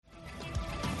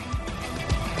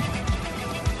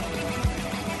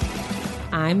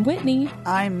I'm Whitney.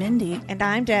 I'm Mindy. And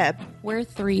I'm Deb. We're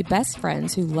three best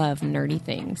friends who love nerdy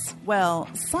things. Well,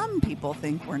 some people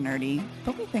think we're nerdy,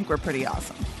 but we think we're pretty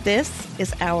awesome. This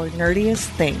is our nerdiest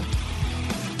thing.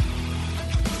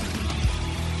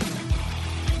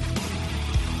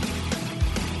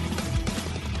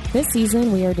 This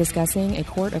season, we are discussing A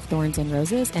Court of Thorns and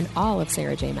Roses and all of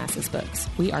Sarah J. Maas's books.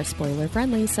 We are spoiler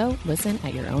friendly, so listen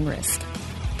at your own risk.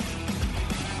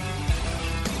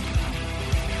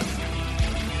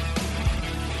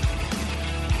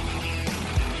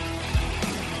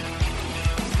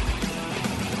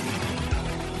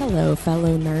 Hello,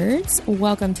 fellow nerds.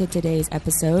 Welcome to today's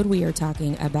episode. We are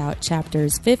talking about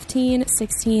chapters 15,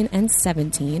 16, and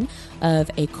 17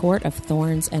 of A Court of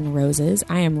Thorns and Roses.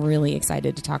 I am really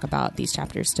excited to talk about these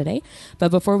chapters today.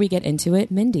 But before we get into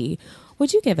it, Mindy,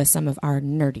 would you give us some of our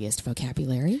nerdiest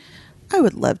vocabulary? I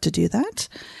would love to do that.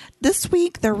 This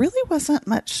week, there really wasn't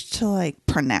much to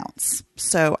pronounce.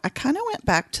 So I kind of went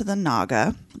back to the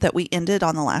Naga that we ended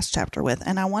on the last chapter with,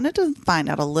 and I wanted to find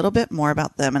out a little bit more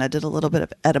about them, and I did a little bit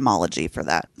of etymology for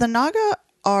that. The Naga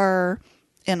are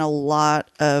in a lot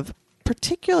of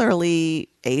particularly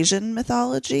Asian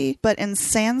mythology, but in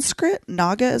Sanskrit,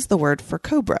 Naga is the word for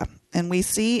cobra. And we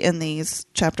see in these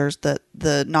chapters that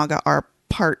the Naga are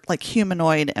part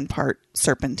humanoid and part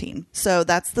serpentine. So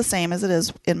that's the same as it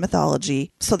is in mythology.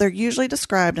 So they're usually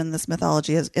described in this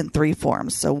mythology as in three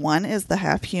forms. So one is the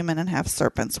half human and half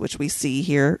serpents, which we see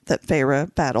here that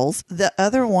Feyre battles. The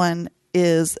other one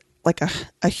is like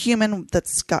a human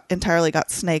that's entirely got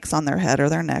snakes on their head or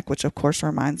their neck, which of course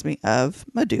reminds me of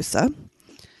Medusa.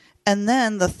 And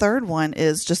then the third one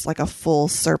is just like a full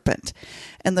serpent.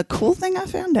 And the cool thing I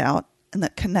found out, and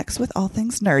that connects with all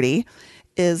things nerdy,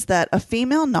 is that a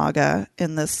female Naga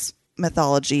in this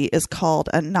mythology is called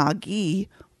a Nagi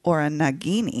or a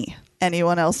Nagini.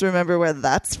 Anyone else remember where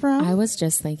that's from? I was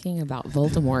just thinking about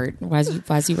Voldemort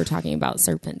as you were talking about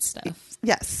serpent stuff.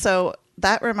 Yes, so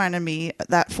that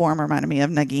form reminded me of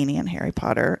Nagini in Harry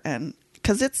Potter, and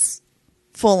because it's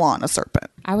full on a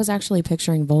serpent. I was actually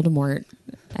picturing Voldemort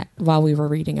while we were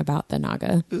reading about the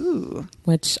Naga. Ooh.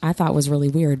 Which I thought was really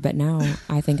weird, but now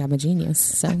I think I'm a genius.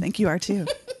 So I think you are too.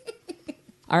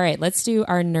 All right, let's do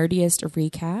our nerdiest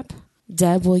recap.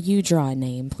 Deb, will you draw a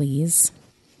name, please?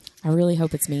 I really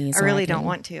hope it's me. I really don't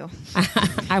want to.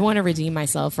 I want to redeem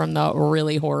myself from the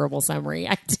really horrible summary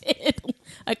I did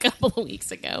a couple of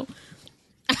weeks ago.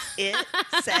 It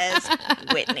says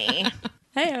Whitney.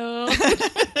 Hey-o.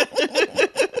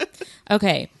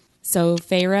 Okay, so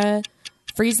Feyre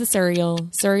frees the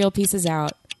Suriel pieces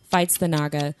out, fights the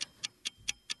Naga,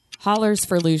 hollers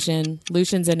for Lucian.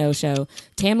 Lucian's a no-show.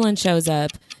 Tamlin shows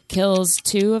up, kills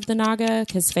two of the Naga,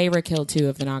 because Feyre killed two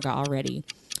of the Naga already.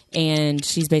 And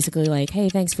she's basically like, hey,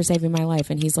 thanks for saving my life.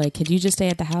 And he's like, could you just stay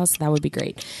at the house? That would be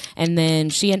great. And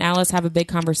then she and Alice have a big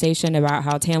conversation about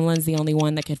how Tamlin's the only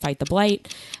one that could fight the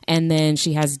Blight. And then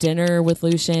she has dinner with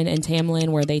Lucian and Tamlin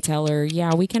where they tell her,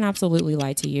 yeah, we can absolutely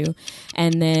lie to you.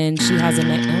 And then she has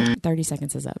 30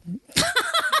 seconds is up.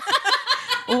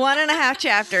 1.5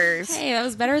 chapters. Hey, that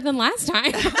was better than last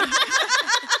time.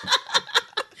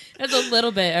 That's a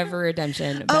little bit of a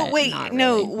redemption. Oh, wait. Not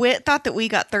No, really. Whit thought that we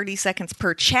got 30 seconds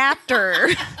per chapter.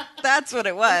 That's what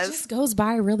it was. It just goes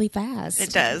by really fast.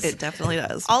 It does. It definitely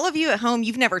does. All of you at home,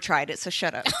 you've never tried it, so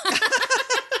shut up.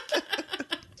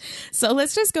 So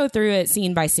let's just go through it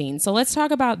scene by scene. So let's talk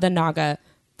about the Naga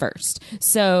first.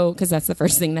 So, because that's the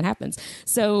first thing that happens.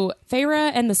 So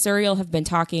Feyre and the Suriel have been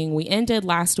talking. We ended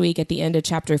last week at the end of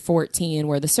chapter 14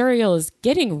 where the Suriel is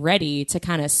getting ready to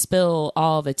kind of spill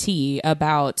all the tea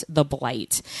about the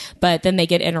Blight. But then they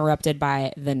get interrupted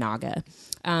by the Naga.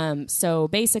 So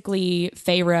basically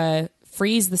Feyre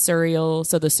frees the Suriel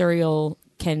so the Suriel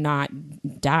cannot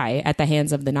die at the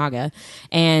hands of the Naga.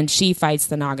 And she fights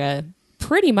the Naga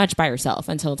pretty much by herself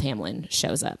until Tamlin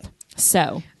shows up.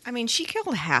 So, I mean, she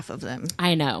killed half of them.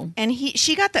 I know. And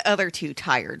she got the other two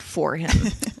tired for him.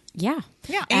 Yeah.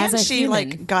 Yeah. And As a she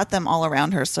human. got them all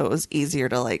around her, so it was easier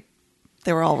to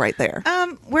they were all right there.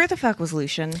 Where the fuck was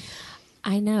Lucian?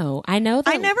 I know that.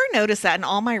 I never noticed that in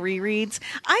all my rereads.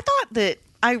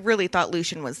 I really thought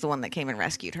Lucian was the one that came and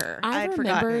rescued her. I I'd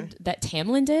remembered forgotten. that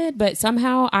Tamlin did, but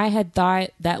somehow I had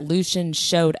thought that Lucian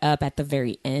showed up at the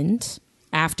very end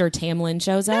after Tamlin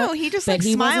shows up. No, he just but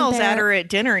he wasn't smiles at there. her at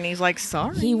dinner and he's like,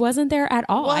 sorry. He wasn't there at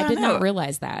all. Well, I I did know. not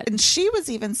realize that. And she was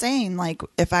even saying,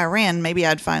 if I ran, maybe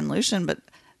I'd find Lucian. But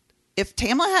if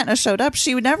Tamlin hadn't have showed up,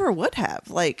 she never would have.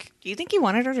 Do you think he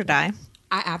wanted her to die?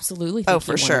 I absolutely think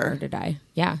for he wanted sure. her to die.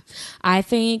 Yeah. I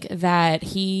think that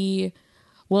he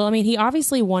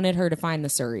obviously wanted her to find the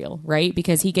Suriel, right?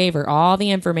 Because he gave her all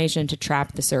the information to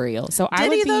trap the Suriel. So I Did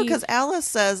would he, be... though? Because Alice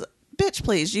says, bitch,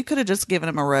 please. You could have just given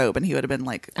him a robe and he would have been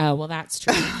like, oh, well, that's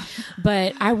true.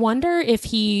 But I wonder if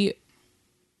he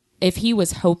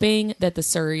was hoping that the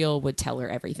Suriel would tell her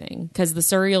everything, because the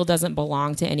Suriel doesn't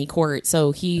belong to any court,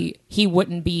 so he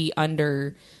wouldn't be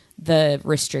under the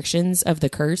restrictions of the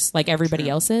curse like everybody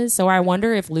else is. So I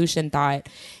wonder if Lucian thought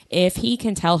if he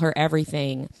can tell her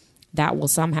everything, that will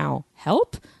somehow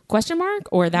help, ?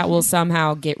 Or that will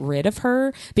somehow get rid of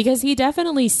her, because he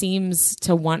definitely seems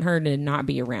to want her to not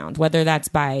be around, whether that's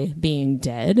by being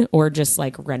dead or just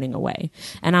like running away.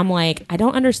 And I'm like, I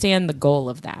don't understand the goal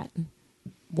of that.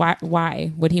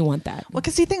 Why would he want that? well,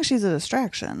 because he thinks she's a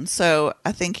distraction. So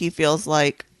I think he feels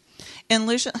like, and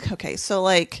Lucian, okay, so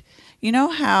like, you know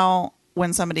how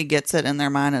when somebody gets it in their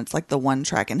mind, and it's like the one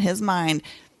track in his mind,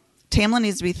 Tamlin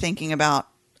needs to be thinking about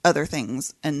other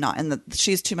things and not, and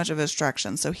she's too much of a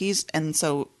distraction. So he's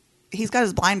got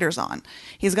his blinders on.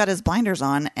 He's got his blinders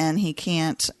on, and he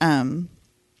can't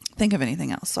think of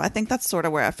anything else. So I think that's sort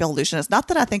of where I feel Lucian is. Not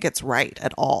that I think it's right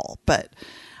at all, but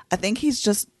I think he's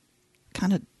just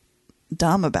kind of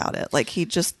dumb about it. Like he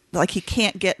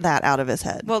can't get that out of his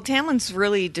head. Well, Tamlin's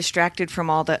really distracted from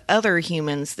all the other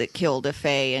humans that killed a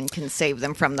Fae and can save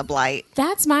them from the blight.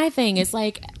 That's my thing. Is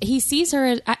like he sees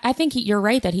her. I think you're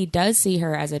right that he does see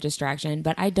her as a distraction,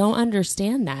 but I don't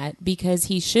understand that, because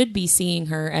he should be seeing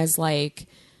her as like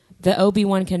the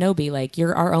Obi-Wan Kenobi, like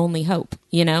you're our only hope.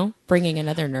 You know, bringing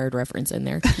another nerd reference in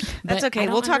there. That's okay.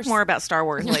 We'll talk more about Star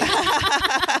Wars later.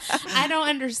 I don't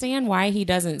understand why he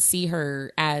doesn't see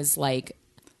her as like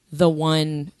the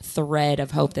one thread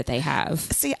of hope that they have.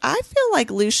 See, I feel like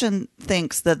Lucian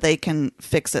thinks that they can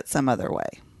fix it some other way.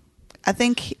 I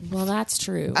think. Well, that's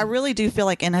true. I really do feel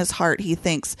like in his heart he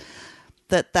thinks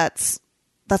that that's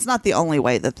not the only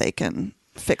way that they can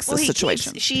fix the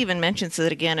situation. She even mentions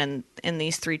it again in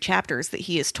these 3 chapters that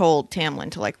he has told Tamlin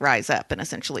to like rise up and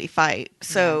essentially fight.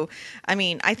 So, I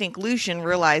mean, I think Lucian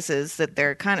realizes that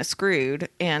they're kind of screwed,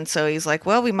 and so he's like,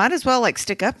 well, we might as well like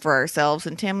stick up for ourselves.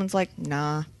 And Tamlin's like,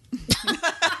 nah.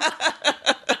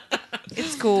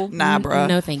 It's cool. Nah, bruh.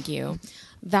 No, thank you.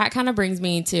 That kind of brings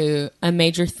me to a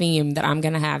major theme that I'm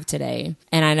going to have today.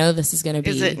 And I know this is going to be...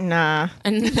 Is it? Nah.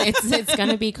 And it's going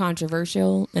to be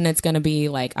controversial, and it's going to be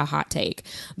like a hot take.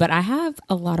 But I have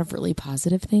a lot of really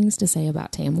positive things to say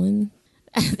about Tamlin.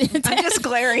 I'm just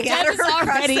glaring at her across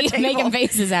already the table. making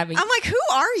faces at me. I'm like, who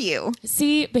are you?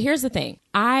 See, but here's the thing.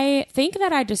 I think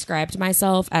that I described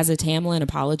myself as a Tamlin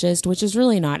apologist, which is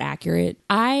really not accurate.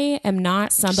 I am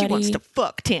not somebody... She wants to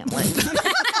fuck Tamlin.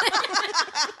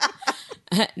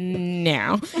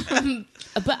 No.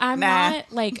 But I'm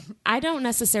not like, I don't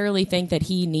necessarily think that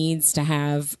he needs to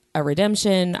have a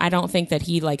redemption. I don't think that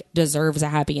he like deserves a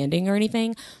happy ending or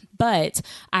anything. But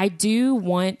I do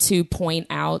want to point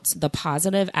out the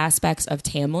positive aspects of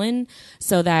Tamlin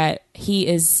so that he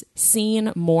is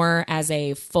seen more as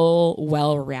a full,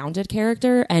 well-rounded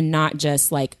character and not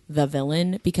just like the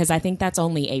villain, because I think that's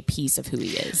only a piece of who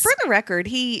he is. For the record,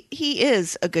 he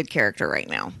is a good character right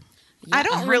now. Yeah, I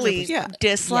don't really 100%.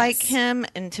 dislike Yes. him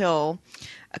until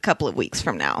a couple of weeks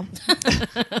from now.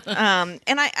 And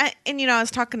I was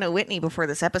talking to Whitney before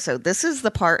this episode. This is the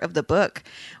part of the book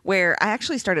where I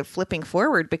actually started flipping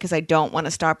forward because I don't want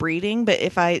to stop reading. But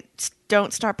if I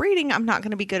don't stop reading, I'm not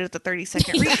going to be good at the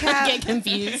 30-second recap. Get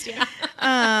confused. Yeah.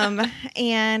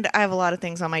 And I have a lot of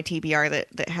things on my TBR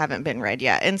that haven't been read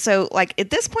yet. And so, like,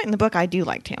 at this point in the book, I do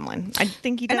like Tamlin. I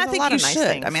think he does a lot of nice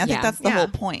things. I mean, I think Yeah. that's the Yeah. whole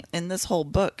point. In this whole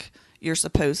book, you're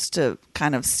supposed to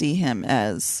kind of see him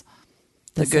as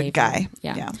the good savior. guy.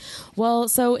 Yeah. Well,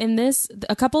 so in this,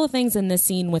 a couple of things in this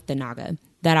scene with the Naga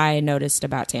that I noticed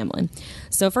about Tamlin.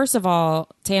 So first of all,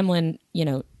 Tamlin,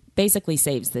 basically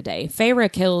saves the day.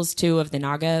 Feyre kills 2 of the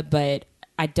Naga, but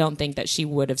I don't think that she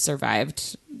would have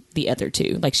survived the other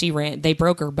 2. Like they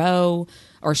broke her bow,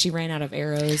 or she ran out of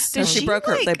arrows. Does They she, broke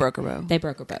her like- bow. They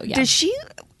broke her bow. Yeah. Does she,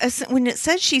 when it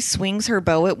says she swings her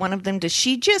bow at one of them, does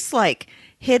she just like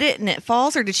hit it and it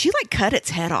falls, or did she like cut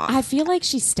its head off? I feel like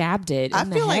she stabbed it in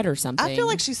the head or something. I feel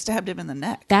like she stabbed him in the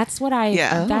neck. That's what I.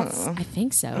 Yeah. I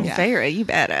think so. Yeah. Feyre, you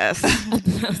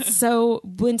badass. So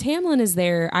when Tamlin is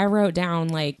there, I wrote down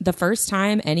like the first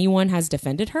time anyone has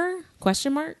defended her ?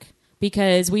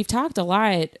 Because we've talked a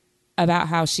lot about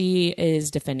how she is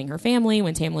defending her family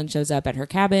when Tamlin shows up at her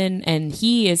cabin, and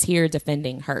he is here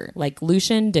defending her. Like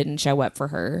Lucian didn't show up for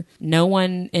her. No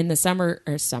one in the summer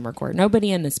court,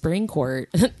 nobody in the spring court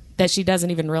that she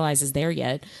doesn't even realize is there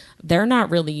yet. They're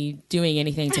not really doing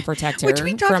anything to protect her. Which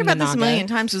we talked from about the this a Naga. million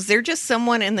times. Was there just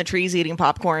someone in the trees eating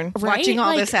popcorn Right? watching all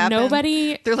Like, this happen?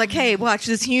 nobody- They're like, hey, watch,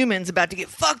 this human's about to get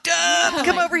fucked up.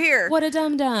 Come over here. What a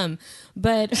dum-dum.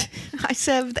 But I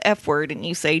said the F word and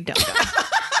you say dum dum.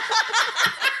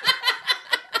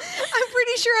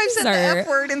 sure I've said the F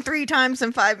word in 3 times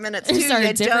in 5 minutes too.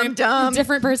 You dumb.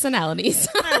 Different personalities.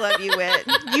 I love you, Wit.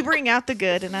 You bring out the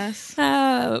good in us.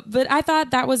 But I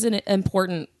thought that was an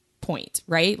important point,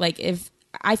 right? Like,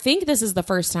 I think this is the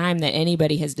first time that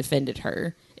anybody has defended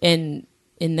her in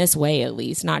this way, at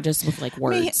least, not just with like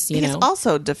words. He's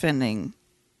also defending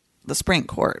the Spring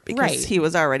Court because he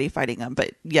was already fighting them.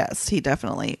 But yes, he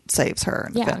definitely saves her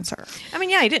and defends her. I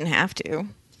mean, yeah, he didn't have to.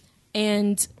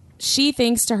 And she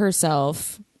thinks to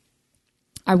herself,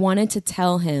 I wanted to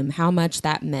tell him how much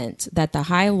that meant, that the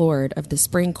High Lord of the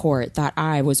Spring Court thought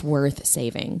I was worth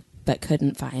saving, but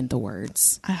couldn't find the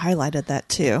words. I highlighted that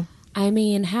too. I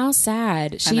mean, how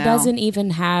sad. She doesn't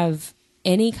even have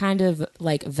any kind of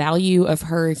like value of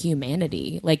her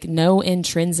humanity, like no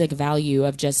intrinsic value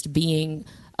of just being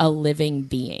a living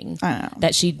being. I know.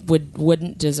 That she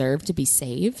wouldn't deserve to be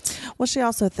saved. Well, she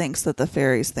also thinks that the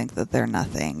fairies think that they're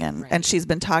nothing, and she's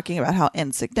been talking about how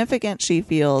insignificant she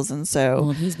feels, and so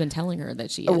well, he's been telling her that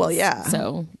she is. Well, yeah.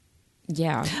 So,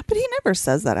 yeah. But he never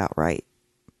says that outright.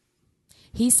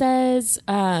 He says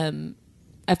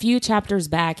a few chapters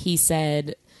back, he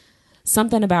said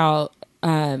something about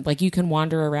like, you can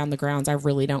wander around the grounds. I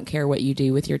really don't care what you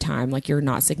do with your time. Like, you're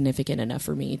not significant enough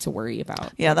for me to worry about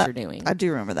what you're doing. I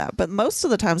do remember that. But most of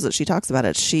the times that she talks about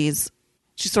it, she's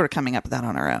sort of coming up with that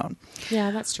on her own. Yeah,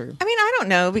 that's true. I mean, I don't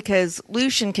know, because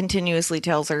Lucian continuously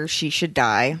tells her she should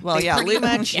die. Well,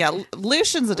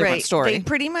 Lucian's a different story. They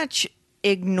pretty much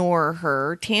ignore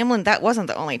her. Tamlin, that wasn't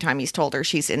the only time he's told her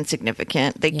she's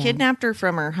insignificant. They kidnapped her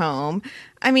from her home.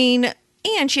 I mean,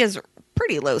 and she has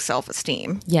pretty low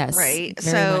self-esteem. Yes. Right?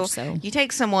 Very much so. You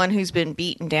take someone who's been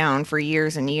beaten down for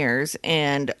years and years,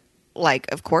 and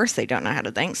like, of course they don't know how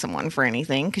to thank someone for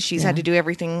anything because she's had to do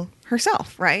everything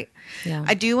herself, right? Yeah.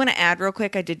 I do want to add real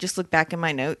quick, I did just look back in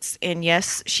my notes, and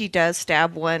yes, she does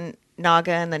stab one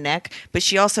Naga in the neck, but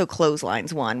she also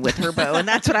clotheslines one with her bow, and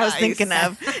that's what I was thinking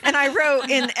of. And I wrote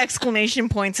in exclamation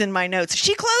points in my notes,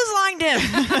 she clotheslined him,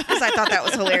 because I thought that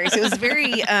was hilarious. It was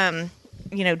very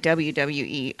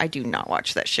WWE. I do not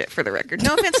watch that shit, for the record.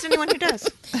 No offense to anyone who does.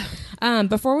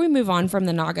 Before we move on from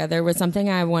the Naga, there was something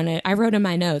I wrote in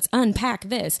my notes, unpack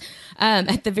this.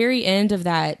 At the very end of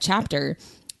that chapter,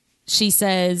 she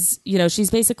says,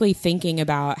 she's basically thinking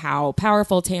about how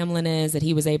powerful Tamlin is, that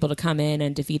he was able to come in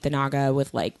and defeat the Naga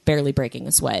with like barely breaking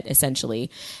a sweat, essentially.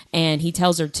 And he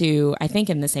tells her too, I think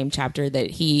in the same chapter,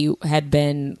 that he had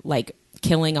been like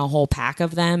killing a whole pack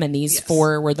of them, and these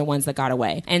 4 were the ones that got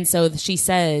away. And so she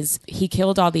says he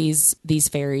killed all these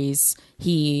fairies.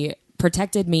 He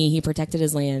protected me, he protected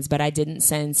his lands, but I didn't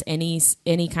sense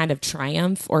any kind of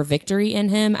triumph or victory in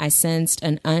him. I sensed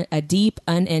a deep,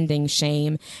 unending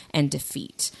shame and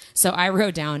defeat. So I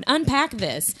wrote down, unpack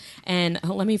this, and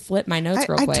let me flip my notes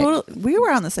real quick. We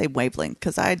were on the same wavelength,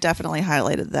 because I definitely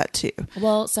highlighted that too.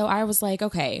 Well, so I was like,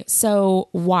 okay, so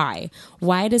why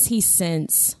does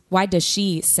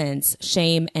she sense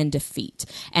shame and defeat?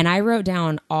 And I wrote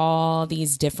down all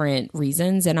these different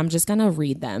reasons, and I'm just going to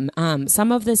read them.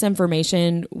 Some of this information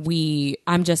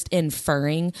I'm just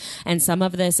inferring, and some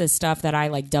of this is stuff that I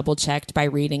like double checked by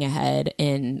reading ahead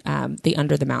in the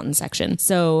Under the Mountain section.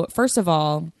 So first of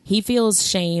all, he feels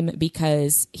shame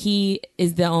because he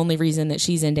is the only reason that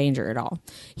she's in danger at all.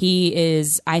 He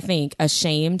is, I think,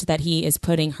 ashamed that he is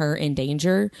putting her in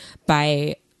danger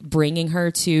by bringing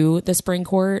her to the Spring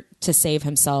Court to save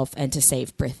himself and to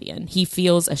save Prithian. He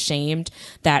feels ashamed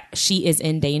that she is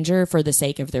in danger for the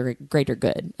sake of the greater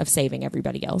good of saving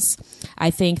everybody else.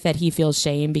 I think that he feels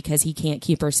shame because he can't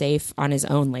keep her safe on his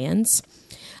own lands.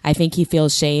 I think he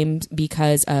feels shamed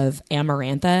because of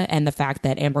Amarantha and the fact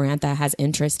that Amarantha has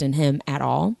interest in him at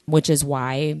all, which is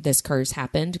why this curse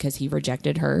happened, because he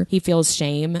rejected her. He feels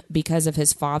shame because of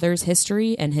his father's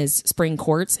history and his Spring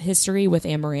Court's history with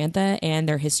Amarantha and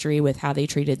their history with how they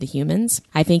treated the humans.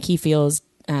 I think he feels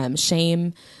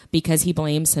shame because he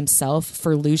blames himself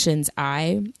for Lucian's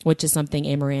eye, which is something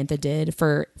Amarantha did,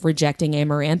 for rejecting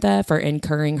Amarantha, for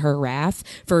incurring her wrath,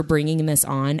 for bringing this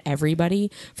on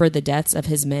everybody, for the deaths of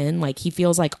his men. Like, he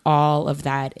feels like all of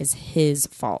that is his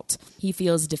fault. He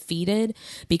feels defeated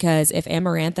because if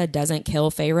Amarantha doesn't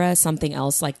kill Feyre, something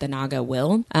else like the Naga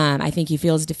will. I think he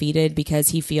feels defeated because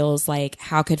he feels like,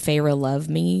 how could Feyre love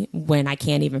me when I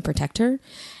can't even protect her?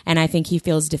 And I think he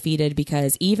feels defeated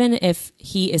because even if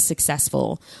he is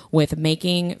successful with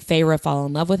making Feyre fall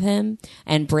in love with him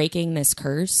and breaking this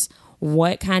curse,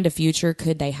 what kind of future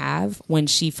could they have when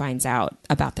she finds out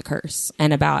about the curse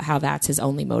and about how that's his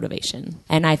only motivation?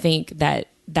 And I think that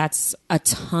that's a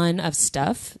ton of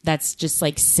stuff that's just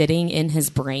like sitting in his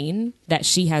brain that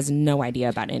she has no idea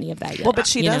about any of that yet. Well, but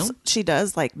she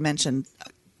does like mention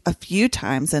a few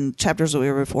times in chapters that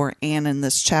we were before and in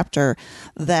this chapter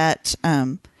that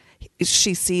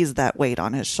she sees that weight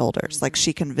on his shoulders. Like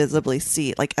she can visibly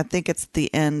see, like I think it's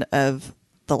the end of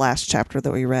the last chapter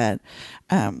that we read,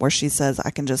 where she says,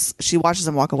 she watches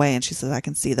him walk away and she says, I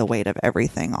can see the weight of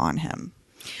everything on him.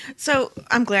 So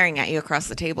I'm glaring at you across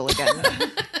the table again.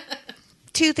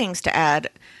 Two things to add.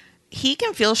 He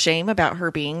can feel shame about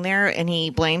her being there and he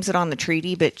blames it on the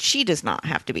treaty, but she does not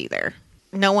have to be there.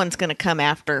 No one's going to come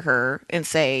after her and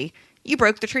say, you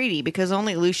broke the treaty, because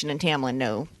only Lucian and Tamlin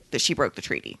know that she broke the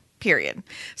treaty, period.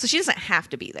 So she doesn't have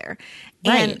to be there.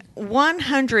 Right. And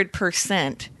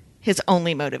 100% his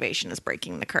only motivation is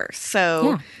breaking the curse. So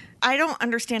Yeah. I don't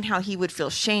understand how he would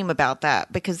feel shame about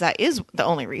that, because that is the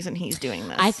only reason he's doing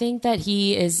this. I think that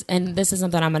he is, and this is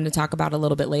something I'm going to talk about a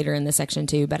little bit later in this section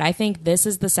too, but I think this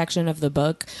is the section of the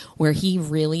book where he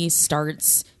really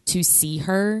starts to see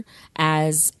her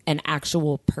as an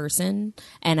actual person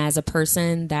and as a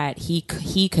person that he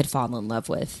could fall in love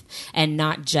with, and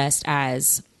not just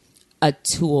as a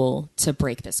tool to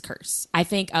break this curse. I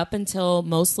think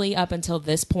mostly up until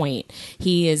this point,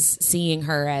 he is seeing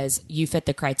her as, you fit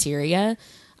the criteria.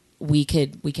 We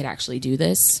could actually do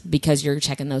this because you're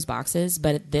checking those boxes.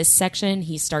 But at this section,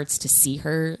 he starts to see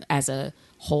her as a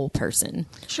whole person.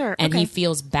 Sure. And okay. he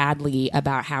feels badly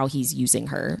about how he's using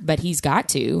her, but he's got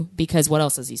to, because what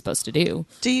else is he supposed to do?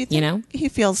 Do you think he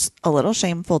feels a little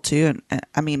shameful too? And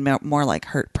I mean, more like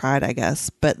hurt pride, I guess,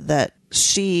 but that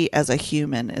she as a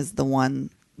human is the one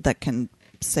that can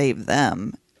save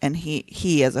them. And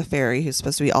he as a fairy who's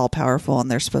supposed to be all powerful,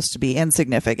 and they're supposed to be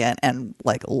insignificant and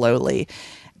like lowly.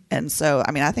 And so,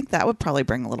 I mean, I think that would probably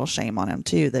bring a little shame on him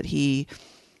too, that he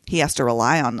has to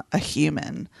rely on a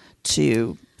human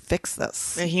to fix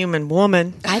this. A human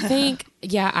woman. I think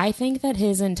that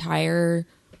his entire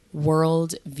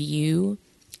world view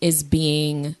is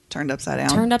being turned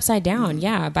upside down.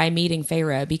 Yeah, by meeting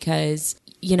Feyre, because,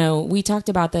 we talked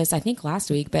about this, I think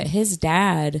last week, but his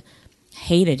dad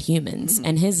hated humans,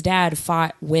 and his dad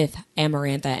fought with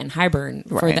Amarantha and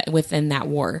Hybern within that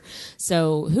war.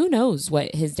 So who knows what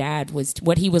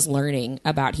what he was learning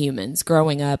about humans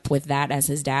growing up with that as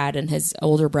his dad, and his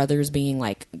older brothers being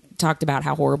like talked about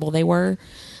how horrible they were.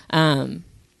 And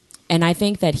I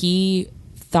think that he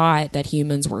thought that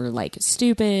humans were like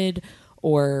stupid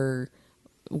or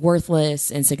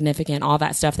worthless, insignificant, all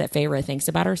that stuff that Feyre thinks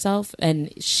about herself,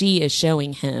 and she is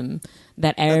showing him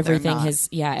that everything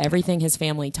his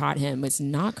family taught him was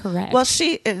not correct. Well,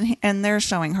 and they're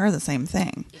showing her the same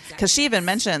thing, because she even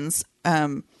mentions,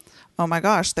 oh my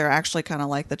gosh, they're actually kind of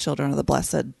like the children of the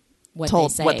blessed.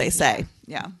 What they say.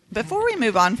 Yeah. Before we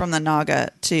move on from the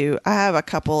Naga I have a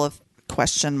couple of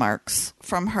question marks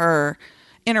from her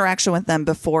interaction with them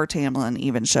before Tamlin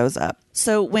even shows up.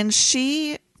 So when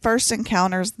she first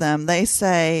encounters them, they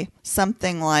say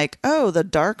something like, oh, the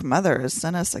Dark Mother has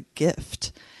sent us a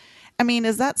gift. I mean,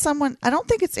 is that someone? I don't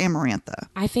think it's Amarantha.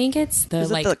 I think it's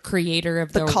the creator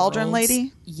of the cauldron worlds.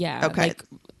 lady. Yeah. Okay.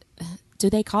 Do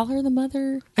they call her the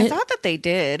mother? I thought that they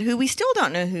did. We still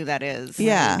don't know who that is.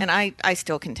 Yeah. And I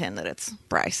still contend that it's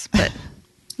Bryce, but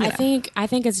I think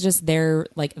it's just their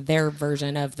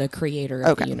version of the creator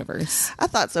of the universe. I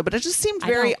thought so, but it just seemed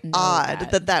very odd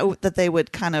that they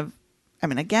would kind of. I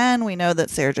mean, again, we know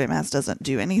that Sarah J. Maas doesn't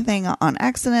do anything on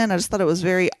accident. I just thought it was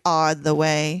very odd the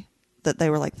way that they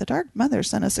were like, the Dark Mother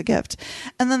sent us a gift.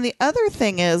 And then the other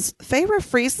thing is, Feyre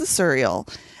frees the Suriel,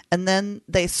 and then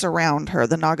they surround her.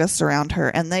 The Nagas surround her,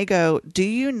 and they go, do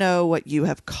you know what you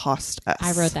have cost us?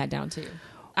 I wrote that down too.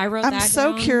 I'm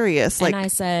so curious. And I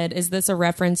said, is this a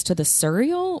reference to the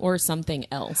Suriel or something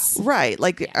else? Right.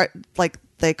 Like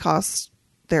they cost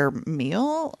their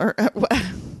meal or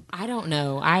I don't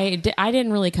know. I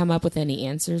didn't really come up with any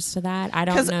answers to that. I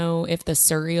don't know if the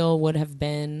Suriel would have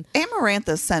been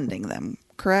Amarantha sending them,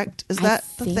 correct? Is that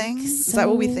the thing? So. Is that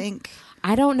what we think?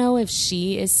 I don't know if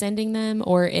she is sending them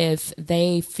or if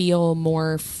they feel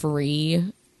more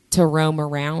free to roam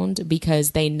around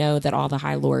because they know that all the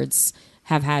High Lords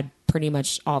have had pretty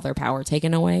much all their power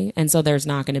taken away, and so there's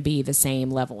not going to be the same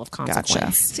level of consequence.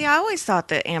 Gotcha. See, I always thought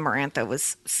that Amarantha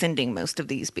was sending most of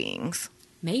these beings.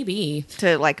 Maybe.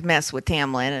 To like mess with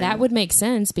Tamlin. That would make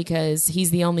sense because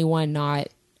he's the only one not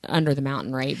under the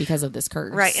mountain, right? Because of this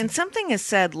curse. Right. And something is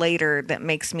said later that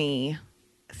makes me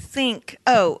think,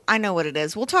 oh, I know what it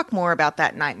is. We'll talk more about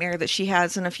that nightmare that she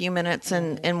has in a few minutes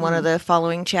in one of the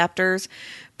following chapters.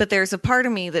 But there's a part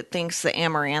of me that thinks that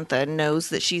Amarantha knows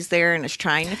that she's there and is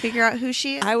trying to figure out who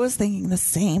she is. I was thinking the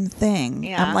same thing.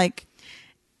 Yeah. I'm like,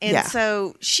 and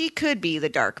so she could be the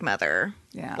Dark Mother.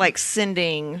 Yeah. Like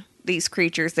sending these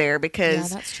creatures there,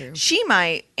 because Yeah, that's true. she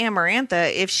might,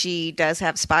 Amarantha, if she does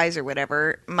have spies or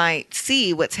whatever, might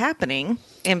see what's happening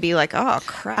and be like, oh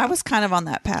crap. I was kind of on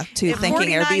that path too, In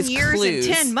thinking, are 49 these years clues?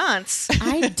 and 10 months.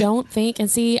 I don't think,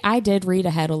 and see, I did read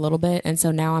ahead a little bit, and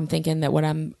so now I'm thinking that what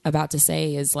I'm about to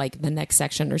say is like the next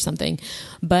section or something.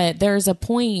 But there's a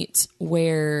point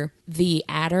where the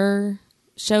adder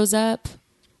shows up,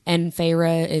 and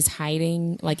Feyre is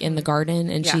hiding like in the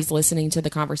garden, and Yeah. she's listening to the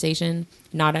conversation,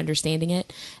 not understanding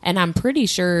it. And I'm pretty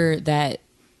sure that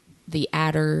the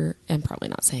adder, I'm probably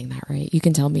not saying that right. You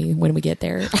can tell me when we get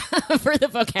there for the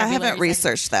vocabulary. I haven't section.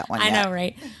 researched that one I yet. know,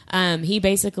 right? He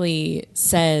basically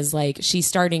says like she's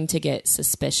starting to get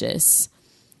suspicious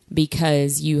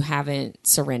because you haven't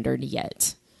surrendered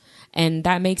yet. And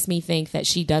that makes me think that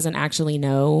she doesn't actually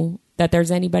know that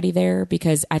there's anybody there,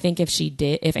 because I think if she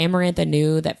did, if Amarantha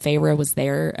knew that Feyre was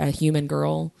there, a human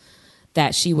girl,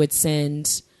 that she would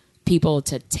send people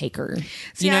to take her.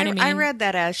 See, You know what I mean? I read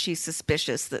that as she's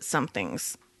suspicious that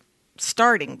something's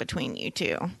starting between you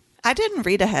two. I didn't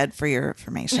read ahead for your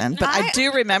information, but I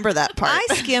do remember that part.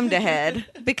 I skimmed ahead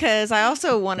because I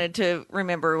also wanted to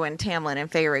remember when Tamlin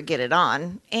and Feyre get it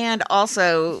on, and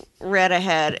also read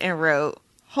ahead and wrote,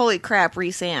 holy crap,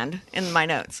 Rhysand in my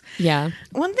notes. Yeah.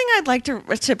 One thing I'd like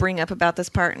to bring up about this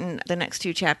part in the next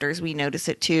two chapters, we notice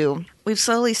it too. We've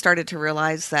slowly started to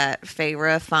realize that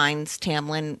Feyre finds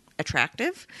Tamlin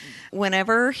attractive.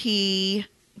 Whenever he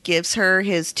gives her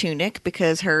his tunic,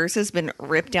 because hers has been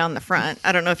ripped down the front.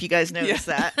 I don't know if you guys noticed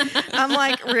that. I'm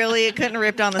like, really? It couldn't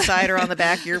rip on the side or on the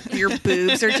back? Your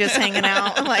boobs are just hanging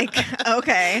out? I'm like,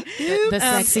 okay. The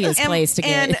sexiest place to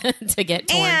get to get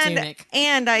torn tunic.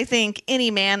 And I think any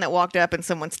man that walked up and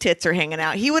someone's tits are hanging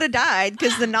out, he would have died,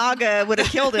 because the Naga would have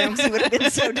killed him, because he would have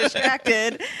been so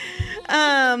distracted.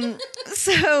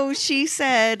 So she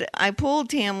said, I pulled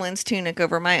Tamlin's tunic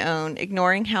over my own,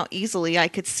 ignoring how easily I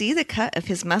could see the cut of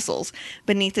his muscles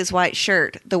beneath his white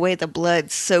shirt, the way the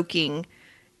blood soaking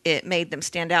it made them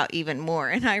stand out even more.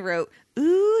 And I wrote,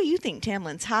 ooh, you think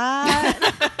Tamlin's hot?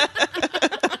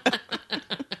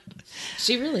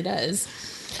 She really does.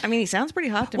 I mean, he sounds pretty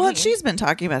hot to me. Well, she's been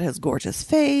talking about his gorgeous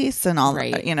face and all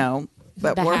Right. that, you know,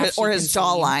 but The or half his, she or can his see.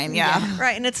 jawline. Yeah.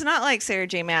 Right, and it's not like Sarah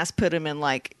J. Maas put him in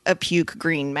like a puke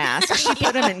green mask. She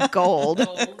put him in gold.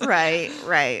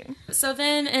 Right. So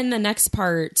then in the next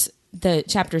part, the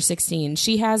chapter 16,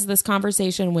 she has this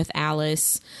conversation with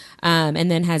Alice,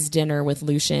 and then has dinner with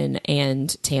Lucian and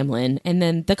Tamlin. And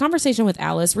then the conversation with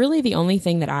Alice, really the only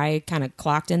thing that I kind of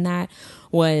clocked in that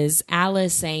was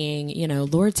Alice saying, you know,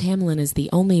 Lord Tamlin is the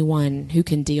only one who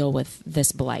can deal with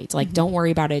this blight. Like, don't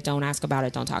worry about it. Don't ask about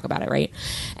it. Don't talk about it. Right.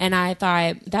 And I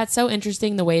thought that's so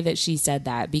interesting the way that she said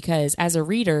that, because as a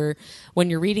reader, when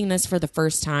you're reading this for the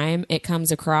first time, it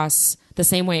comes across the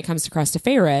same way it comes across to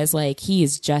Feyre as like, he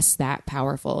is just that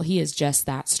powerful. He is just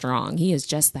that strong. He is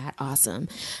just that awesome.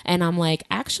 And I'm like,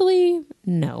 actually,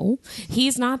 no,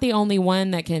 he's not the only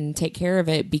one that can take care of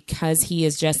it, because he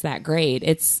is just that great.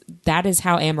 That is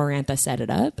how Amarantha set it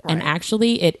up. Right. And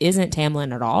actually it isn't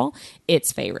Tamlin at all.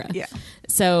 It's Feyre. Yeah.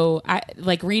 So I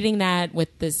like reading that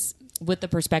with the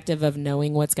perspective of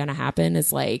knowing what's going to happen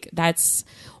is like, that's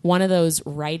one of those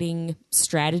writing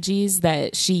strategies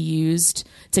that she used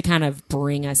to kind of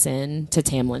bring us in to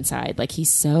Tamlin's side. Like,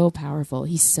 he's so powerful.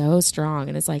 He's so strong.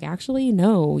 And it's like, actually,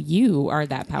 no, you are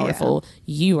that powerful.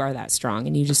 You are that strong.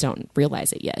 And you just don't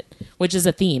realize it yet, which is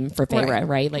a theme for Feyre,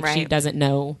 right? Like, she Right. doesn't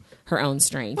know her own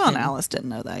strength. Well, and Alice didn't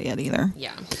know that yet either.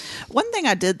 Yeah. One thing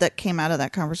I did that came out of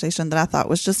that conversation that I thought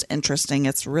was just interesting.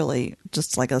 It's really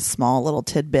just like a small little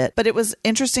tidbit, but it was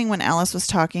interesting when Alice was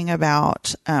talking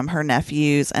about her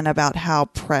nephews and about how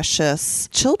precious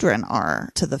children are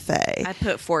to the Fae. I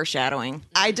put foreshadowing.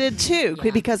 I did too,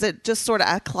 because it just sort of,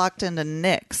 I clocked into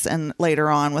Nyx, and later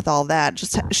on with all that,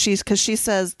 just because she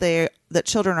says that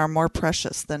children are more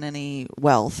precious than any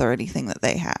wealth or anything that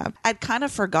they have. I'd kind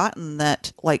of forgotten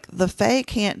that, like, the Fae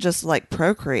can't just like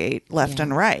procreate left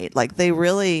and right. Like, they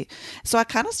really, so I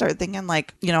kind of started thinking,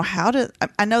 like, you know,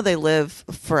 I know they live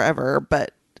forever,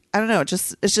 but I don't know.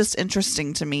 It's just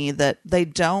interesting to me that they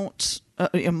don't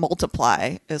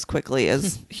multiply as quickly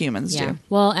as humans do.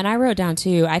 Well, and I wrote down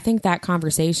too, I think that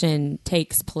conversation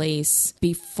takes place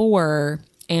before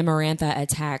Amarantha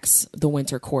attacks the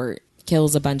Winter Court,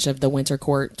 kills a bunch of the Winter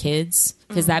Court kids,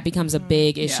 because that becomes a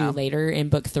big issue later in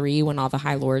book 3 when all the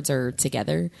High Lords are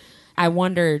together. I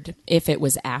wondered if it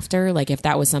was after, like if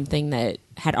that was something that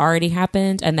had already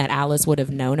happened and that Alice would have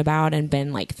known about and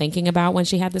been like thinking about when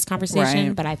she had this conversation.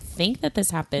 Right. But I think that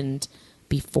this happened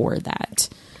before that.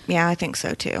 Yeah, I think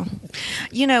so too.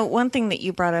 You know, one thing that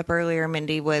you brought up earlier,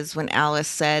 Mindy, was when Alice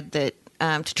said that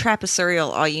to trap a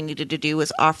Suriel, all you needed to do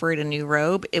was offer it a new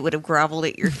robe. It would have groveled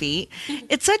at your feet.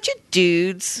 It's such a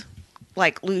dude's,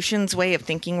 like Lucian's way of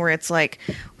thinking, where it's like,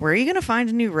 where are you going to find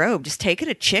a new robe? Just take it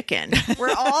a chicken.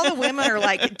 Where all the women are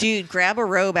like, dude, grab a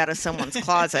robe out of someone's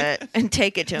closet and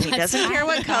take it to him. He doesn't care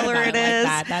what color it is.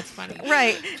 Like that's funny.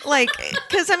 Right. Like,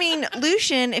 because I mean,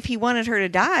 Lucian, if he wanted her to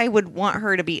die, would want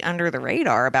her to be under the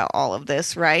radar about all of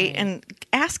this, right? And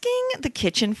asking the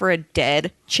kitchen for a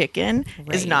dead chicken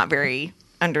is not very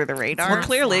under the radar. Well,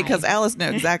 clearly, because Alice knew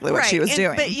exactly what she was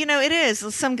doing. But, you know, it is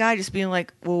some guy just being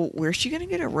like, well, where's she going to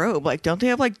get a robe? Like, don't they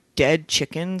have, like, dead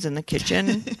chickens in the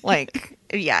kitchen? Like,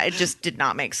 yeah, it just did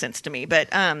not make sense to me. But,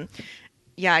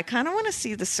 yeah, I kind of want to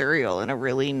see the Suriel in a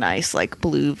really nice, like,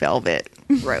 blue velvet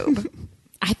robe.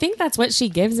 I think that's what she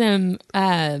gives him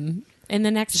in the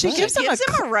next book. She gives him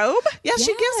a robe? Yeah,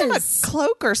 she gives him a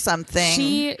cloak or something.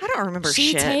 I don't remember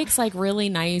She shit. takes like really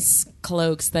nice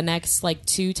cloaks the next like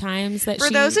 2 times that For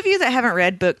those of you that haven't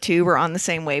read book 2, we're on the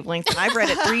same wavelength, and I've read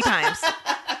it 3 times.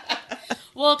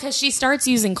 Well, because she starts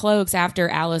using cloaks after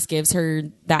Alice gives her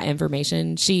that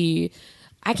information.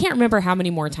 I can't remember how many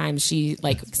more times she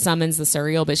like summons the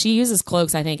Suriel, but she uses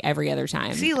cloaks, I think, every other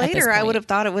time. See, later I would have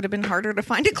thought it would have been harder to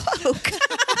find a cloak.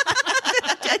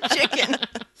 A chicken.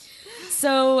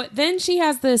 So then she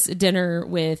has this dinner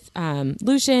with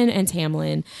Lucian and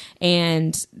Tamlin,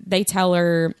 and they tell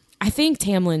her, I think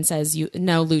Tamlin says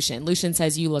Lucian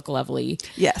says you look lovely.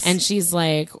 Yes. And she's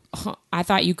like, I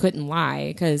thought you couldn't lie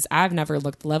because I've never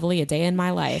looked lovely a day in my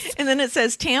life. And then it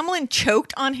says Tamlin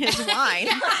choked on his wine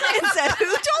and said, who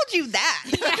told you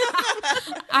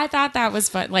that? I thought that was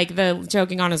fun. Like the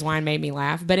joking on his wine made me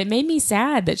laugh, but it made me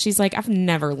sad that she's like, I've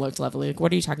never looked lovely. Like,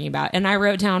 what are you talking about? And I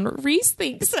wrote down, Reese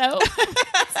thinks so.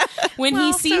 When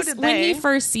he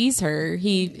first sees her,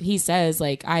 he says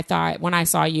like, when I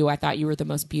saw you, I thought you were the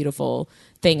most beautiful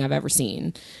thing I've ever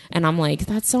seen. And I'm like,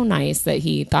 that's so nice that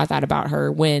he thought that about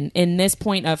her when in this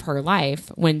point of her life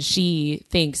when she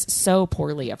thinks so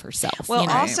poorly of herself. Well, you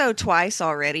know? also twice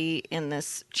already in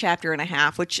this chapter and a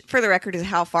half, which for the record is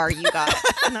how far you got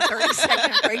in the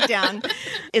 30-second breakdown.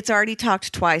 It's already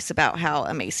talked twice about how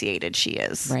emaciated she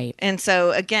is. Right. And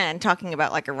so again, talking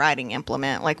about like a writing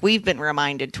implement, like we've been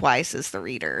reminded twice as the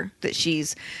reader that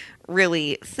she's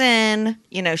really thin,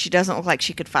 you know, she doesn't look like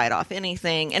she could fight off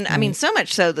anything. And I mean, so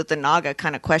much so that the Naga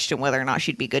kind of questioned whether or not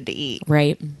she'd be good to eat.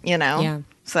 Right. You know? Yeah.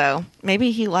 So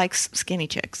maybe he likes skinny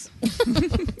chicks.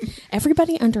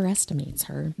 Everybody underestimates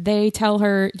her. They tell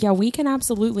her, yeah, we can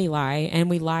absolutely lie. And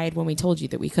we lied when we told you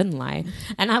that we couldn't lie.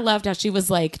 And I loved how she was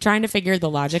like trying to figure the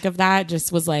logic of that.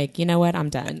 Just was like, you know what? I'm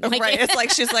done. Like, right. It's like,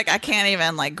 she's like, I can't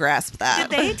even like grasp that.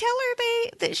 Did they tell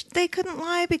her that they couldn't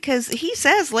lie? Because he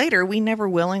says later, we never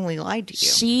willingly lied to you.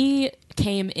 She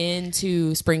came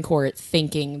into Spring Court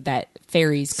thinking that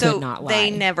fairies could not lie. They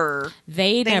never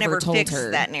told fixed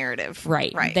her that narrative.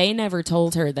 Right. They never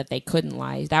told her that they couldn't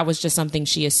lie. That was just something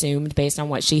she assumed based on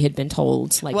what she had been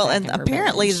told. Like, well, back and in her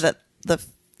apparently village.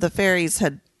 the fairies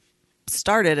had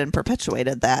started and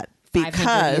perpetuated that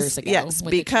 500 years ago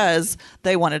because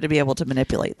they wanted to be able to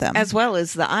manipulate them. As well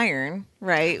as the iron,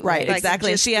 right? Right, Like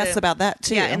exactly. And just she asks about that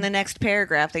too. Yeah, in the next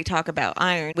paragraph they talk about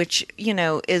iron, which, you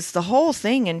know, is the whole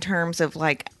thing in terms of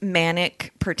like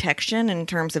manic protection in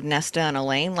terms of Nesta and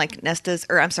Elaine. Like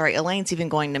Elaine's even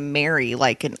going to marry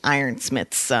like an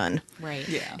ironsmith's son. Right.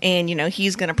 Yeah. And, you know,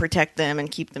 he's going to protect them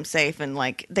and keep them safe. And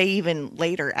like they even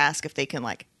later ask if they can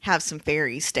like have some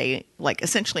fairies stay like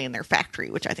essentially in their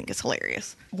factory, which I think is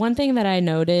hilarious. One thing that I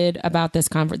noted about this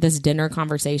dinner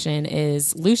conversation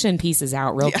is Lucian pieces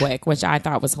out real quick, which I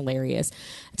thought was hilarious,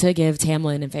 to give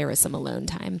Tamlin and Feyre some alone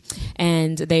time.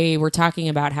 And they were talking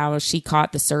about how she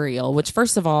caught the Suriel, which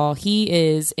first of all, he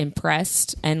is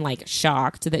impressed and like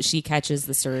shocked that she catches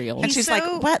the Suriel. And she's like,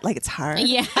 what? Like it's hard?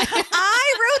 Yeah.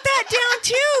 I wrote that down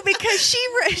too because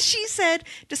she said,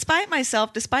 despite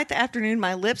the afternoon,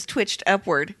 my lips twitched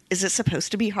upward. Is it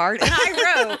supposed to be hard? And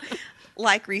I wrote,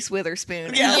 like Reese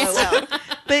Witherspoon. LOL.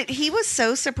 But he was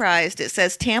so surprised. It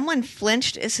says, Tamlin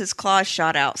flinched as his claws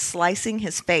shot out, slicing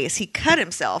his face. He cut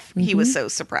himself. Mm-hmm. He was so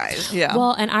surprised. Yeah.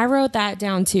 Well, and I wrote that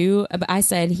down too. I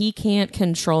said he can't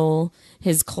control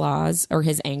his claws or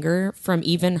his anger from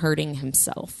even hurting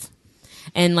himself.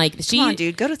 And like Come on,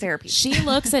 dude, go to therapy. She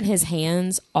looks at his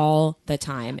hands all the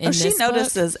time. She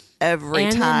notices every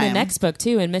and time. And in the next book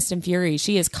too, in Mist and Fury,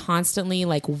 she is constantly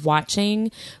like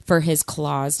watching for his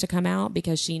claws to come out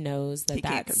because she knows that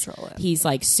can't control it. He's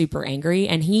like super angry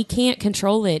and he can't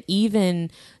control it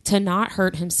even to not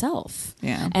hurt himself.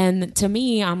 Yeah. And to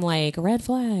me, I'm like, red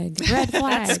flag.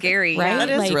 That's scary. Right? Yeah. That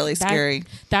is Like, really scary.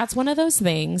 That's one of those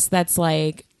things that's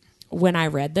like, when I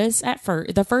read this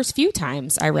the first few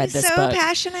times I read this so book,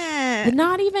 passionate. it.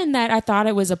 Not even that I thought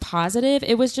it was a positive.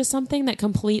 It was just something that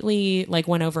completely like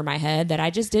went over my head that I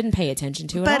just didn't pay attention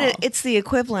to But at all. it's the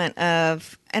equivalent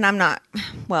of, and I'm not,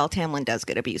 well, Tamlin does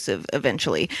get abusive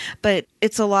eventually, but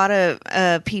it's a lot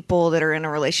of people that are in a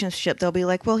relationship. They'll be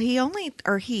like, well, he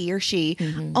or she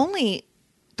only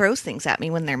throws things at me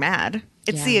when they're mad.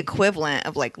 It's the equivalent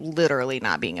of like literally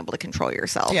not being able to control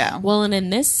yourself. Yeah. Well, and in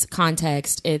this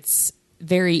context, it's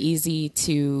very easy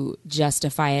to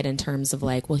justify it in terms of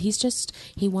like, well,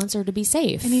 he wants her to be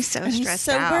safe. And he's so stressed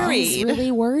so out. worried. He's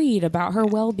really worried about her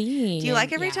well-being. Do you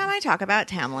like every time I talk about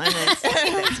Tamlin? It's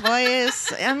this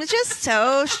voice. I'm just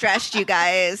so stressed, you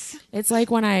guys. It's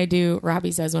like when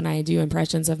Robbie says when I do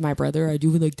impressions of my brother, I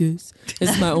do it like this.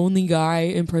 It's my only guy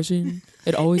impression.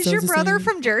 It always Is sounds your the brother same.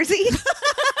 from Jersey?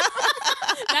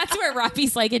 That's where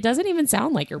Robbie's like, it doesn't even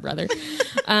sound like your brother.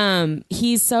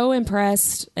 He's so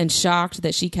impressed and shocked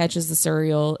that she catches the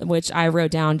cereal, which I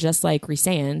wrote down just like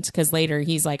Resand, because later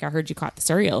he's like, I heard you caught the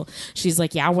cereal. She's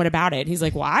like, yeah, what about it? He's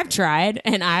like, well, I've tried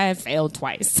and I've failed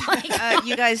twice. Like,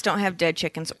 You guys don't have dead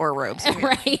chickens or robes.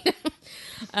 right.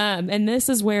 And this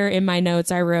is where in my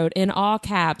notes I wrote in all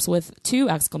caps with 2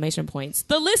 exclamation points,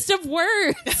 the list of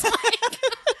words.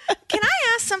 Can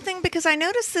I ask something? Because I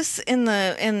noticed this in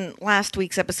last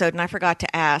week's episode, and I forgot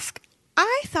to ask.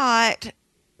 I thought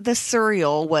the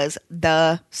cereal was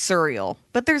the cereal,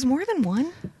 but there's more than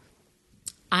one.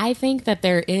 I think that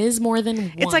there is more than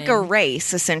one. It's like a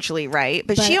race, essentially, right?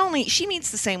 But she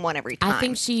meets the same one every time. I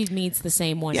think she meets the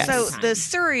same one. Yes. every So time. the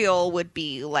cereal would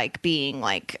be like being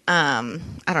like I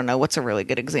don't know what's a really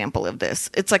good example of this.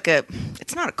 It's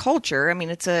not a culture. I mean,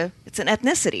 it's an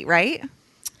ethnicity, right?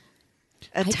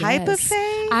 A type of guess.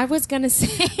 thing. I was gonna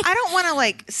say. I don't want to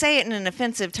like say it in an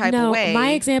offensive type No, of way.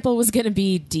 my example was going to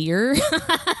be deer.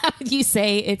 You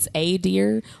say it's a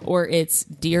deer or it's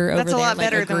deer over there. That's a lot like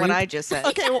better than what group. I just said.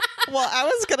 Okay, well, I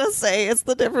was going to say it's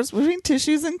the difference between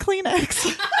tissues and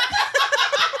Kleenex.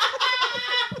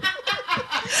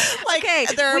 Like, Okay,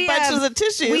 there are we bunches have- of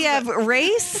tissues. We have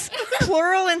race,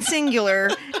 plural and singular,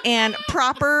 and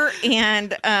proper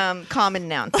and common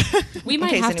noun. We might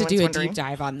case have to do a anyone's wondering. deep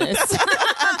dive on this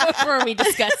before we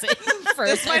discuss it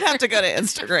further. This might have to go to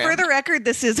Instagram. For the record,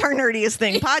 this is our nerdiest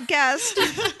thing podcast.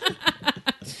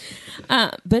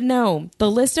 But no, the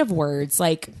list of words,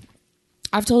 like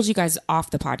I've told you guys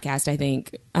off the podcast, I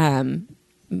think,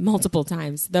 multiple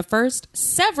times. The first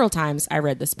several times I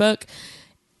read this book,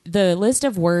 the list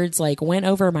of words like went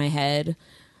over my head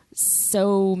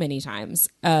so many times.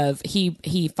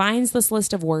 He finds this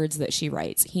list of words that she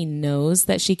writes. He knows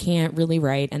that she can't really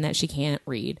write and that she can't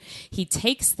read. He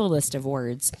takes the list of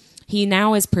words. He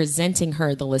now is presenting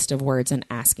her the list of words and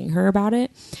asking her about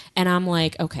it. And I'm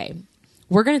like, okay,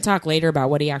 we're going to talk later about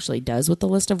what he actually does with the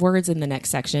list of words in the next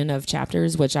section of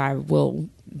chapters, which I will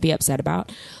be upset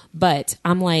about. But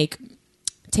I'm like,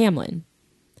 Tamlin,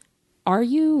 are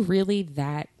you really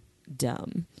that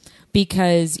dumb?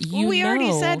 Because We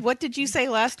already said, what did you say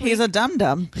last week? He's a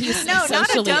dum-dum. he's no, not a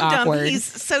socially dum-dum. awkward. He's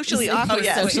socially awkward. Oh,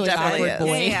 yeah, socially he definitely awkward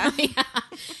boy. Yeah.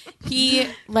 He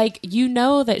you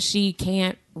know that she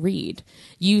can't read.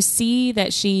 You see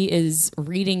that she is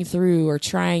reading through or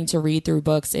trying to read through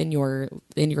books in your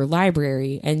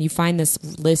library, and you find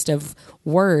this list of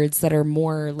words that are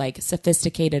more like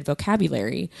sophisticated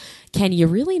vocabulary. Can you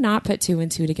really not put 2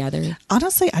 and 2 together?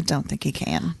 Honestly, I don't think he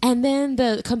can. And then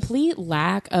the complete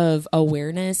lack of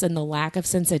awareness and the lack of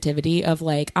sensitivity of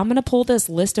like, I'm going to pull this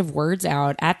list of words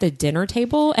out at the dinner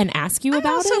table and ask you I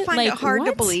about also it. find Like, it hard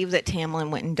to what? believe that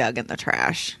Tamlin went and dug in the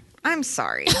trash. I'm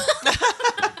sorry.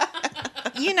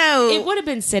 It would have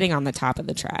been sitting on the top of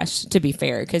the trash, to be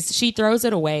fair, because she throws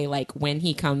it away like when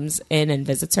he comes in and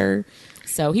visits her.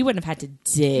 So he wouldn't have had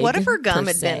to dig. What if her gum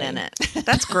per had been se. in it?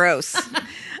 That's gross.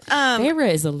 Feyre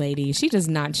is a lady. She does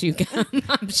not chew gum,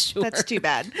 I'm sure. That's too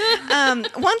bad. One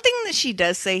thing that she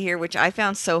does say here, which I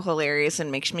found so hilarious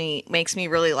and makes me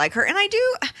really like her, and I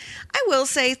will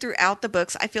say throughout the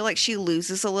books, I feel like she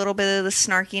loses a little bit of the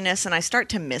snarkiness, and I start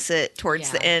to miss it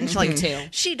towards Yeah, the end. me Like too.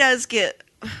 she does get.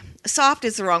 Soft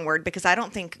is the wrong word because I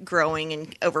don't think growing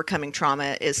and overcoming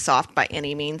trauma is soft by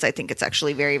any means. I think it's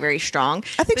actually very, very strong.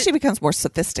 I think she becomes more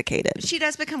sophisticated. She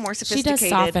does become more She sophisticated. does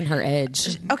soften her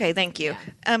edge. Okay, thank you.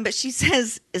 But she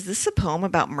says, "Is this a poem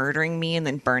about murdering me and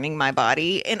then burning my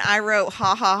body?" And I wrote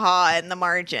 "ha ha ha" in the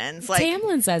margins. Like,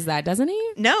 Tamlin says that, doesn't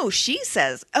he? no, she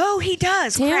says, "Oh, he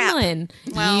does." Crap. Tamlin.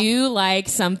 Well- You like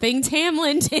something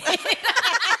Tamlin did.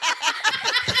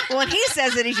 When he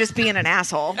says it, he's just being an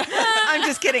asshole. I'm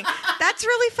just kidding. That's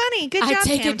really funny. Good I job,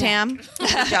 take Tam it Tam.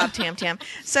 Good job, Tam Tam.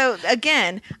 So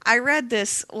again, I read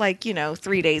this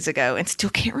 3 days ago and still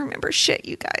can't remember shit,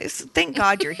 you guys. Thank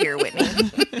God you're here, Whitney.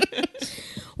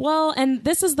 Well, and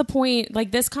this is the point,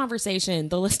 like this conversation,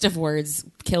 the list of words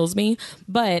kills me,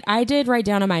 but I did write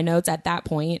down in my notes at that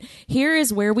point, here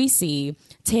is where we see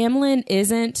Tamlin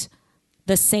isn't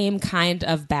the same kind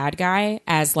of bad guy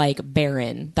as like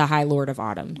Baron, the High Lord of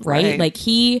Autumn, right? Like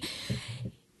he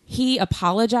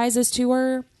apologizes to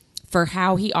her for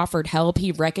how he offered help.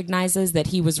 He recognizes that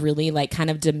he was really like kind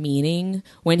of demeaning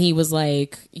when he was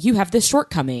like, you have this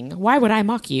shortcoming. Why would I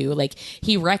mock you? Like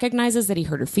he recognizes that he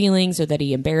hurt her feelings or that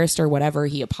he embarrassed her, whatever.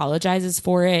 He apologizes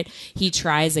for it. He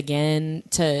tries again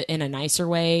to, in a nicer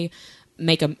way,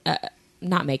 make a,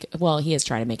 he is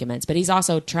trying to make amends, but he's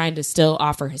also trying to still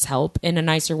offer his help in a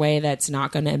nicer way that's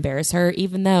not going to embarrass her,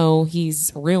 even though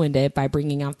he's ruined it by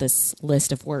bringing out this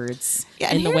list of words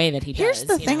in the way that he does. Here's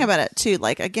the thing about it too.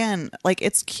 Like, again, like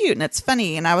it's cute and it's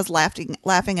funny and I was laughing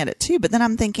at it too, but then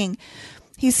I'm thinking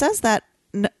he says that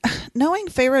knowing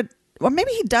Feyre, or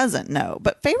maybe he doesn't know,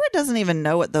 but Feyre doesn't even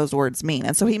know what those words mean.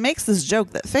 And so he makes this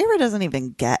joke that Feyre doesn't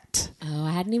even get. Oh,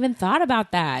 I hadn't even thought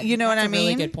about that. You know what I mean?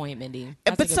 Really good point, Mindy.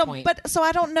 That's a good point. But so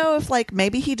I don't know if like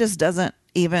maybe he just doesn't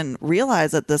even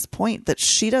realize at this point that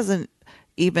she doesn't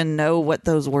even know what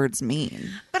those words mean.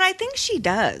 But I think she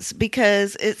does,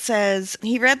 because it says,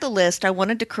 he read the list, I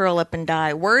wanted to curl up and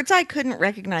die. Words I couldn't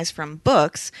recognize from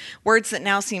books, words that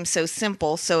now seem so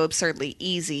simple, so absurdly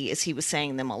easy as he was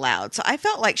saying them aloud. So I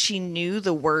felt like she knew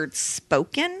the words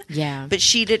spoken, but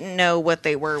she didn't know what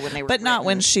they were when they were But not written.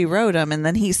 when she wrote them. And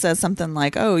then he says something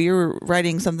like, oh, you're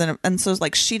writing something. And so it's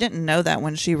like she didn't know that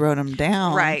when she wrote them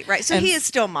down. Right. So he is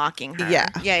still mocking her.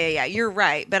 Yeah. You're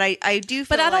right. But I do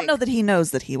feel But I don't know that he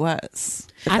knows that he was.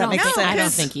 I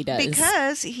don't think he does.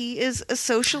 Because he is a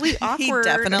socially awkward.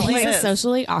 He definitely He's is. a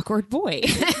socially awkward boy.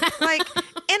 Like,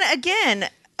 and again,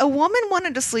 a woman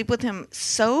wanted to sleep with him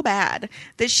so bad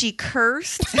that she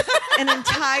cursed an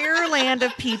entire land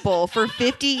of people for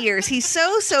 50 years. He's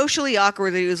so socially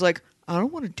awkward that he was like, I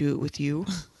don't want to do it with you.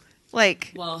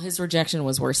 Like, well, his rejection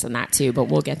was worse than that too, but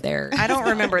we'll get there. I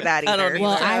don't remember that either.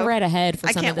 Well, I read ahead for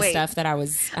some of the stuff that I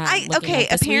was looking at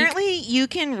this apparently week. you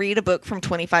can read a book from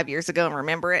 25 years ago and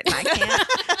remember it, and I can't.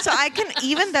 So I can,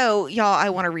 even though, y'all,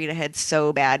 I want to read ahead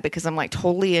so bad because I'm like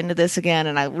totally into this again,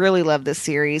 and I really love this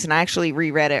series, and I actually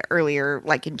reread it earlier,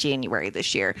 like in January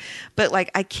this year. But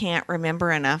like, I can't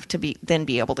remember enough to be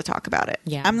able to talk about it.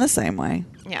 Yeah, I'm the same way.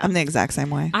 Yeah. I'm the exact same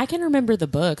way. I can remember the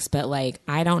books, but like,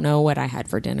 I don't know what I had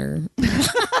for dinner.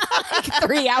 Like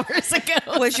 3 hours ago.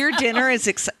 Was your dinner as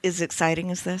exciting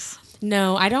as this?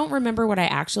 No, I don't remember what I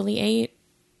actually ate.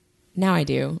 Now I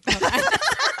do.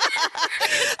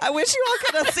 I wish you all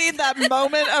could have seen that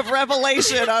moment of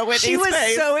revelation on Whitney's She was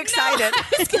face. so excited.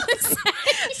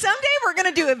 Someday we're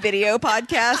going to do a video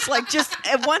podcast, like just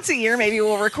once a year, maybe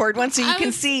we'll record one so you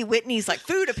can see Whitney's like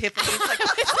food epiphany. It's like,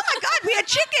 oh my God, we had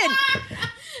chicken.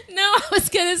 No, I was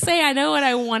going to say I know what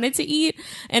I wanted to eat,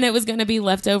 and it was going to be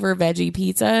leftover veggie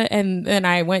pizza, and then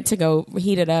I went to go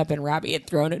heat it up, and Robbie had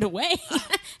thrown it away,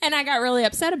 and I got really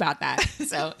upset about that.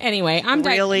 So anyway, I'm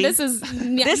really. This is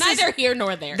neither here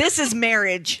nor there. This is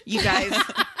marriage, you guys.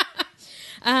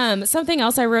 Something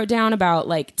else I wrote down about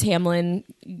like Tamlin,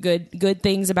 good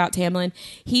things about Tamlin.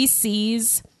 He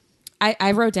sees.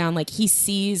 I wrote down like he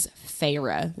sees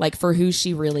Feyre like for who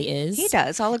she really is. He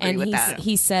does. I'll agree with that.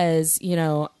 He says, you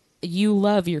know, you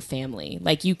love your family,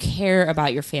 like you care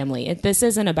about your family. This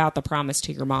isn't about the promise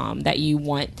to your mom that you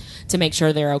want to make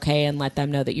sure they're okay and let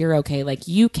them know that you're okay. Like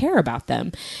you care about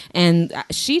them, and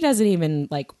she doesn't even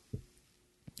like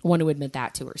want to admit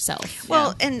that to herself.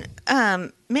 Well, and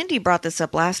Mindy brought this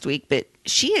up last week, but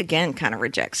she again kind of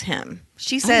rejects him.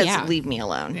 She says, leave me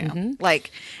alone. Yeah. Like,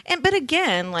 but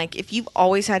again, like if you've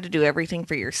always had to do everything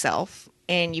for yourself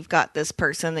and you've got this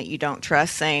person that you don't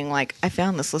trust saying like, I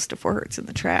found this list of words in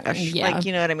the trash. Yeah. Like,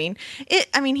 you know what I mean?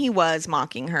 He was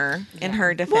mocking her in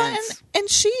her defense. Well,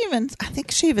 and I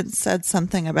think she even said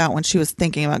something about when she was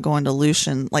thinking about going to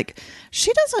Lucian, like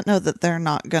she doesn't know that they're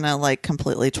not going to like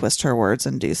completely twist her words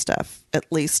and do stuff. At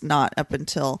least not up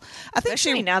until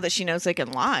especially now that she knows they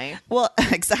can lie. Well,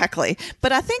 exactly.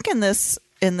 But I think in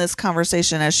this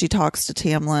conversation, as she talks to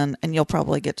Tamlin, and you'll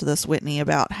probably get to this, Whitney,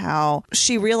 about how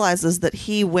she realizes that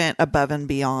he went above and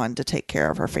beyond to take care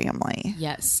of her family.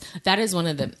 Yes, that is one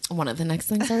of the next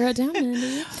things I wrote down.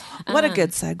 Mindy. What a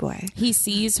good segue. He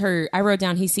sees her. I wrote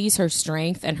down. He sees her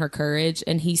strength and her courage,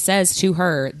 and he says to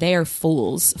her, "They are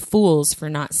fools for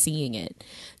not seeing it."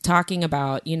 talking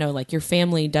about, you know, like your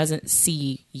family doesn't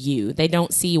see you. They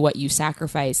don't see what you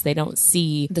sacrifice. They don't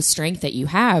see the strength that you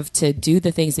have to do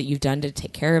the things that you've done to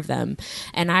take care of them.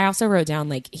 And I also wrote down,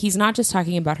 like, he's not just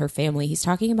talking about her family, he's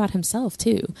talking about himself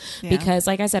too. Yeah. Because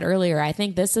like I said earlier, I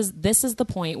think this is the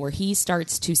point where he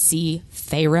starts to see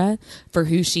Feyre for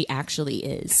who she actually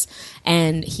is.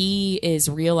 And he is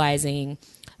realizing,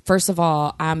 first of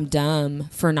all, I'm dumb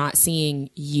for not seeing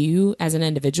you as an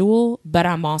individual, but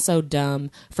I'm also dumb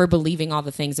for believing all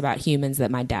the things about humans that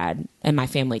my dad and my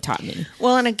family taught me.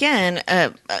 Well, and again,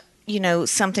 you know,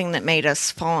 something that made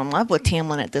us fall in love with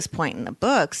Tamlin at this point in the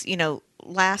books, you know,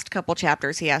 last couple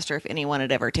chapters, he asked her if anyone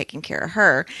had ever taken care of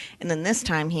her. And then this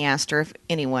time he asked her if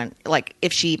anyone, like,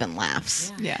 if she even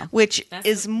laughs. Yeah. Which That's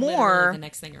is more, the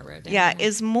next thing I wrote down. Yeah,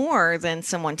 is more than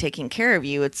someone taking care of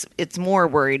you. It's more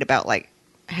worried about, like,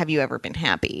 have you ever been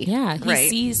happy? Yeah, he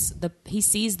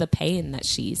sees the pain that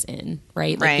she's in,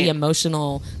 right? Like the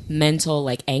emotional, mental,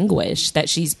 like anguish that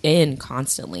she's in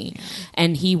constantly. Yeah.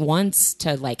 And he wants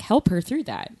to like help her through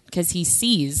that because he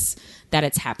sees that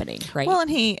it's happening, right? Well, and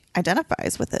he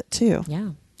identifies with it too. Yeah.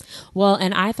 Well,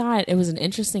 and I thought it was an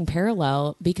interesting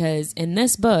parallel because in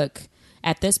this book,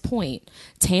 at this point,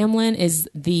 Tamlin is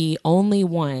the only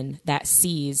one that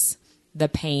sees the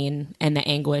pain and the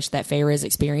anguish that Feyre is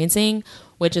experiencing,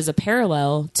 which is a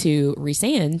parallel to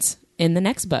Rhysand in the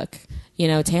next book. You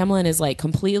know, Tamlin is like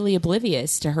completely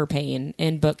oblivious to her pain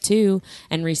in book 2,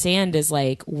 and Rhysand is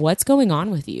like, "What's going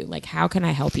on with you? Like, how can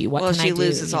I help you? What can I do?" Well, she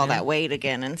loses all that weight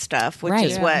again and stuff, which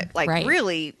is what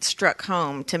really struck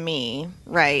home to me.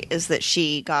 Right, is that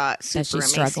she got super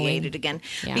emaciated again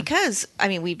because I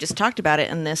mean we've just talked about it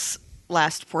in this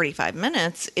last 45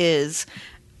 minutes. Is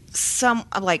some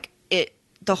like.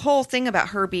 The whole thing about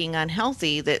her being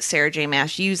unhealthy that Sarah J.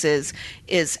 Maas uses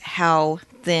is how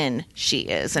thin she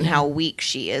is and how weak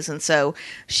she is. And so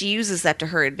she uses that to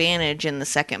her advantage in the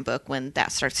second book when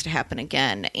that starts to happen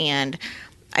again. And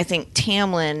I think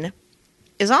Tamlin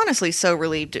is honestly so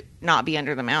relieved to not be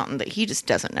under the mountain that he just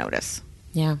doesn't notice.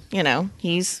 Yeah. You know,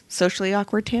 he's socially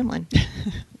awkward Tamlin.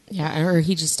 Yeah, or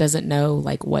he just doesn't know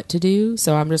like what to do,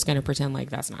 so I'm just going to pretend like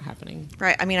that's not happening.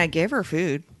 Right. I mean, I gave her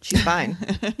food. She's fine.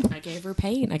 I gave her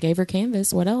paint. I gave her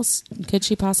canvas. What else could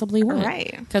she possibly want?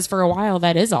 Right. Because for a while,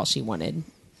 that is all she wanted.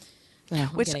 Well,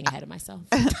 I'm getting ahead of myself.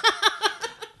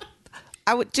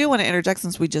 I do want to interject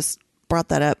since we just brought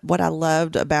that up. What I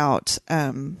loved about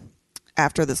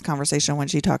after this conversation when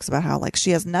she talks about how like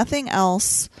she has nothing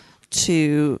else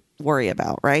to worry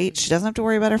about, right? She doesn't have to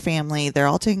worry about her family. They're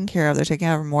all taken care of. They're taking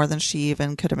care of her more than she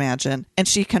even could imagine. And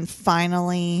she can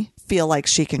finally feel like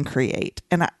she can create.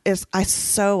 And I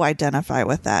so identify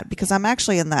with that because I'm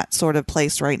actually in that sort of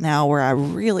place right now where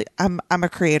I'm a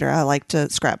creator. I like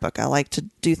to scrapbook. I like to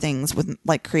do things with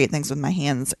like create things with my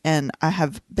hands. And I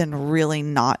have been really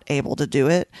not able to do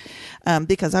it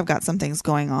because I've got some things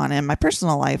going on in my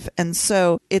personal life. And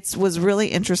so it was really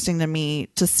interesting to me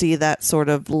to see that sort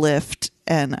of lift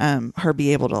and her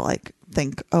be able to like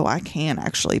think, oh, I can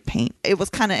actually paint. It was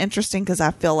kind of interesting because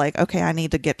I feel like, okay, I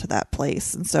need to get to that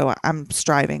place. And so I'm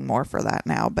striving more for that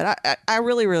now. But I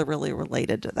really, really, really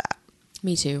related to that.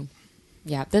 Me too.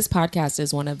 Yeah. This podcast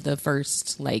is one of the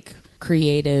first like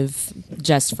creative,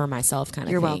 just for myself kind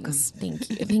of You're things. welcome.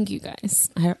 Thank you. Thank you guys.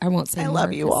 I won't say I more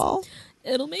love you all.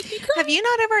 It'll make me cry. Have you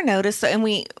not ever noticed, and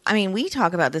we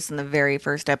talk about this in the very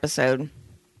first episode,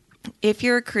 if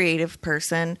you're a creative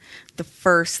person, the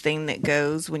first thing that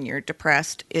goes when you're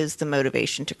depressed is the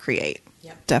motivation to create.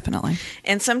 Yep. Definitely.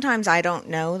 And sometimes I don't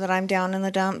know that I'm down in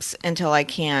the dumps until I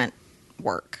can't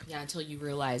work. Yeah, until you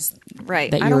realize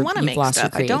right. that I don't want to make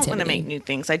stuff. I don't want to creativity. make new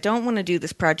things. I don't want to do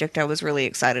this project I was really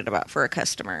excited about for a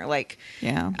customer. Like,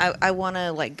 yeah, I want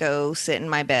to like go sit in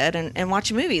my bed and watch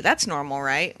a movie. That's normal,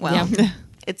 right? Well, yeah.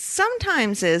 It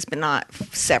sometimes is, but not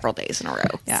several days in a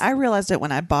row. Yeah, I realized it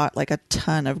when I bought like a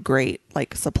ton of great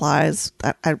like supplies.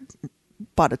 I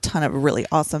bought a ton of really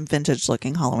awesome vintage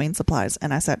looking Halloween supplies,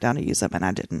 and I sat down to use them, and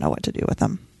I didn't know what to do with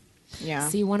them. Yeah.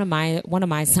 See, one of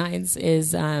my signs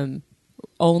is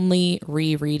only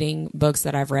rereading books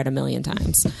that I've read a million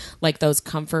times, like those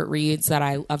comfort reads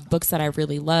of books that I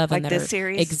really love, like and that this are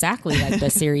series, exactly like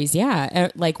this series. Yeah,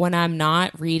 like when I'm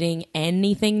not reading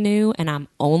anything new and I'm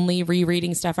only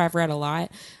rereading stuff I've read a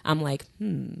lot, I'm like,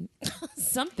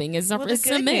 something is well, the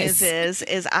good amiss. news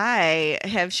is I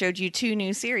have showed you 2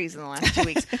 new series in the last 2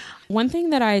 weeks. One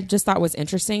thing that I just thought was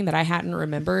interesting that I hadn't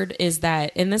remembered is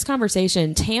that in this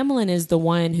conversation, Tamlin is the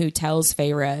one who tells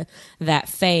Feyre that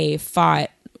Faye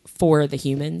fought for the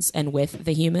humans and with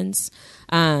the humans.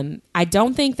 I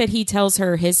don't think that he tells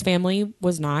her his family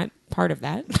was not part of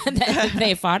that, that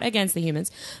they fought against the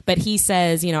humans. But he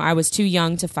says, I was too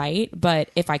young to fight, but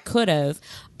if I could have,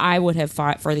 I would have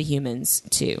fought for the humans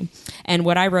too. And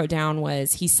what I wrote down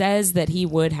was, he says that he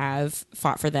would have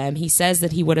fought for them. He says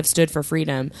that he would have stood for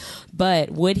freedom,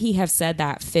 but would he have said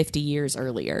that 50 years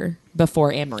earlier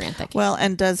before Amarantha came? Well,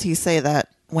 and does he say that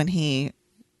when he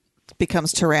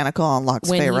becomes tyrannical and locks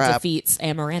when Feyre he up? defeats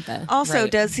Amarantha. Also,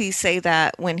 Right. does he say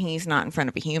that when he's not in front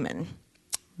of a human?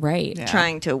 Right. Yeah.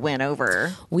 Trying to win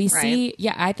over. We right? see,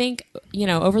 I think,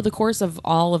 over the course of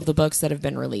all of the books that have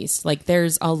been released, like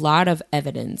there's a lot of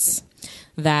evidence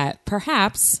that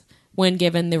perhaps when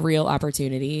given the real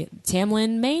opportunity,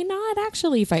 Tamlin may not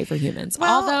actually fight for humans.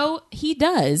 Well, although he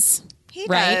does. He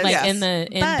right? does. Like Yes.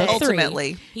 in But book 3,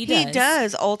 ultimately, he He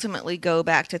does ultimately go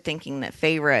back to thinking that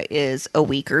Feyre is a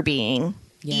weaker being,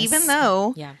 Yes. even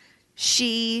though Yeah.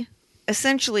 she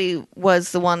essentially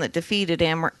was the one that defeated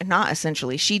not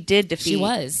essentially, she did defeat She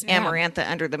was, yeah. Amarantha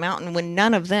under the mountain when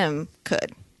none of them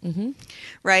could. Mm-hmm.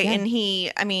 Right?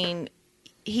 Yeah. And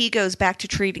he goes back to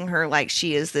treating her like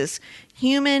she is this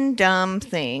human dumb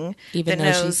thing, Even that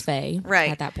though knows, she's Fae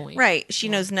right at that point. Right. She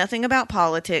knows nothing about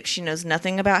politics. She knows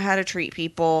nothing about how to treat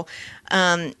people.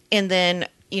 And then,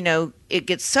 it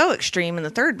gets so extreme in the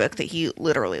third book that he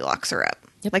literally locks her up.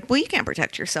 Yep. Like, well, you can't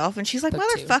protect yourself. And she's like, Book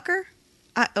 2. motherfucker.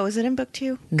 Is it in book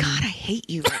 2? God, I hate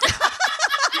you.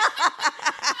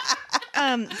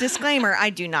 Disclaimer, I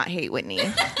do not hate Whitney.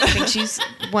 I think she's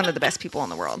one of the best people in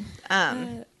the world.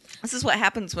 This is what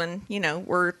happens when,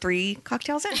 we're 3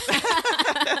 cocktails in.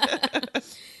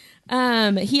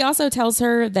 He also tells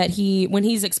her that when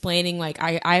he's explaining, like,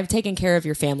 I've taken care of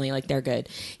your family, like, they're good.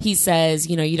 He says,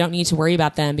 you don't need to worry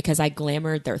about them because I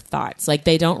glamored their thoughts. Like,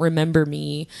 they don't remember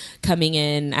me coming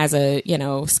in as a,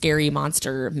 scary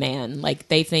monster man. Like,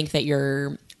 they think that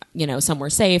you're, somewhere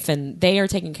safe and they are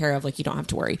taken care of. Like, you don't have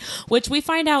to worry, which we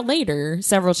find out later,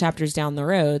 several chapters down the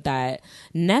road, that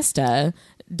Nesta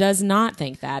does not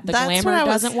think that. The That's glamour what I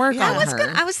was- doesn't work yeah. on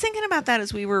her. I was thinking about that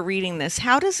as we were reading this.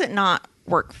 How does it not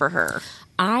work for her?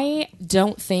 I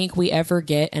don't think we ever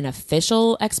get an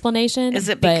official explanation. Is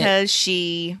it but- because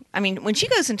when she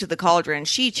goes into the cauldron,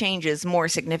 she changes more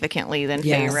significantly than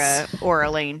Yes. Feyre or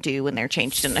Elaine do when they're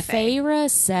changed in the Fae? Feyre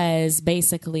says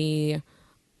basically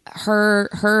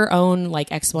her own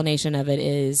like explanation of it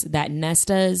is that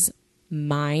Nesta's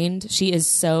mind, she is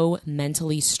so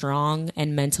mentally strong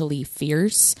and mentally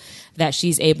fierce that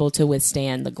she's able to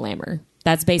withstand the glamour.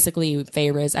 That's basically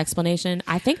Feyre's explanation.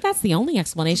 I think that's the only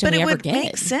explanation But we it ever would get.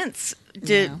 make sense,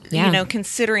 to, Yeah.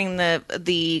 considering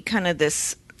the kind of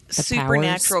this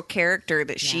supernatural character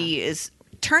that she is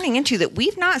turning into that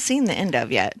we've not seen the end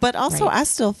of yet. But also, Right. I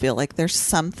still feel like there's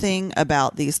something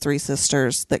about these 3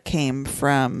 sisters that came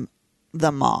from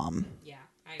the mom. Yeah,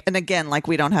 And again, like,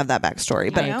 we don't have that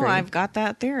backstory, but I know, agree. I've got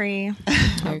that theory.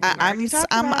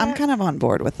 I'm kind of on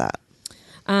board with that.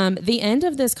 the end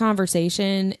of this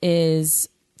conversation is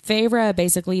Feyre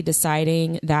basically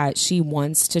deciding that she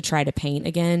wants to try to paint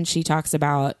again. She talks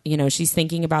about, she's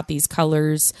thinking about these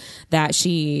colors that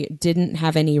she didn't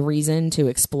have any reason to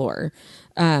explore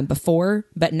before,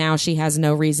 but now she has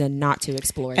no reason not to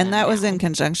explore. And them that was now. in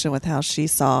conjunction with how she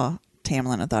saw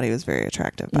Tamlin and thought he was very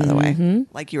attractive, by the way.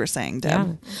 Like you were saying,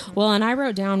 Deb. Yeah. Well, and I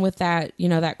wrote down with that,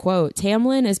 that quote,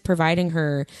 Tamlin is providing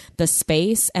her the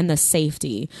space and the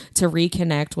safety to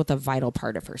reconnect with a vital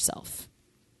part of herself.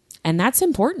 And that's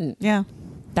important. Yeah.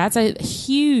 That's a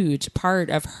huge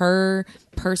part of her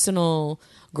personal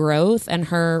growth and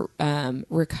her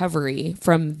recovery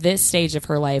from this stage of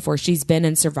her life where she's been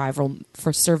in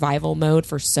survival mode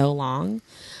for so long.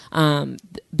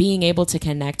 Being able to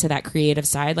connect to that creative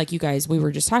side, like you guys, we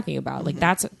were just talking about, like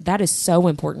that is so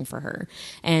important for her.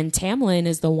 And Tamlin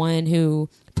is the one who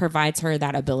provides her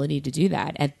that ability to do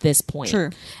that at this point.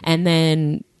 Sure. And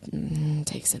then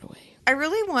takes it away. I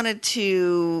really wanted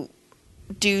to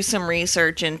do some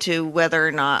research into whether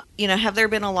or not, have there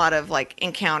been a lot of like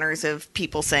encounters of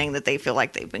people saying that they feel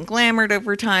like they've been glamored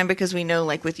over time, because we know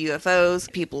like with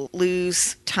UFOs, people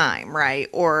lose time, right?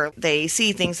 Or they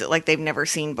see things that like they've never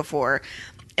seen before.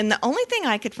 And the only thing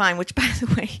I could find, which by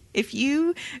the way, if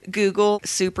you Google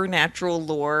supernatural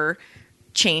lore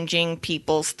changing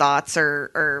people's thoughts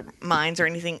or minds or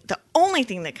anything, the only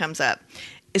thing that comes up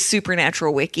is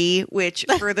Supernatural Wiki, which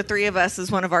for the 3 of us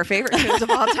is one of our favorite shows of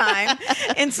all time.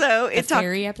 And so The it talked.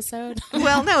 fairy episode.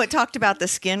 Well, no, it talked about the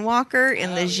Skinwalker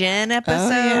in the Jinn episode.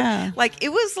 yeah. Like it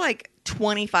was like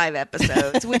 25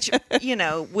 episodes, which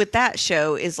with that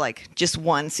show is like just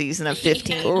one season of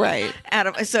 15. Right.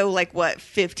 So like what,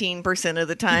 15% of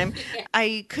the time.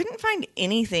 I couldn't find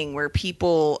anything where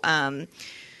people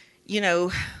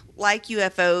like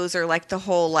UFOs or like the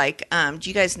whole like do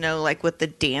you guys know like what the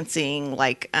dancing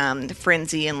like the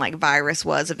frenzy and like virus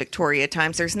was of Victoria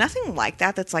times? There's nothing like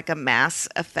that that's like a mass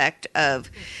effect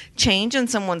of change in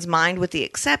someone's mind, with the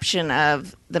exception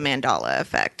of the Mandela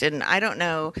effect. And I don't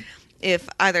know if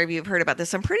either of you have heard about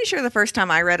this. I'm pretty sure the first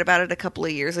time I read about it a couple of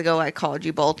years ago, I called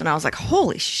you both and I was like,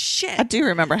 holy shit. I do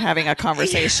remember having a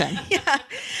conversation. Yeah.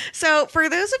 So for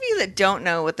those of you that don't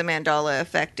know what the Mandela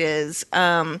effect is,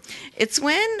 it's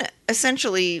when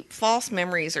essentially false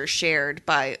memories are shared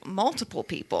by multiple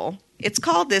people. It's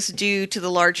called this due to the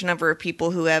large number of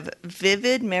people who have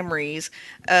vivid memories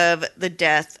of the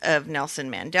death of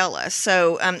Nelson Mandela.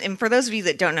 So, and for those of you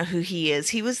that don't know who he is,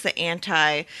 he was the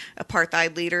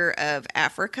anti-apartheid leader of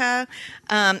Africa.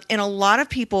 And a lot of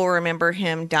people remember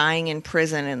him dying in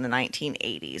prison in the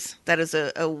 1980s. That is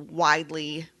a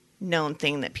widely known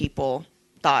thing that people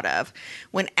thought of,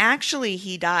 when actually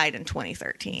he died in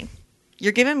 2013.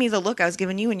 You're giving me the look I was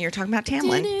giving you when you were talking about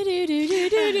Tamlin.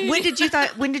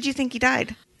 When did you think he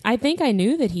died? I think I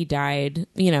knew that he died,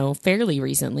 fairly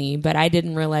recently, but I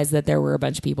didn't realize that there were a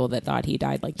bunch of people that thought he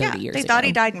died like 30 years ago. They thought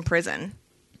he died in prison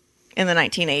in the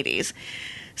 1980s.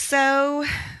 So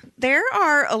there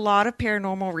are a lot of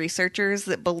paranormal researchers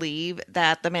that believe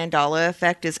that the Mandela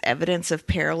effect is evidence of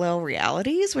parallel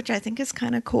realities, which I think is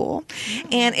kind of cool.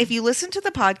 And if you listen to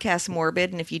the podcast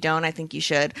Morbid, and if you don't, I think you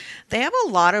should, they have a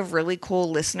lot of really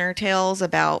cool listener tales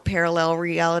about parallel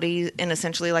realities and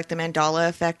essentially like the Mandela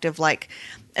effect of like,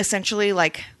 essentially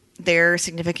like their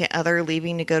significant other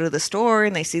leaving to go to the store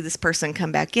and they see this person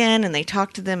come back in and they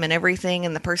talk to them and everything,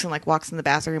 and the person like walks in the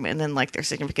bathroom and then like their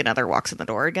significant other walks in the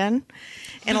door again.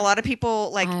 And a lot of people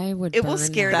like it will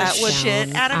scare the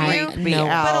shit out of you.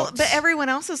 But everyone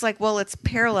else is like, well, it's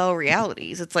parallel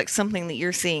realities. It's like something that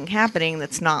you're seeing happening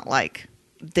that's not like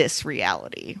this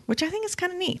reality, which I think is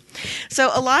kind of neat. So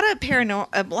a lot of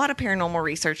paranormal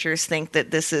researchers think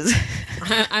that this is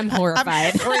I'm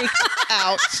horrified. I'm freaked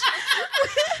out.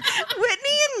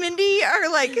 Whitney and Mindy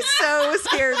are like so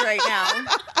scared right now.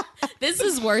 This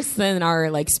is worse than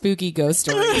our like spooky ghost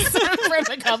stories from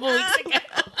a couple weeks ago.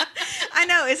 I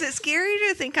know. Is it scary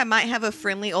to think I might have a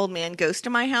friendly old man ghost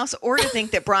in my house, or to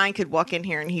think that Brian could walk in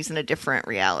here and he's in a different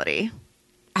reality?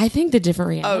 I think the different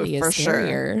reality is for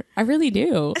scarier. sure. I really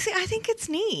do. See, I think it's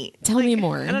neat. Tell me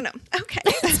more. I don't know. Okay.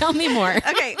 Tell me more.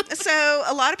 Okay, so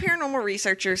a lot of paranormal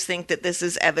researchers think that this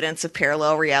is evidence of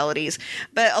parallel realities,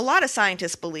 but a lot of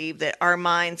scientists believe that our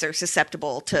minds are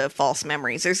susceptible to false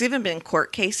memories. There's even been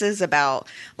court cases about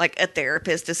like a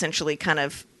therapist essentially kind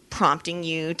of prompting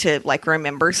you to like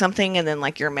remember something and then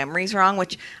like your memory's wrong,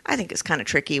 which I think is kind of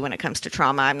tricky when it comes to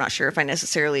trauma. I'm not sure if I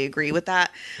necessarily agree with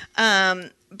that.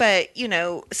 But,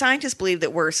 scientists believe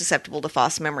that we're susceptible to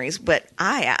false memories, but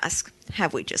I ask,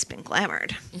 have we just been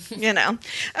glamored?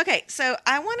 Okay, so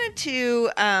I wanted to,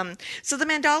 so the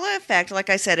Mandela effect, like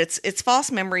I said, it's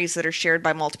false memories that are shared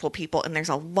by multiple people, and there's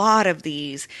a lot of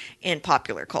these in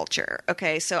popular culture.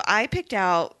 Okay, so I picked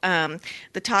out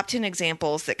the top 10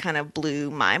 examples that kind of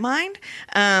blew my mind.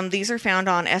 These are found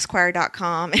on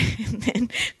Esquire.com, and then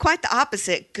quite the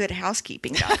opposite,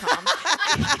 goodhousekeeping.com.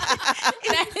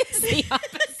 That is the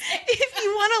opposite. If you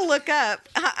want to look up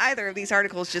either of these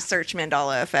articles, just search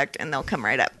Mandela effect and they'll come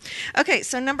right up. Okay,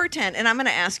 so number 10, and I'm going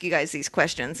to ask you guys these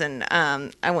questions, and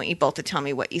I want you both to tell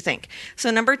me what you think. So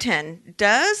number 10,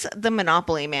 does the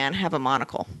Monopoly man have a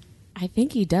monocle? I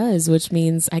think he does, which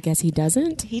means I guess he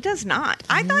doesn't. He does not.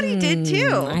 I thought he did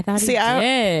too. I thought he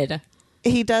did.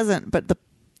 He doesn't, but the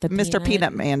Mr.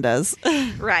 Peanut Man does.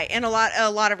 Right. And a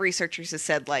lot of researchers have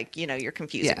said, like, you're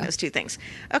confusing those two things.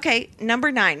 Okay,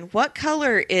 number 9. What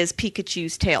color is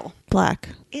Pikachu's tail? Black.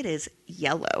 It is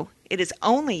yellow. It is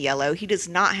only yellow. He does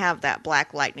not have that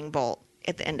black lightning bolt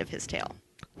at the end of his tail.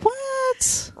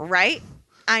 What? Right?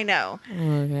 I know.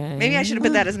 Okay. Maybe I should have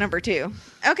put that as number 2.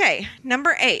 Okay,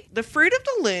 number 8. The Fruit of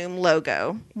the Loom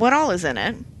logo. What all is in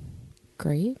it?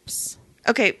 Grapes?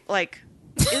 Okay, like,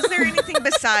 is there anything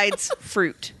besides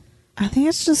fruit? I think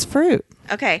it's just fruit.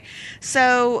 Okay,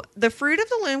 so the Fruit of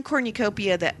the Loom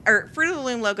cornucopia Fruit of the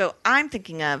Loom logo I'm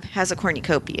thinking of has a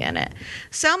cornucopia in it.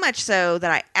 So much so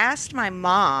that I asked my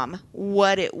mom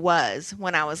what it was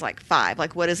when I was like 5.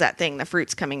 Like, what is that thing the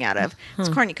fruit's coming out of? It's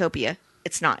cornucopia.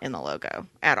 It's not in the logo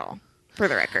at all, for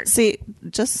the record. See,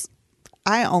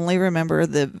 I only remember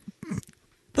the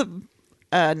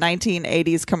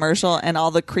 1980s commercial and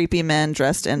all the creepy men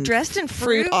dressed in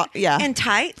fruit and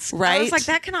tights. Right. I was like,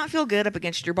 that cannot feel good up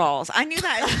against your balls. I knew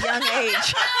that at a young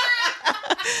age.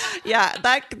 Yeah,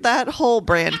 that whole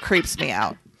brand creeps me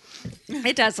out.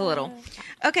 It does a little.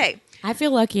 Okay. I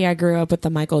feel lucky I grew up with the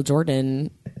Michael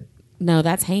Jordan. No,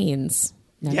 that's Hanes.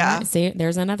 No, Yeah. See,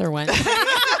 there's another one.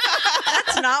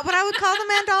 not what I would call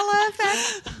the Mandela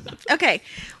effect. Okay.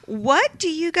 What do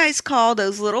you guys call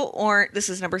those little orange... This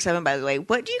is number 7, by the way.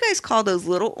 What do you guys call those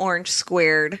little orange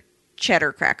squared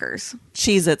cheddar crackers?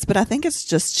 Cheez-Its, but I think it's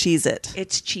just Cheez-It.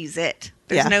 It's Cheez-It.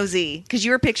 There's no Z. Because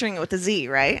you were picturing it with a Z,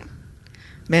 right?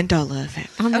 Mandela effect.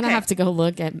 I'm going to have to go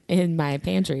look in my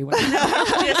pantry.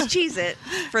 Just Cheez-It.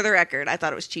 For the record, I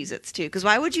thought it was Cheez-Its too. Because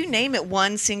why would you name it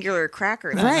one singular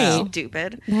cracker? That's Right.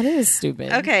 stupid. That is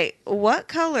stupid. Okay, what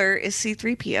color is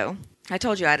C-3PO? I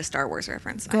told you I had a Star Wars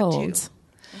reference. I have two. Gold.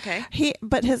 Okay.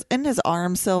 But his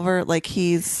arm silver, like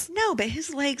he's... No, but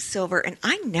his leg's silver, and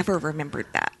I never remembered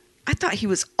that. I thought he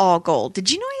was all gold. Did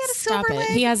you know he had a Stop silver it.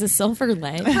 leg? He has a silver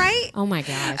leg. Right? Oh my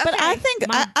gosh. But I think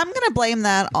I'm going to blame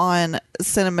that on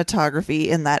cinematography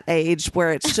in that age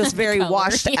where it's just very Color,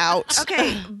 washed yeah. out.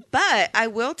 Okay, but I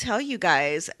will tell you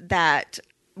guys that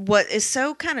what is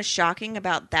so kind of shocking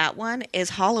about that one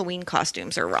is Halloween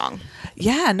costumes are wrong.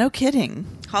 Yeah, no kidding.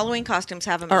 Halloween costumes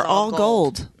have them Are as all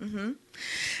gold.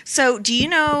 So, do you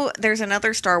know there's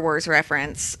another Star Wars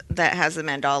reference that has the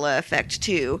Mandela effect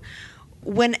too?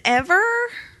 Whenever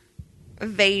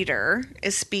Vader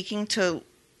is speaking to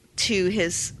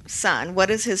his son, what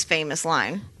is his famous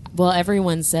line? Well,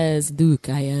 everyone says, Luke,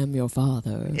 I am your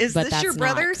father. Is but this that's your not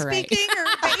brother correct. speaking or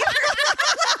Vader?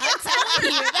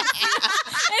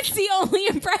 It's the only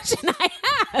impression I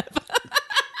have.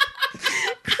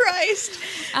 Christ.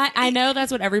 I know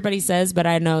that's what everybody says, but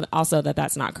I know also that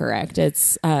that's not correct.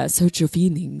 It's search your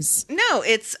feelings. No,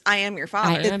 it's I am your father.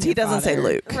 I am He your doesn't say father.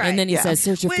 Luke. Right, And then he yeah. says,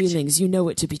 search your Which- feelings. You know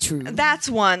it to be true. That's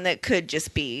one that could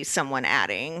just be someone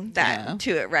adding that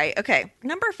to it, right? Okay.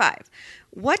 Number 5.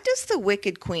 What does the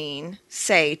Wicked Queen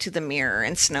say to the mirror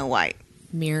in Snow White?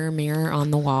 Mirror, mirror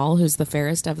on the wall, who's the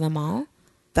fairest of them all?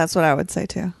 That's what I would say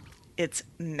too. It's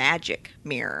magic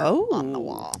mirror Oh. on the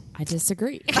wall. I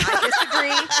disagree.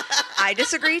 I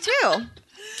disagree too.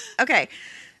 Okay.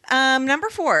 Number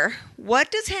 4.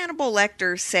 What does Hannibal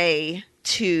Lecter say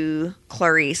to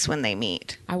Clarice when they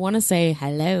meet? I want to say,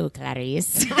 hello, Clarice.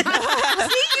 See, you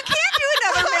can't do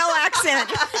another male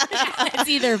accent. It's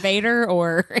either Vader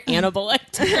or Hannibal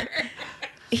Lecter.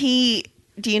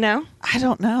 Do you know? I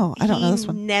don't know. I don't know this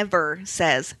one. He never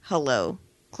says hello,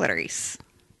 Clarice.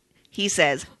 He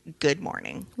says good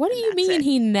morning. What do you That's mean it.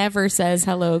 he never says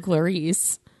hello,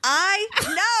 Clarice? I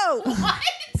know.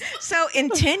 So in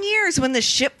 10 years, when the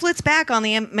ship flits back on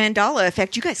the Mandela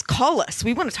effect, you guys call us.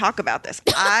 We want to talk about this.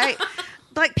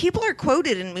 People are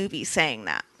quoted in movies saying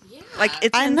that. Yeah. Like,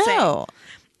 it's I insane. know.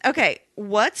 Okay,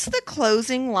 what's the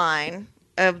closing line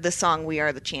of the song "We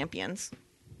Are the Champions"?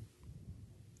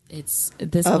 It's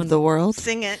this Of one. the world.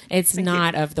 Sing it. It's Sing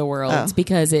not of the world Oh.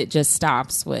 because it just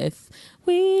stops with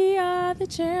 "We are the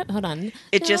champ." Hold on,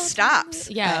 It just stops.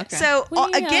 Yeah. Oh, okay. So We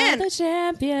again, are the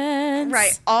champions.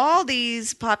 right? All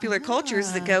these popular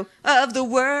cultures that go of the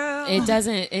world. It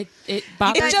doesn't. It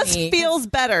bothers It just me. feels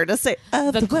better to say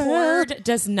The world. chord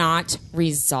does not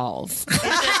resolve. But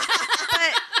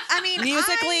I mean,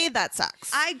 Musically, that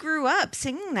sucks. I grew up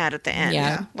singing that at the end.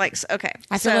 Yeah. Like, okay.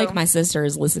 I feel like my sister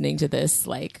is listening to this.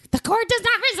 Like the chord does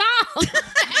not resolve.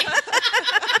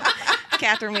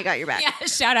 Catherine, we got your back. Yeah.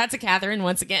 Shout out to Catherine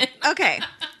once again. Okay.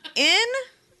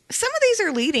 Some of these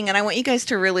are leading, and I want you guys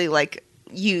to really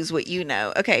use what you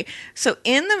know. Okay. So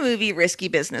in the movie Risky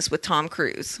Business with Tom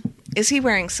Cruise, is he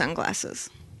wearing sunglasses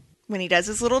when he does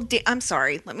his little? I'm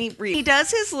sorry. Let me read. He does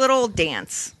his little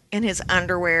dance in his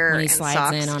underwear When he and slides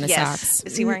socks. in on his Yes. socks.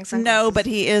 Is he wearing sunglasses? No, but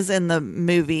he is in the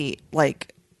movie,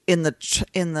 like in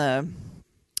the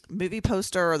movie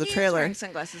poster or the He is trailer. wearing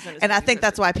sunglasses in his And I movie think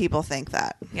that's poster. why people think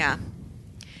that. Yeah.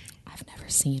 I've never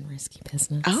seen Risky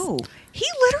Business. Oh, he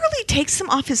literally takes them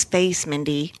off his face,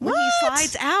 Mindy, when he What?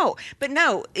 slides out. But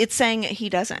no, it's saying he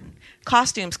doesn't.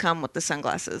 Costumes come with the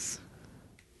sunglasses.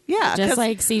 Yeah, just 'cause-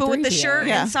 like C3PO. But with the shirt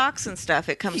Yeah. and socks and stuff,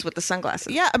 it comes with the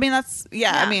sunglasses. yeah, I mean that's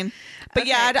Yeah. I mean, but Okay.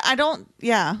 yeah, I don't.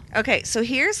 Yeah, Okay, so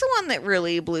here's the one that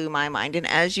really blew my mind. And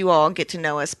as you all get to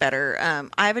know us better,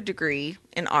 I have a degree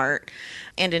in art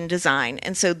and in design.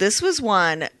 And so this was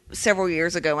one several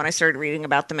years ago when I started reading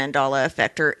about the Mandela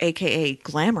effect, or AKA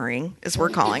glamoring, as we're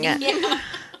calling it.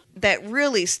 That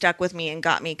really stuck with me and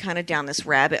got me kind of down this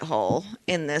rabbit hole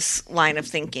in this line of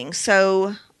thinking.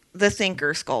 So the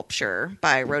Thinker sculpture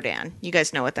by Rodin. You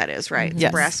guys know what that is, right? It's a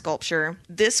Yes. brass sculpture.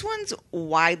 This one's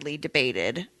widely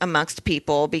debated amongst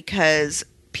people because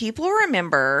people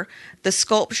remember the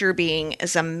sculpture being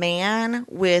as a man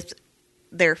with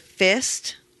their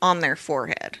fist on their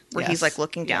forehead, where he's Yes. like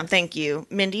looking down. Thank you.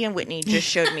 Mindy and Whitney just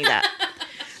showed me that.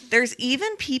 There's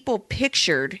even people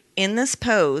pictured in this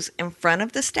pose in front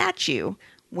of the statue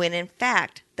when in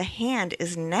fact the hand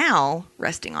is now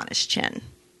resting on his chin.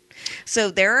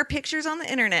 So there are pictures on the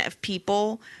internet of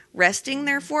people resting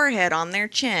their forehead on their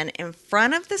chin in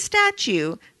front of the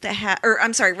statue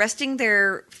resting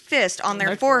their fist on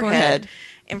their forehead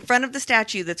in front of the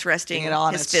statue that's resting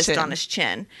his fist on his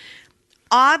chin.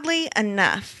 Oddly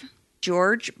enough,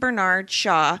 George Bernard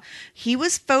Shaw, he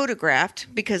was photographed,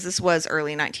 because this was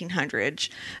early 1900s,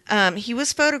 he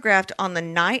was photographed on the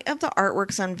night of the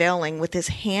artwork's unveiling with his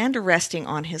hand resting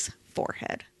on his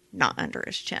forehead, not under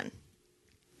his chin.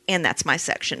 And that's my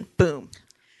section. Boom.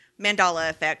 Mandela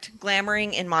effect,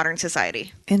 glamoring in modern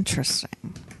society.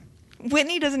 Interesting.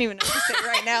 Whitney doesn't even know what to say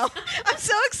right now. I'm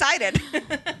so excited.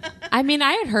 I mean,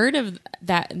 I had heard of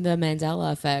that, the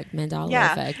Mandela effect,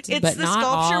 It's but the not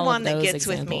sculpture all one of that those gets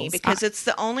with me examples. because it's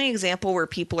the only example where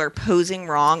people are posing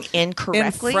wrong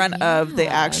incorrectly In front of the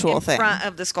actual in thing. front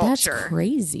of the That's sculpture.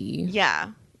 crazy. Yeah.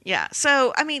 Yeah.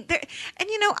 So, I mean, and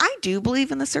I do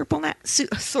believe in the supernatural.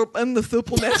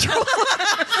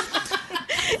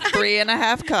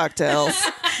 3.5 cocktails.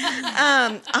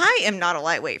 I am not a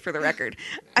lightweight, for the record.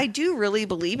 I do really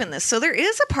believe in this. So there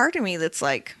is a part of me that's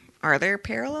like, are there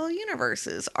parallel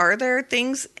universes? Are there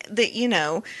things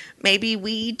that, maybe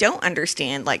we don't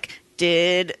understand? Like,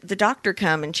 did the Doctor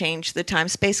come and change the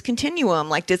time-space continuum?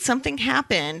 Like, did something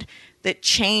happen that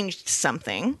changed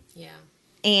something? Yeah.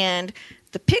 And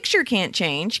the picture can't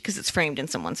change because it's framed in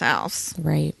someone's house,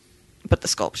 Right. but the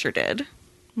sculpture did.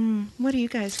 What do you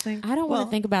guys think? I don't want to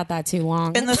think about that too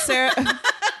long. In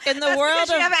the world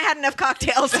You haven't had enough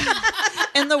cocktails.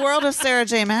 in the world of Sarah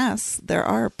J. Maas, there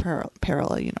are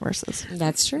parallel universes.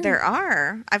 That's true. There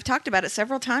are. I've talked about it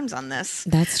several times on this.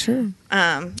 That's true.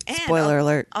 And Spoiler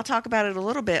alert. I'll talk about it a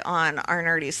little bit on our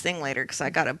nerdiest thing later because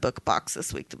I got a book box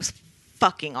this week that was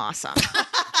fucking awesome.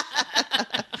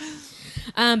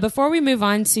 Before we move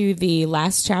on to the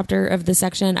last chapter of the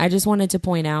section, I just wanted to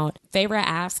point out, Feyre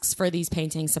asks for these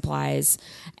painting supplies,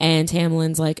 and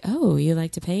Tamlin's like, oh, you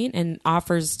like to paint? And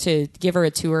offers to give her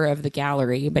a tour of the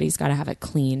gallery, but he's got to have it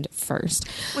cleaned first.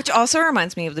 Which also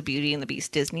reminds me of the Beauty and the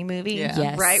Beast Disney movie. Yeah.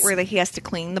 Yes. Right? Where he has to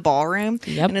clean the ballroom.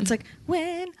 Yep. And it's like,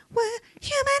 when we're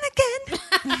human again.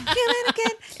 Human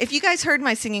again. If you guys heard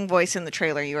my singing voice in the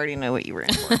trailer, you already know what you were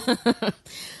in for.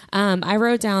 I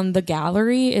wrote down the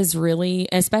gallery is really,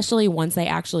 especially once they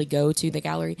actually go to the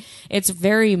gallery, it's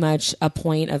very much a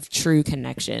point of true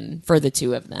connection for the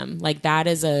two of them. Like, that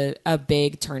is a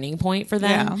big turning point for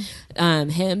them. Yeah.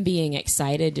 Him being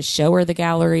excited to show her the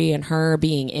gallery and her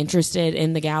being interested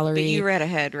in the gallery. But you read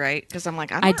ahead, right? Because I'm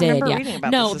like, I I don't did, remember yeah. reading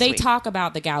about No, this they week. talk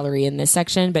about the gallery in this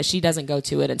section, but she doesn't go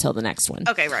to it until the next one.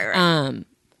 Okay, right.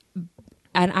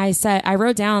 And I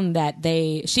wrote down that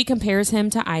she compares him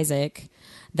to Isaac,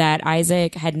 that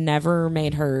Isaac had never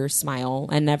made her smile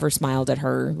and never smiled at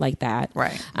her like that.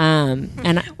 Right. And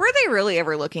Were they really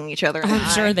ever looking each other in the I'm eye?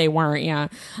 sure they weren't. Yeah.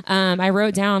 I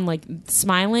wrote down, like,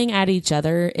 smiling at each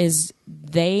other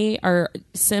they are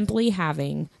simply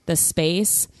having the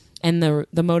space and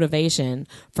the motivation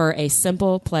for a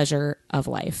simple pleasure of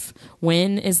life.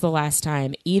 When is the last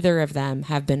time either of them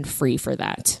have been free for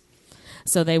that?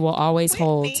 So they will always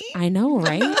hold, I know,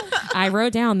 right? I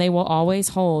wrote down, they will always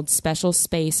hold special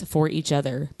space for each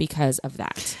other because of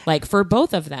that. Like, for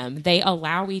both of them, they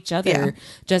allow each other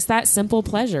just that simple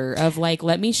pleasure of, like,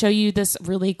 let me show you this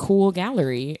really cool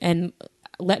gallery and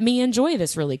let me enjoy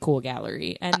this really cool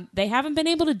gallery. And they haven't been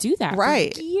able to do that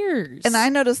Right. for years. And I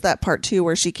noticed that part too,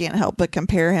 where she can't help but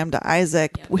compare him to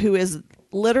Isaac, who is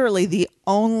literally the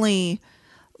only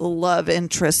love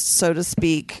interest, so to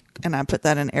speak, and I put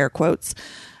that in air quotes.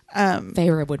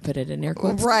 Feyre would put it in air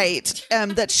quotes. Right.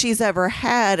 That she's ever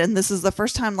had. And this is the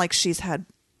first time, like, she's had,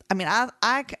 I mean,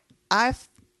 I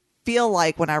feel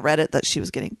like when I read it that she was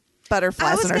getting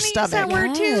butterflies in her stomach. I was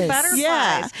going to use that word too,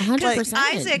 Yes. butterflies. Yeah. 100%. Because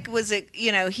Isaac was,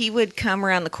 he would come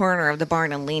around the corner of the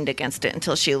barn and leaned against it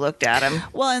until she looked at him.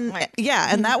 Well, and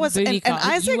and that was, Booty and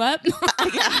call Isaac, you up.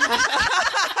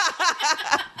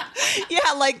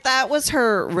 yeah, like, that was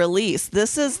her release.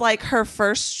 This is like her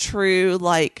first true,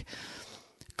 like,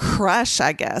 crush,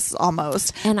 I guess,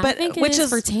 almost. And I think it is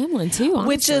for Tamlin too, honestly.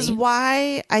 Which is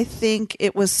why I think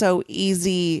it was so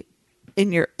easy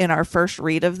in our first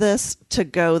read of this to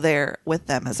go there with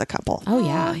them as a couple. Oh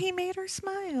yeah. Oh, he made her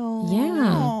smile.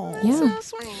 Yeah. That's Yeah.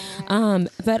 so sweet.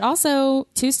 But also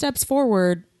 2 steps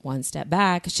forward, 1 step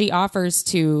back. She offers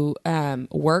to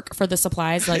work for the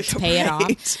supplies, like, to pay it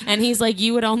off. And he's like,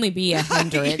 you would only be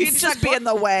 100. You'd just be in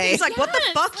the way. He's like, what the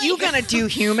fuck you gonna do,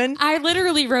 human? I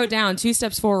literally wrote down 2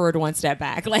 steps forward, 1 step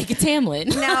back, like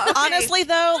Tamlin. Now, okay.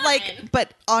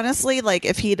 honestly,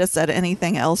 if he'd have said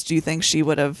anything else, do you think she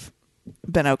would have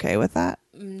been okay with that?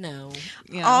 No.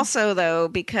 You know? Also, though,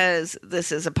 because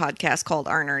this is a podcast called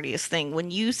Our Nerdiest Thing,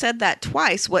 when you said that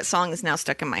twice, what song is now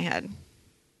stuck in my head?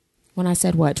 When I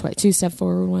said what? 2 step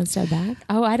forward, 1 step back?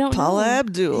 Oh, I don't Paula know.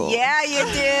 Abdul. Yeah, you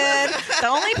did. The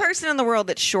only person in the world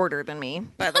that's shorter than me,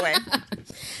 by the way.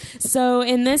 So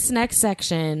in this next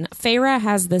section, Feyre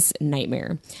has this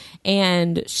nightmare.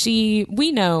 And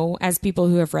we know, as people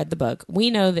who have read the book, we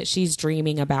know that she's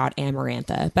dreaming about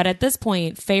Amarantha. But at this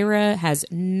point, Feyre has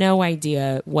no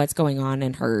idea what's going on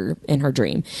in her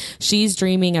dream. She's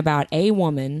dreaming about a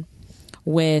woman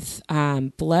with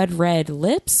blood red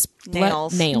lips,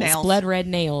 Nails. blood red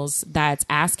nails, that's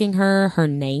asking her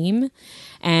name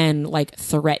and like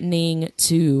threatening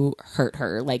to hurt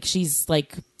her. Like she's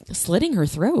like slitting her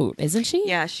throat, isn't she?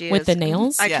 Yeah, she is. With the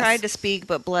nails. I Yes. tried to speak,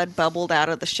 but blood bubbled out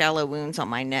of the shallow wounds on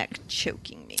my neck,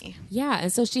 choking me. Yeah,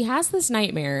 and so she has this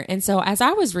nightmare. And so as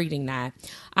I was reading that,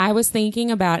 I was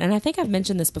thinking about, and I think I've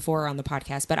mentioned this before on the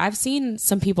podcast, but I've seen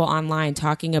some people online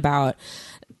talking about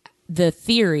the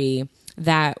theory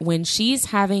that when she's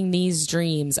having these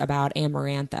dreams about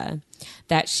Amarantha,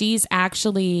 that she's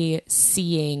actually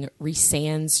seeing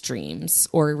Rhysand's dreams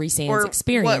or Rhysand's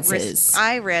experiences.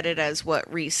 I read it as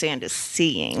what Rhysand is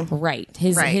seeing. Right.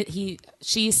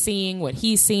 She's seeing what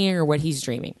he's seeing or what he's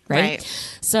dreaming. Right?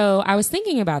 Right. So I was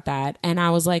thinking about that and I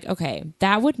was like, okay,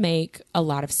 that would make a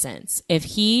lot of sense. If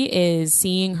he is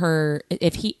seeing her,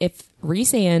 if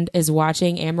Rhysand is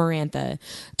watching Amarantha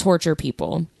torture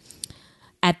people,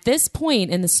 at this point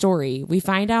in the story, we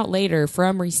find out later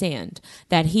from Rhysand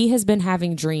that he has been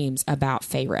having dreams about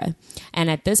Feyre. And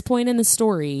at this point in the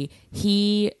story,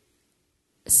 he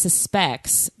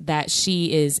suspects that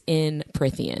she is in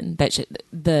Prythian, that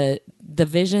the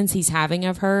visions he's having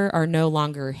of her are no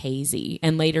longer hazy.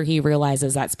 And later he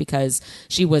realizes that's because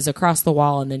she was across the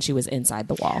wall and then she was inside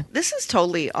the wall. This is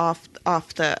totally off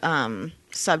the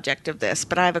subject of this,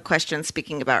 but I have a question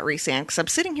speaking about Rhysand, because I'm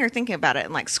sitting here thinking about it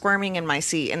and like squirming in my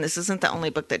seat, and this isn't the only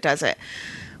book that does it.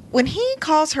 When he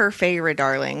calls her Feyre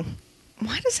darling,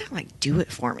 why does that like do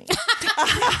it for me?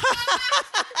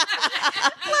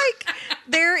 Like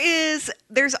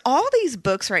there's all these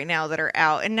books right now that are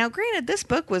out, and now granted this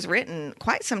book was written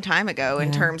quite some time ago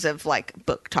in terms of like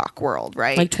book talk world,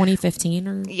 right? Like 2015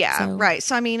 or so. Right.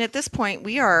 So I mean at this point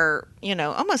we are,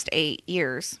 almost 8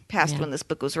 years past when this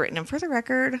book was written, and for the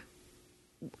record,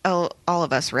 all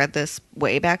of us read this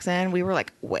way back then. We were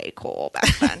like way cool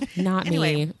back then. Not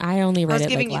Anyway, me. I only read I was it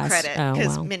giving like you last. credit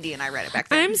because wow. Mindy and I read it back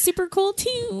then. I'm super cool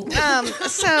too.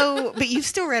 But you've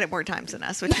still read it more times than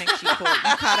us, which makes you cool.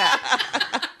 You caught up.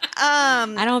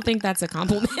 I don't think that's a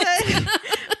compliment.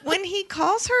 When he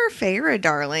calls her Feyre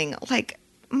darling, like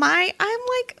I'm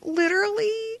like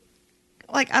literally,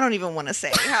 like I don't even want to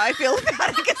say how I feel about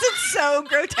it because it's so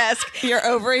grotesque. Your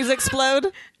ovaries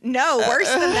explode? No, worse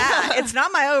than that. It's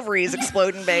not my ovaries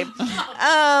exploding, babe. But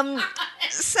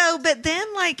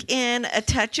then like in A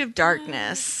Touch of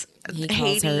Darkness,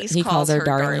 He calls her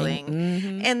darling.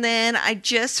 Mm-hmm. And then I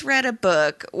just read a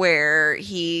book where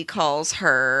he calls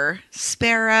her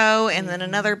Sparrow, and then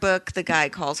another book the guy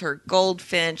calls her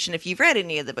Goldfinch. And if you've read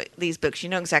any of these books, you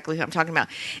know exactly who I'm talking about.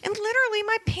 And literally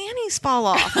my panties fall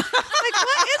off. Like,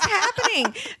 what is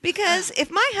happening? Because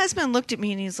if my husband looked at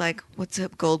me and he's like, "What's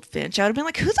up, Goldfinch?" I would have been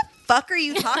like, "Who the fuck are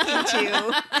you talking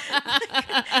to?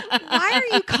 Why are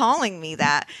you calling me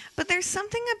that?" But there's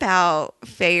something about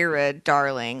Feyre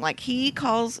darling. Like he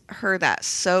calls her that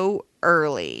so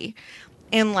early.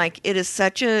 And like it is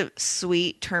such a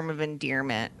sweet term of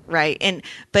endearment, right?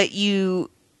 But you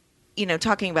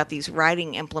talking about these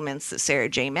writing implements that Sarah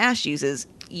J. Maas uses,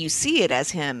 you see it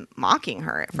as him mocking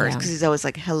her at first because he's always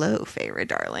like, "Hello, Feyre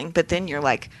darling." But then you're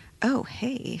like, "Oh,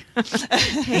 hey.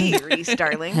 Hey, Rhys,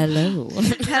 darling." Hello.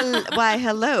 Why,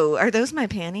 hello. Are those my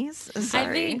panties?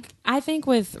 Sorry. I think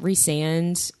with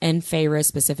Rhysand and Feyre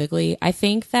specifically, I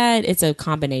think that it's a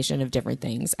combination of different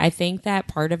things. I think that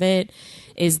part of it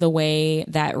is the way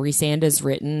that Rhysand is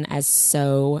written as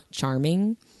so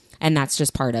charming, and that's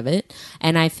just part of it.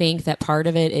 And I think that part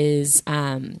of it is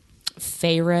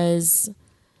Feyre's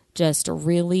just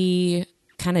really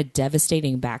kind of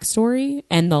devastating backstory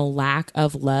and the lack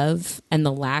of love and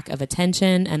the lack of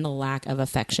attention and the lack of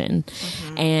affection.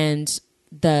 Mm-hmm. And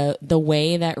the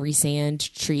way that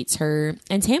Rhysand treats her,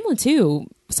 and Tamlin too,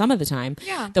 some of the time,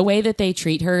 the way that they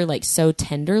treat her like so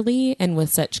tenderly and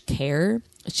with such care,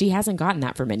 she hasn't gotten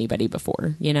that from anybody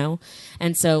before,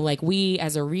 And so like we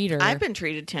as a reader, I've been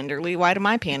treated tenderly. Why do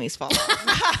my panties fall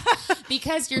off?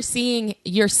 Because you're seeing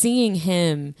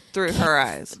him Through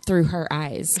her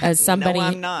eyes as somebody. No,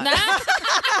 I'm not.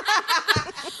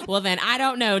 Well, then I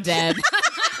don't know, Deb.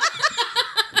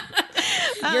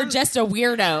 You're just a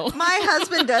weirdo. My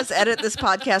husband does edit this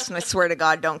podcast, and I swear to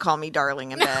God, don't call me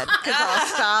darling in bed, because I'll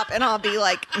stop and I'll be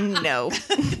like, no.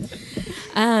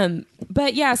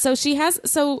 But yeah,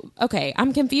 okay,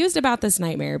 I'm confused about this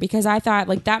nightmare because I thought,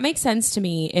 like, that makes sense to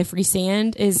me if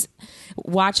Rhysand is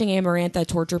watching Amarantha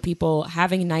torture people,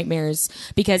 having nightmares,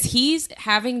 because he's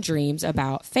having dreams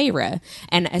about Feyre.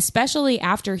 And especially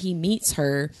after he meets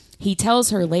her, he tells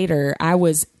her later, I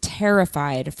was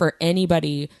terrified for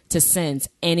anybody to sense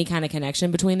any kind of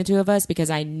connection between the two of us because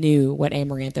I knew what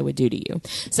Amarantha would do to you.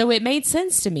 So it made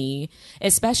sense to me,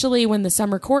 especially when the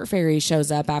Summer Court Fairy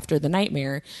shows up after the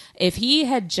nightmare. If he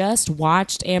had just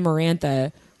watched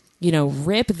Amarantha,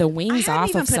 rip the wings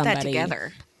off of somebody.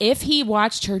 If he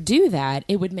watched her do that,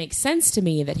 it would make sense to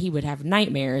me that he would have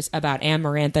nightmares about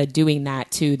Amarantha doing that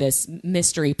to this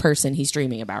mystery person he's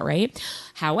dreaming about, right?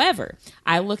 However,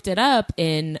 I looked it up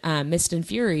in Mist and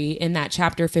Fury in that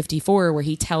chapter 54 where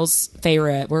he tells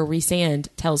Feyre, where Rhysand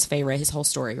tells Feyre his whole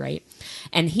story, right?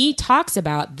 And he talks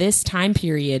about this time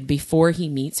period before he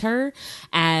meets her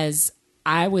as,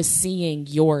 I was seeing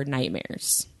your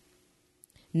nightmares.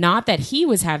 Not that he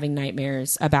was having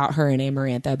nightmares about her and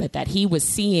Amarantha, but that he was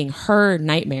seeing her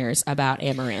nightmares about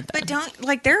Amarantha.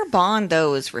 But their bond,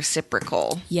 though, is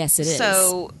reciprocal. Yes, it is.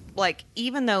 So,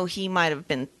 even though he might have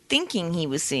been thinking he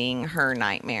was seeing her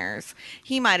nightmares,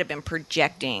 he might have been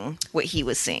projecting what he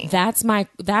was seeing. That's my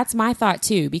thought,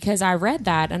 too, because I read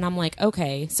that and I'm like,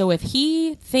 okay, so if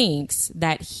he thinks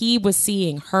that he was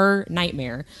seeing her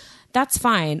nightmare, that's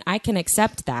fine. I can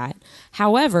accept that.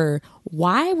 However,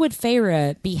 why would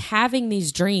Feyre be having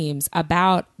these dreams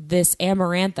about this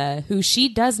Amarantha who she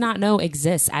does not know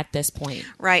exists at this point?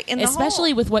 Right. And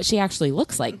especially with what she actually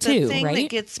looks like, too, the thing right? that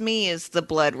gets me is the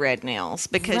blood red nails,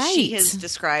 because she has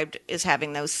described as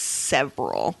having those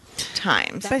several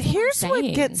times. But here's what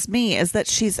gets me is that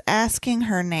she's asking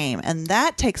her name, and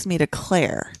that takes me to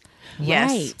Claire.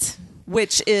 Yes. Right.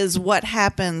 Which is what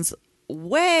happens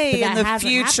way in the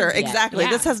future. Exactly.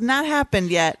 Yeah. This has not happened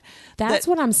yet. That's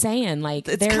what I'm saying. Like,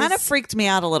 it's kind of freaked me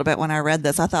out a little bit when I read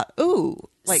this. I thought, ooh,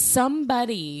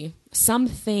 something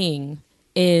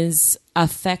is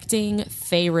affecting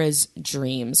Feyre's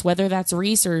dreams, whether that's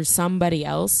Rhys or somebody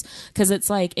else, because it's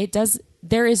like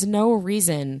there is no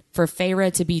reason for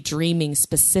Feyre to be dreaming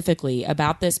specifically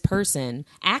about this person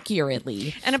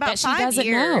accurately. And about 5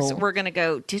 years, we're going to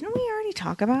go, didn't we already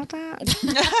talk about that?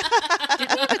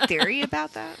 Didn't we have a theory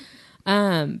about that?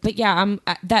 But yeah,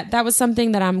 that was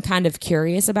something that I'm kind of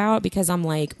curious about, because I'm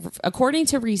like, according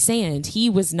to Rhysand, he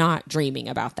was not dreaming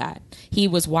about that. He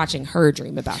was watching her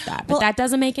dream about that. But that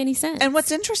doesn't make any sense. And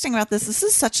what's interesting about this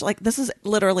is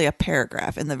literally a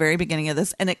paragraph in the very beginning of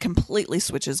this, and it completely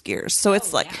switches gears. So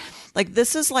it's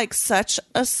this is like such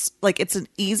a, like, it's an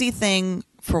easy thing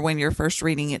for when you're first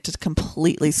reading it to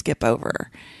completely skip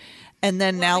over. And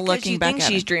then now looking back at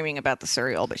she's dreaming about the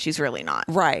cereal, but she's really not.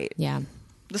 Right. Yeah.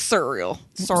 The cereal.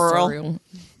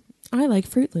 I like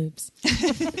Fruit Loops.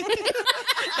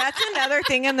 That's another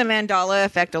thing in the Mandala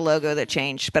Effect logo that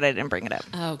changed, but I didn't bring it up.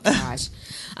 Oh, gosh.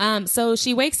 So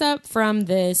she wakes up from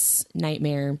this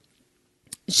nightmare.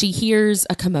 She hears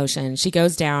a commotion. She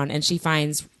goes down and she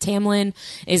finds Tamlin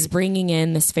is bringing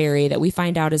in this fairy that we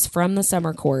find out is from the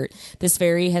Summer Court. This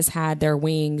fairy has had their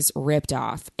wings ripped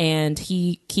off, and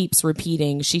he keeps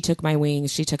repeating, she took my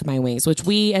wings, she took my wings, which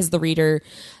we as the reader,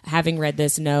 having read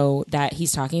this, know that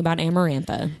he's talking about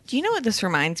Amarantha. Do you know what this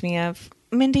reminds me of?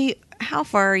 Mindy, how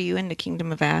far are you into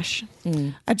Kingdom of Ash?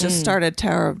 I just started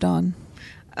Tower of Dawn.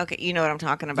 Okay, you know what I'm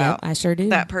talking about. Yep, I sure do.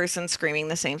 That person screaming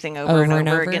the same thing over and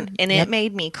over again. And it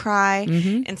made me cry.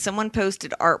 Mm-hmm. And someone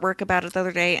posted artwork about it the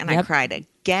other day, and I cried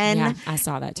again. Yeah, I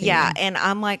saw that too. Yeah, and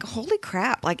I'm like, holy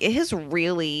crap. Like, it has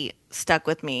really stuck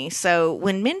with me. So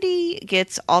when Mindy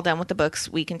gets all done with the books,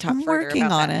 we can talk further working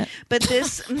about on that. it. But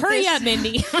this... Hurry up,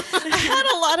 Mindy. I had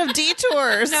a lot of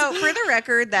detours. No, for the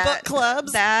record, that... book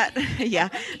clubs. That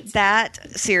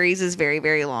series is very,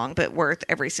 very long, but worth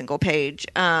every single page.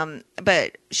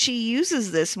 But she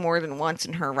uses this more than once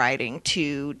in her writing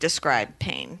to describe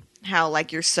pain. How,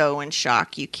 like, you're so in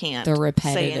shock you can't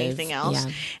say anything else.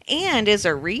 Yeah. And as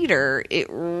a reader, it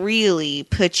really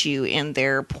puts you in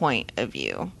their point of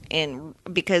view. And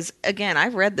because, again,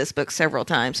 I've read this book several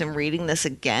times, and reading this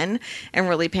again and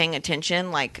really paying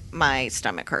attention, like, my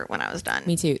stomach hurt when I was done.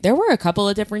 Me too. There were a couple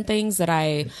of different things that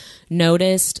I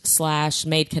noticed /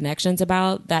 made connections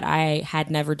about that I had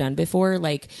never done before.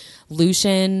 Like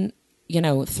Lucian,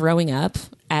 throwing up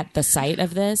at the sight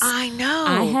of this. I know.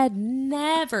 I had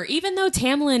never, even though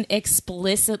Tamlin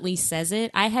explicitly says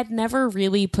it, I had never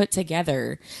really put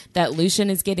together that Lucian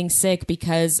is getting sick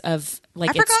because of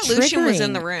like I forgot it's Lucien was in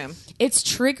triggering. the room. It's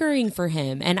triggering for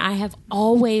him, and I have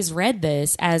always read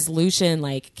this as Lucien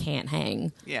like can't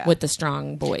hang with the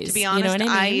strong boys. To be honest, you know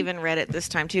what I mean? even read it this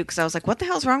time too because I was like, "What the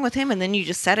hell's wrong with him?" And then you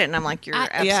just said it, and I'm like, "You're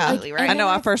absolutely right." I know.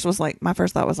 My first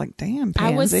thought was like, "Damn,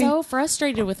 pansy." I was so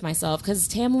frustrated with myself because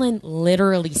Tamlin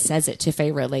literally says it to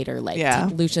Feyre later.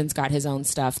 Like, Lucian's got his own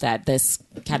stuff that this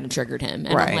kind of triggered him.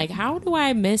 And I'm like, how do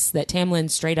I miss that Tamlin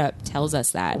straight up tells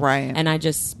us that? Right. And I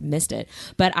just missed it.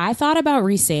 But I thought about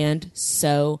Rhysand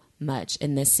so much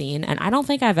in this scene. And I don't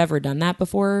think I've ever done that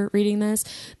before reading this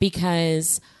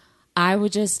because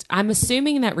I'm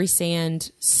assuming that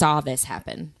Rhysand saw this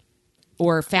happen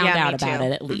or found out about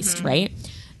it at least, right?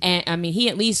 And I mean, he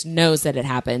at least knows that it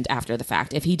happened after the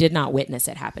fact if he did not witness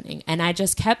it happening. And I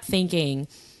just kept thinking,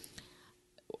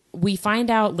 we find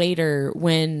out later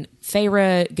when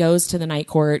Feyre goes to the Night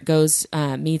Court,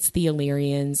 meets the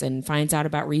Illyrians and finds out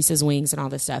about Rhys's wings and all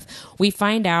this stuff. We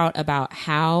find out about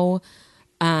how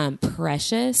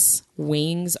precious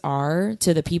wings are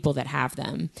to the people that have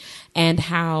them, and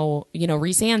how, you know,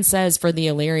 Rhysand says for the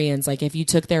Illyrians, like, if you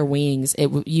took their wings,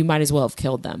 you might as well have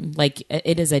killed them. Like,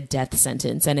 it is a death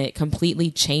sentence, and it completely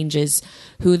changes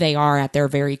who they are at their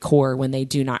very core when they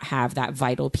do not have that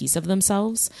vital piece of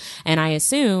themselves. And I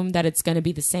assume that it's going to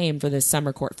be the same for this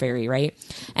Summer Court fairy, right?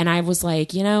 And I was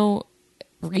like, you know,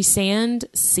 Rhysand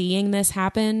seeing this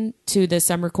happen to the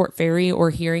Summer Court fairy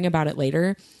or hearing about it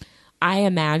later, I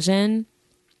imagine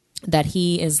that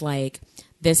he is like,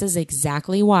 this is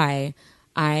exactly why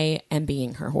I am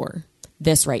being her whore.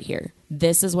 This right here.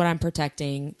 This is what I'm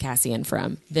protecting Cassian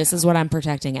from. This is what I'm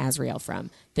protecting Azriel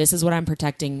from. This is what I'm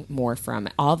protecting Mor from.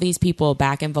 All these people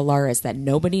back in Valaris that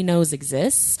nobody knows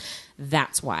exists.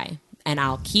 That's why. And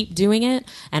I'll keep doing it,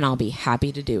 and I'll be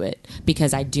happy to do it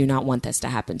because I do not want this to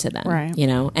happen to them. Right. You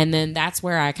know? And then that's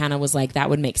where I kind of was like, that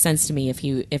would make sense to me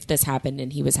if this happened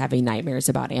and he was having nightmares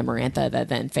about Amarantha that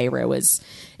then Feyre was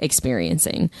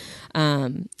experiencing.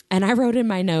 And I wrote in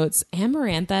my notes,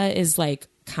 Amarantha is like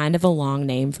kind of a long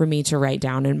name for me to write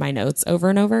down in my notes over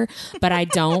and over, but I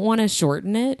don't want to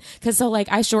shorten it because so like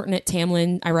I shorten it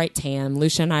Tamlin, I write Tam,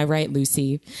 Lucien, I write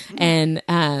Lucy, and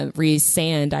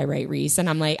Rhysand, I write Rhys, and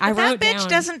I'm like, I wrote that bitch down,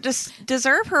 doesn't just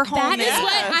deserve her whole that name. is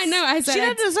what I know. I said She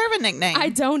doesn't deserve a nickname. I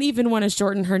don't even want to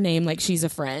shorten her name like she's a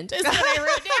friend. Is what I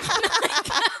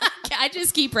wrote down. I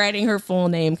just keep writing her full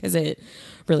name because it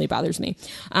really bothers me.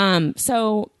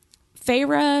 So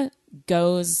Feyre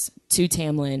goes to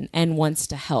Tamlin and wants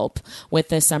to help with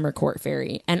the Summer Court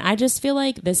fairy. And I just feel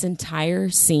like this entire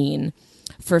scene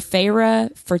for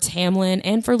Feyre, for Tamlin,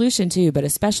 and for Lucien too, but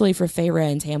especially for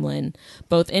Feyre and Tamlin,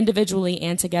 both individually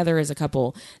and together as a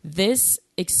couple, this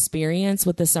experience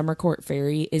with the Summer Court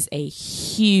fairy is a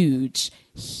huge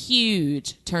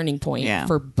turning point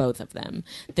for both of them.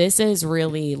 This is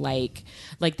really like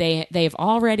they've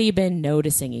already been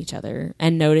noticing each other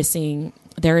and noticing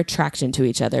their attraction to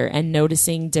each other and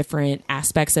noticing different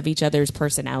aspects of each other's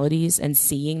personalities and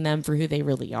seeing them for who they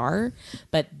really are.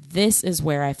 But this is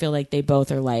where I feel like they both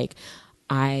are like,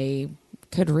 I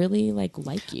could really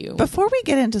like you. Before we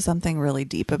get into something really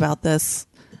deep about this,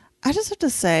 I just have to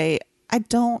say, I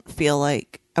don't feel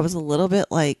like I was a little bit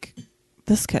like,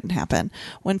 this couldn't happen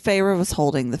when Feyre was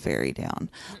holding the fairy down.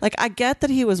 Like, I get that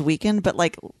he was weakened, but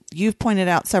like you've pointed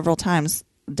out several times,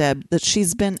 Deb, that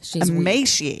she's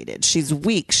emaciated. Weak. She's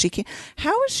weak. She can't.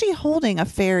 How is she holding a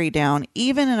fairy down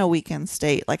even in a weakened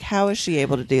state? Like, how is she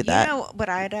able to do that? You know, what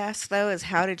I'd ask though is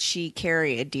how did she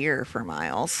carry a deer for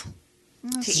miles?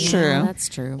 That's true. Yeah, that's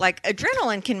true. Like,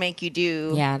 adrenaline can make you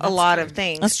do a lot of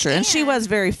things. That's true. And she was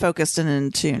very focused and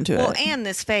in tune to it. Well, and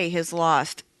this fae has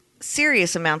lost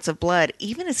serious amounts of blood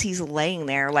even as he's laying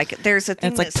there. Like, there's a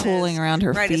thing it's like pooling around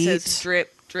her feet. It says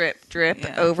drip, drip, drip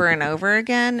over and over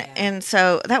again. Yeah. And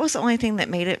so that was the only thing that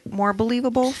made it more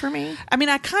believable for me. I mean,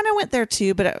 I kind of went there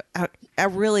too, but I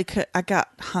really could. I got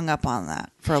hung up on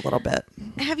that for a little bit.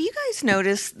 Have you guys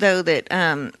noticed though that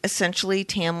essentially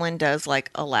Tamlin does like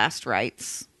a last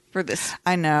rites for this?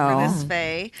 I know, for this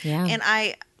fae. Yeah, and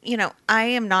I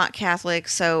am not Catholic,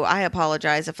 so I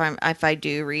apologize if I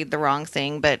do read the wrong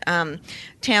thing. But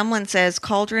Tamlin says,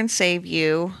 "Cauldron save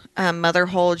you, mother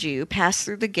hold you, pass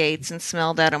through the gates and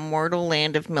smell that immortal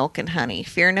land of milk and honey.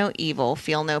 Fear no evil,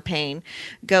 feel no pain,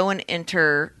 go and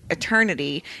enter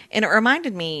eternity." And it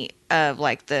reminded me of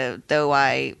like though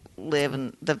I live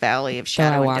in the valley of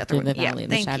shadow and death. Through the valley of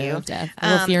the shadow of death.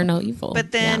 I will fear no evil.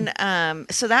 But then,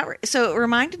 so it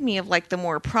reminded me of like the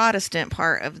more Protestant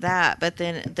part of that. But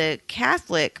then the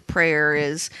Catholic prayer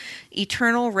is,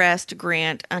 "Eternal rest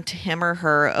grant unto him or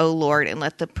her, O Lord, and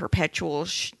let the perpetual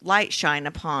light shine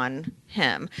upon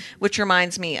him," which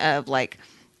reminds me of like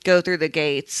go through the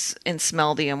gates and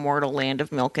smell the immortal land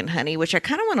of milk and honey, which I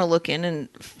kind of want to look in and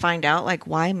find out, like,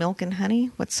 why milk and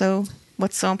honey? What's so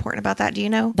important about that? Do you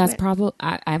know? That's probably,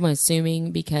 I'm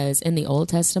assuming, because in the Old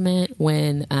Testament,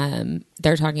 when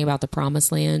they're talking about the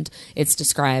promised land, it's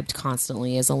described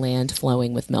constantly as a land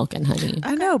flowing with milk and honey.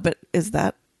 I know, but is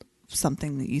that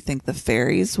something that you think the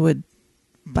fairies would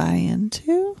buy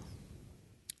into?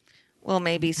 Well,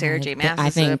 maybe Sarah J. Maas I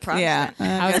is think- a Protestant.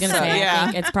 I was going to say, yeah. I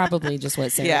think it's probably just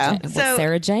what Sarah, Yeah. J, So- what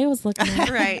Sarah J was looking at.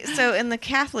 Right. So in the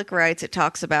Catholic rites, it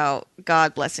talks about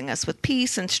God blessing us with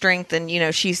peace and strength. And,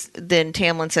 then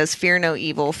Tamlin says, fear no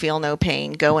evil, feel no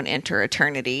pain, go and enter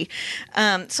eternity.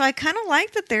 So I kind of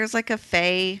like that there's like a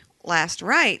Fae last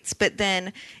rites. But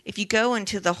then if you go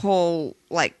into the whole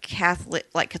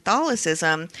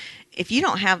Catholicism, if you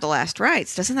don't have the last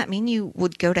rites, doesn't that mean you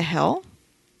would go to hell?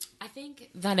 I think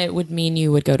that it would mean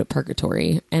you would go to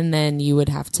purgatory, and then you would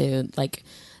have to, like,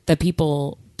 the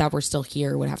people that were still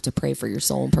here would have to pray for your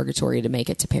soul in purgatory to make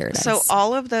it to paradise. So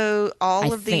all of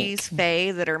think. these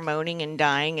Fae that are moaning and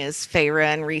dying as Feyre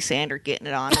and Rhysand are getting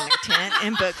it on in their tent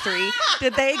in book 3,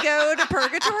 did they go to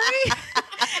purgatory?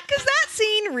 Because that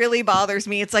scene really bothers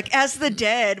me. It's like, as the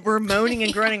dead were moaning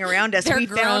and groaning around us, Their we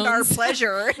found our groans.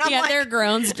 pleasure. And I'm yeah, like, their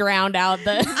groans drowned out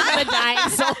the dying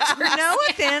soldiers. no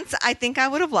offense, I think I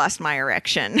would have lost my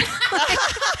erection.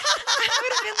 I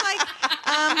would have been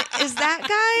like, is that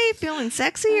guy feeling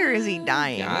sexy or is he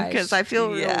dying? Gosh. Because I feel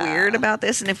real Yeah. weird about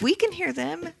this. And if we can hear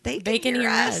them, they can hear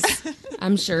us.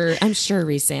 I'm sure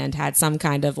Rhysand had some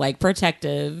kind of like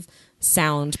protective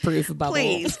soundproof bubble.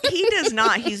 Please, he does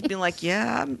not. He's been like,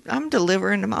 yeah, I'm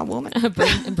delivering to my woman.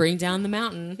 bring down the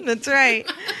mountain. That's right.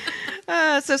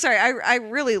 So sorry. I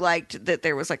really liked that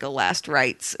there was like a last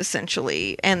rites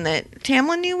essentially, and that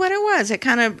Tamlin knew what it was.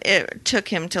 It took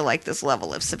him to like this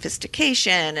level of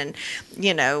sophistication and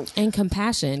And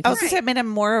compassion. I was going to say it made him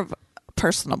more of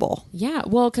personable. Yeah,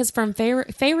 well, because from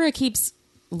Feyre keeps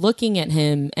looking at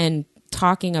him and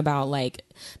talking about like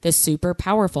this super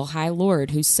powerful High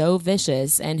Lord who's so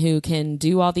vicious and who can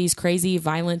do all these crazy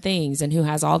violent things and who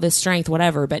has all this strength,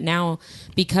 whatever. But now,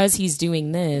 because he's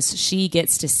doing this, she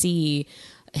gets to see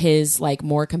his like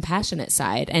more compassionate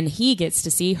side, and he gets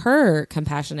to see her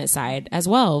compassionate side as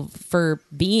well for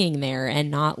being there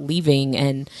and not leaving.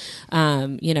 And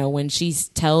when she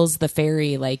tells the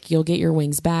fairy like, you'll get your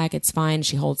wings back, it's fine,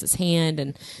 she holds his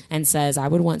hand and says, I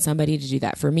would want somebody to do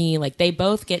that for me. Like, they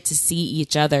both get to see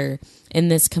each other in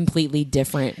this completely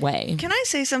different way. Can I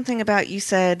say something about, you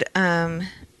said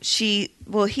he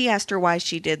asked her why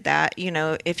she did that.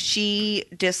 If she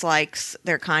dislikes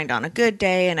their kind on a good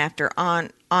day and after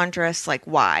Andras, like,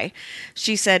 why?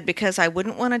 She said, because I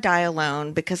wouldn't want to die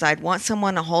alone, because I'd want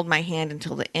someone to hold my hand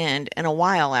until the end and a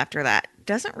while after that.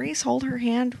 Doesn't Rhys hold her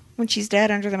hand when she's dead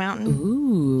under the mountain?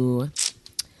 Ooh.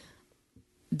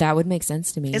 That would make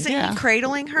sense to me. Isn't he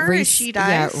cradling her as she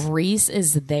Yeah, dies? Rhys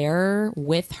is there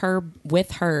with her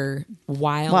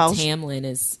while Tamlin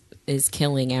is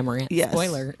killing Amaranth. Yes.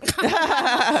 Spoiler.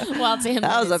 While Tamlin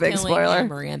That was is a big killing spoiler.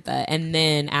 Amarantha, and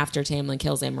then after Tamlin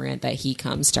kills Amarantha, he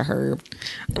comes to her.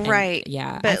 And, Right.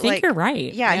 Yeah. But I think you're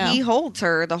right. Yeah, he holds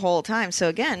her the whole time. So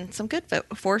again, some good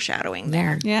foreshadowing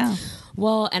there. Yeah.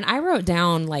 Well, and I wrote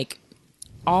down like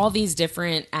all these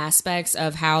different aspects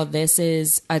of how this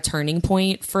is a turning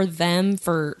point for them,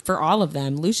 for all of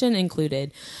them, Lucian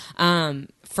included.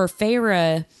 For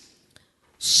Feyre,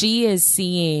 she is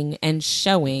seeing and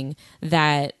showing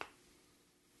that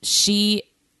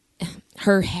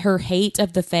her hate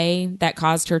of the Fae that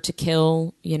caused her to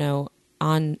kill,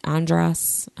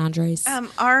 Andres.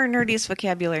 Our nerdiest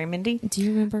vocabulary, Mindy. Do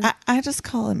you remember? I just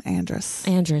call him Andrus.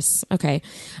 Andres. Okay.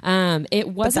 It But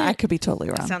wasn't. I could be totally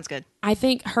wrong. Sounds good. I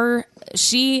think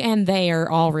she and they are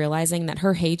all realizing that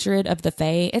her hatred of the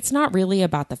Fae, it's not really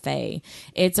about the Fae.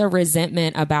 It's a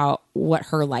resentment about what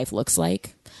her life looks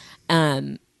like.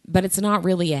 But it's not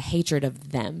really a hatred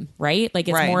of them, right? Like,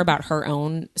 it's Right. more about her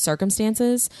own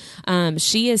circumstances.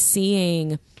 She is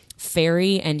seeing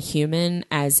fairy and human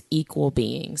as equal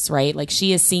beings, right? Like,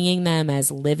 she is seeing them as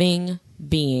living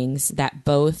beings that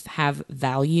both have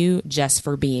value just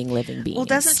for being living beings. Well,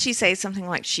 doesn't she say something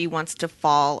like she wants to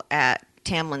fall at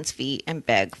Tamlin's feet and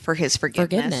beg for his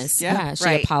forgiveness? Yeah. She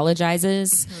Right.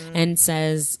 apologizes and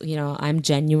says, I'm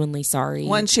genuinely sorry.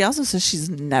 Well, and she also says she's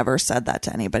never said that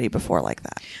to anybody before like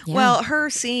that. Yeah. Well,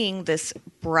 her seeing this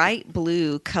bright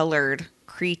blue colored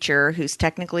creature who's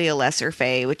technically a lesser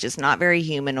fae, which is not very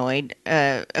humanoid,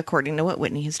 according to what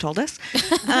Whitney has told us.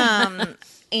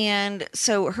 And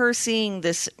so her seeing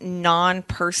this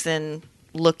non-person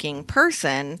looking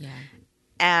person,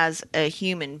 as a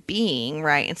human being,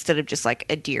 right? Instead of just like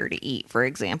a deer to eat, for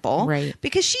example. Right.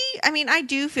 Because I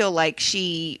do feel like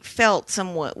she felt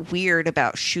somewhat weird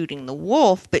about shooting the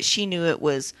wolf, but she knew it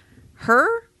was her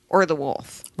or the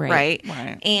wolf, right?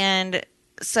 Right. And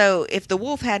so if the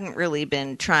wolf hadn't really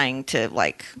been trying to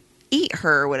like eat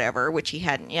her or whatever, which he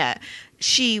hadn't yet,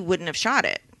 she wouldn't have shot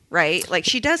it. Right? Like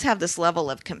she does have this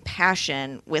level of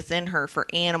compassion within her for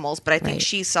animals, but I think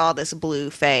she saw this blue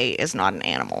fae as not an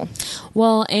animal.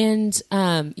 Well, and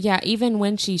even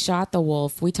when she shot the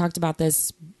wolf, we talked about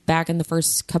this back in the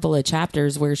first couple of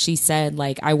chapters where she said,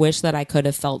 like, I wish that I could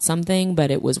have felt something,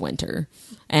 but it was winter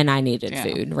and I needed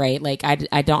food, right? Like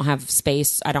I don't have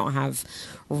space. I don't have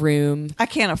room. I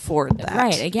can't afford that.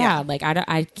 Right. Yeah. Like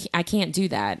I can't do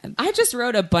that. I just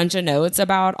wrote a bunch of notes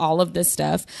about all of this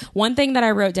stuff. One thing that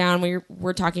I wrote down,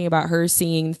 we're talking about her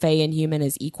seeing fae and human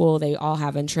as equal. They all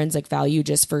have intrinsic value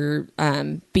just for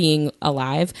being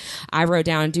alive. I wrote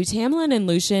down, do Tamlin and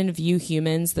Lucian view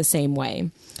humans the same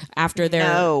way after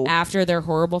their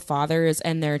horrible fathers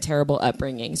and their terrible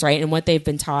upbringings, right? And what they've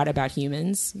been taught about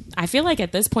humans? I feel like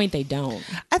at this point they don't.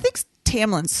 I think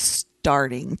Tamlin's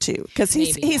starting to, because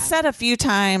he said a few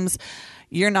times,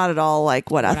 you're not at all like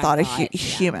what I thought a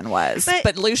human was.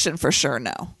 But Lucian for sure,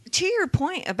 no. To your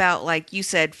point about, like you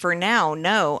said, for now,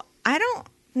 no. I don't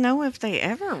know if they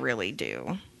ever really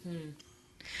do.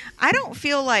 I don't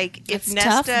feel like if That's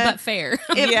Nesta... tough but fair.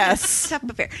 Tough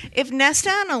but fair. If Nesta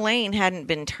and Elaine hadn't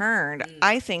been turned,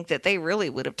 I think that they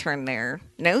really would have turned their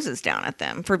noses down at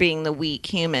them for being the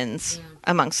weak humans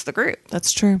amongst the group.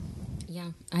 That's true.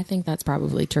 Yeah, I think that's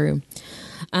probably true.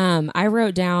 I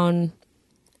wrote down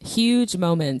huge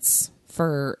moments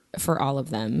for all of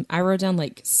them. I wrote down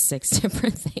like 6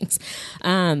 different things.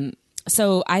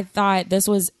 So I thought this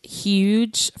was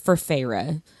huge for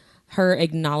Feyre. Her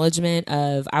acknowledgement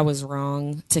of, I was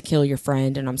wrong to kill your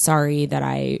friend, and I'm sorry that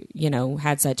I,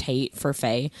 had such hate for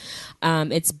Faye.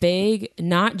 It's big,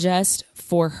 not just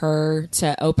for her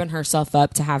to open herself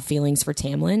up to have feelings for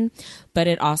Tamlin, but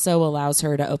it also allows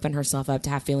her to open herself up to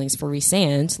have feelings for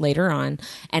Rhysand later on.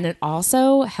 And it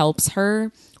also helps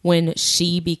her when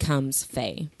she becomes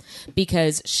Fae,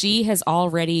 because she has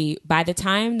already, by the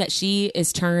time that she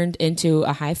is turned into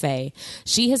a High Fae,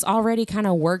 she has already kind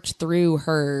of worked through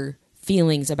her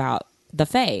feelings about the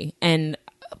Fae and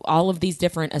all of these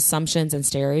different assumptions and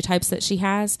stereotypes that she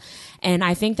has. And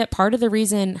I think that part of the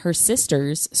reason her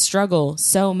sisters struggle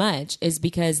so much is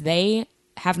because they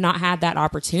have not had that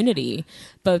opportunity,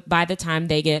 but by the time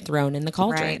they get thrown in the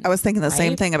cauldron. Right. I was thinking the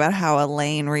same thing about how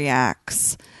Elaine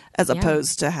reacts as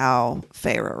opposed to how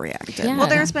Feyre reacted. Yeah. Well,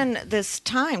 there's been this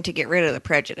time to get rid of the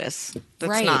prejudice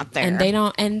that's not there. And they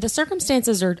don't, and the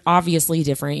circumstances are obviously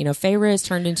different. Feyre is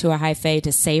turned into a High Fae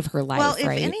to save her life. Well, if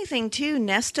anything, too,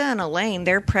 Nesta and Elaine,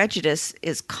 their prejudice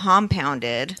is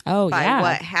compounded by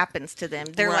what happens to them.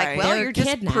 They're like, well, you're just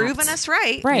kidnapped. proving us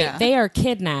right. Right. Yeah. They are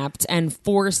kidnapped and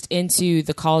forced into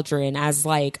the cauldron as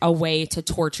like a way to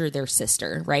torture their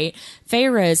sister, right?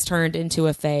 Feyre is turned into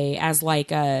a Fae as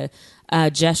like a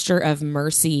gesture of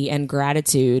mercy and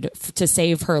gratitude to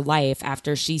save her life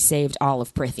after she saved all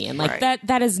of Prithian. Like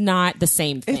that is not the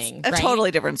same thing. It's totally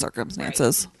different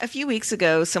circumstances. A few weeks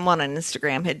ago, someone on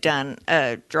Instagram had done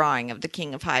a drawing of the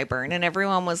King of Highburn, and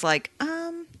everyone was like,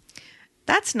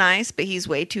 that's nice, but he's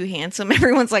way too handsome.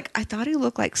 Everyone's like, I thought he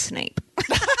looked like Snape.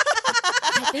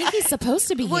 I think he's supposed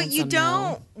to be handsome. Well, you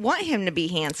don't want him to be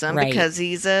handsome because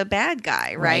he's a bad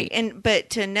guy, right?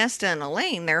 But to Nesta and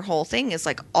Elaine, their whole thing is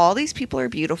like, all these people are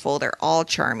beautiful. They're all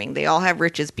charming. They all have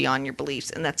riches beyond your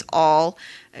beliefs. And that's all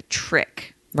a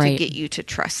trick to get you to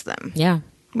trust them. Yeah.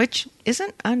 Which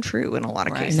isn't untrue in a lot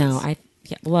of cases. No,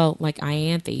 like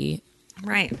Ianthe.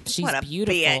 Right. She's what a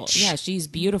beautiful. Bitch. Yeah, she's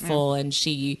beautiful and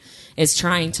she is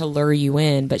trying to lure you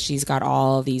in, but she's got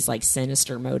all these like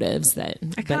sinister motives that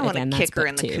I kind of want to kick her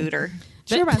in the cooter.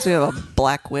 She reminds me of a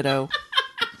Black Widow.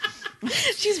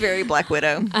 She's very Black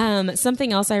Widow.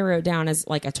 Something else I wrote down as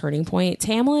like a turning point.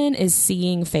 Tamlin is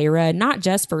seeing Feyre not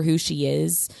just for who she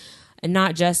is and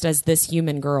not just as this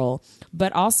human girl,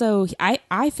 but also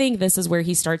I think this is where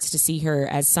he starts to see her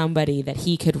as somebody that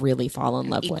he could really fall in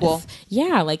love with.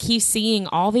 Yeah, like he's seeing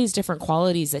all these different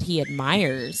qualities that he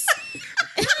admires.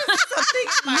 Something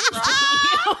in my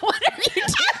bra. What are you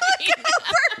doing?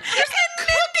 There's a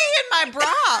cookie in my bra.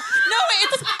 No,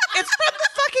 it's from the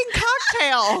fucking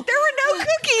cocktail. There were no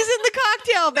cookies in the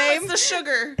cocktail, babe. It's the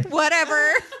sugar.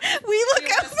 Whatever. We look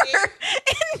over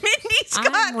and Mindy's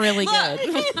got... I'm really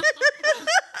good.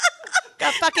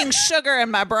 Got fucking sugar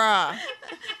in my bra.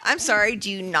 I'm sorry,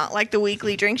 do you not like the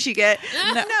weekly drinks you get?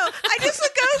 No, I just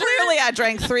look over Clearly, I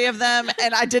drank 3 of them,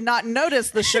 and I did not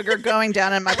notice the sugar going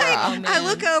down in my bra. I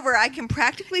look over. I can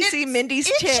practically see Mindy's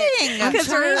tit. I'm because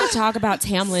trying to talk about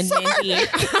Tamlin, Mindy.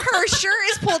 her shirt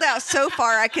is pulled out so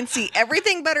far I can see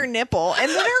everything but her nipple, and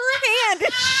then her hand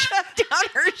is shoved down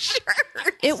her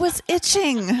shirt. It was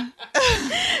itching.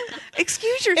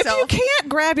 Excuse If yourself. you can't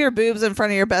grab your boobs in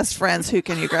front of your best friends, who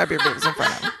can you grab your boobs in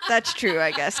front of? That's true,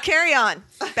 I guess. Carry on.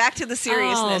 Back to the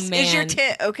seriousness. Oh, Is your man.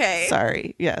 tit okay?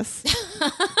 Sorry. Yes.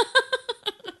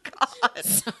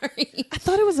 Sorry. I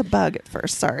thought it was a bug at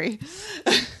first. Sorry.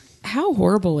 How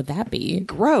horrible would that be?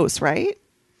 Gross, right?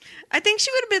 I think she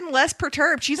would have been less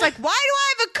perturbed. She's like, why do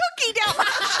I have a cookie down my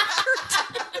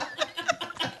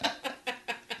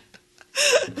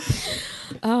shirt?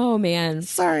 Oh man.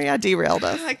 Sorry, I derailed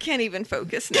us. I can't even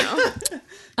focus now.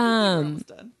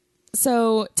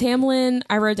 So Tamlin,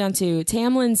 I wrote down too.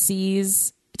 Tamlin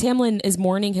is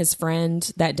mourning his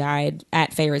friend that died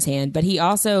at Feyre's hand, but he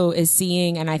also is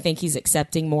seeing, and I think he's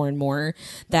accepting more and more,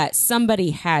 that somebody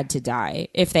had to die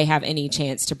if they have any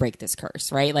chance to break this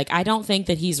curse, right? Like, I don't think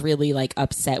that he's really like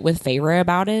upset with Feyre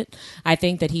about it. I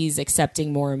think that he's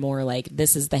accepting more and more, like,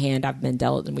 this is the hand I've been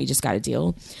dealt and we just got to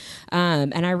deal.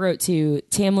 And I wrote too,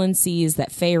 Tamlin sees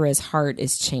that Feyre's heart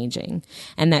is changing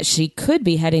and that she could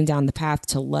be heading down the path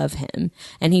to love him.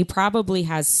 And he probably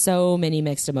has so many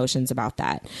mixed emotions about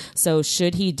that. So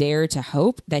should he dare to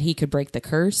hope that he could break the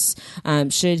curse?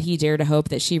 Should he dare to hope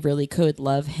that she really could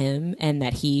love him and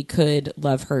that he could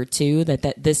love her too?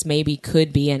 That this maybe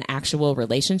could be an actual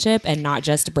relationship and not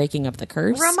just breaking of the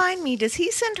curse? Remind me, does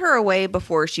he send her away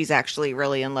before she's actually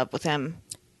really in love with him?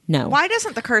 No. Why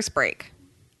doesn't the curse break?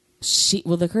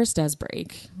 The curse does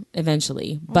break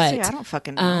eventually, Well, but see, I don't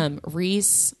fucking know.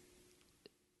 Reese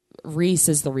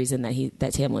is the reason that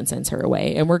Tamlin sends her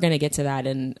away, and we're going to get to that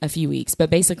in a few weeks. But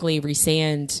basically,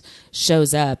 Rhysand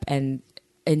shows up and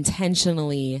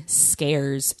intentionally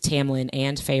scares Tamlin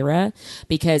and Feyre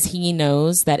because he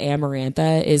knows that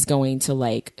Amarantha is going to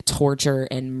like torture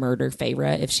and murder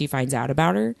Feyre if she finds out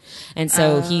about her. And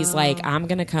so he's like, I'm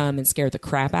going to come and scare the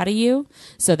crap out of you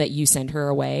so that you send her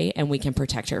away and we can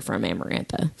protect her from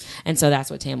Amarantha. And so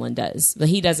that's what Tamlin does. But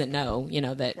he doesn't know,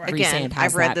 that Again, Rhysand has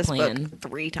I've read that this plan. book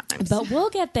 3 times. But we'll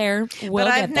get there. But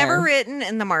I've never written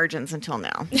in the margins until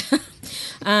now.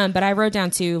 But I wrote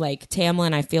down too, like,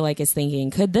 Tamlin, I feel like, is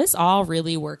thinking, could this all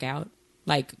really work out?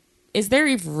 Like, is there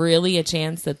really a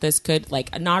chance that this could,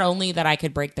 like, not only that I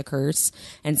could break the curse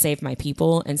and save my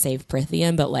people and save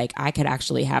Prithian, but like I could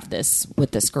actually have this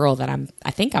with this girl that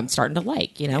I think I'm starting to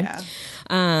like, Yeah.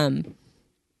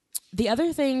 The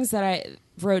other things that I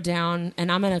wrote down,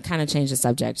 and I'm going to kind of change the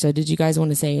subject. So did you guys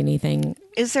want to say anything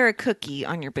Is there a cookie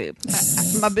on your boob?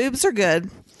 My boobs are good.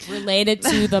 related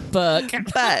to the book?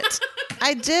 But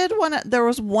I did want to, there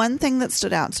was one thing that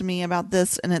stood out to me about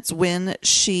this, and it's when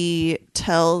she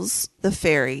tells the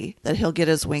fairy that he'll get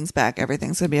his wings back,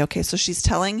 everything's going to be okay. So she's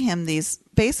telling him these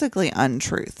basically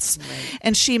untruths. Right.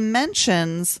 And she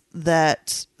mentions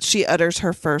that she utters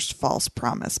her first false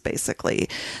promise, basically,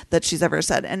 that she's ever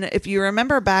said. And if you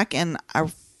remember back in, I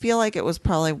feel like it was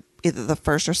probably either the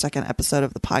first or second episode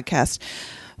of the podcast,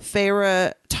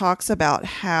 Feyre talks about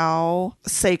how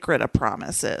sacred a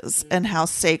promise is and how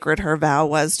sacred her vow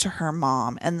was to her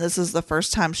mom. And this is the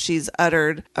first time she's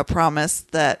uttered a promise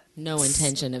that No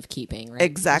intention of keeping, right?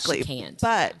 exactly. She can't.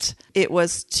 But it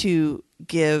was to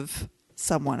give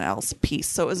someone else peace.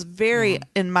 So it was very,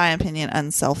 in my opinion,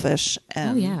 unselfish.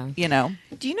 And, you know.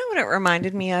 Do you know what it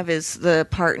reminded me of is the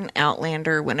part in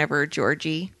Outlander whenever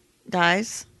Georgie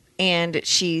dies? And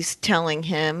she's telling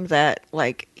him that,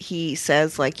 like, he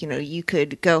says, like, you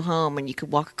could go home and you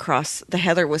could walk across. The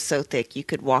heather was so thick, you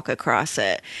could walk across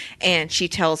it. And she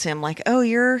tells him, like, oh,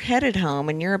 you're headed home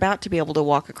and you're about to be able to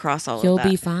walk across all You'll of that.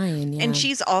 be fine. Yeah. And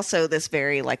she's also this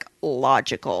very, like,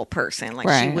 logical person. Like,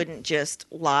 she Right. wouldn't just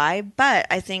lie. But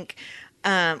I think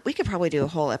we could probably do a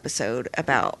whole episode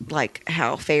about, like,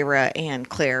 how Feyre and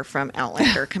Claire from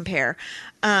Outlander compare.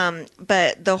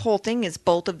 But the whole thing is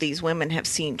both of these women have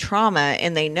seen trauma,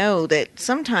 and they know that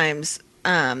sometimes,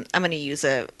 I'm going to use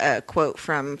a quote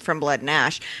from Blood and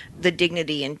Ash, the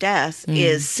dignity in death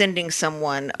is sending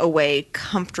someone away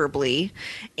comfortably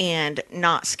and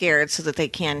not scared so that they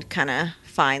can kind of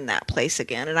find that place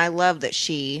again. And I love that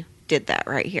she did that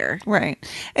right here. Right.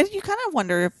 And you kind of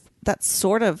wonder if that's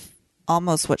sort of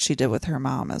almost what she did with her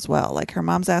mom as well. Like, her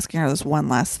mom's asking her this one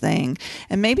last thing.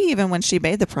 And maybe even when she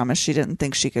made the promise, she didn't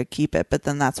think she could keep it. But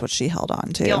then that's what she held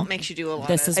on to. Guilt makes you do a lot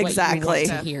This of is what you want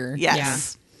to hear.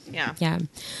 Yes. Yeah. Yeah.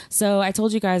 So I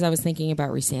told you guys I was thinking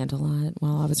about Rhysand a lot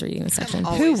while I was reading this section.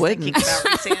 Always wouldn't? thinking about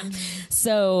Rhysand.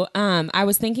 So I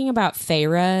was thinking about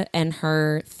Feyre and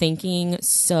her thinking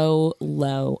so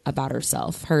low about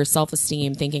herself, her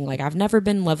self-esteem, thinking like, I've never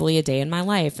been lovely a day in my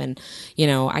life. And, you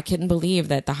know, I couldn't believe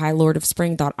that the High Lord of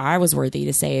Spring thought I was worthy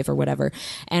to save or whatever.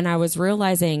 And I was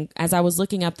realizing as I was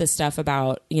looking up this stuff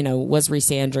about, you know, was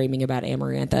Rhysand dreaming about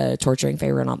Amarantha torturing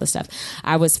Feyre and all this stuff,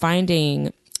 I was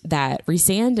finding that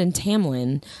Rhysand and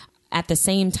Tamlin at the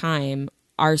same time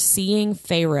are seeing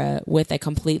Feyre with a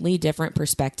completely different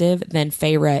perspective than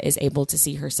Feyre is able to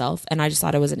see herself. And I just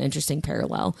thought it was an interesting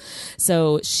parallel.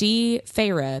 So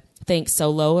Feyre thinks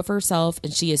so low of herself,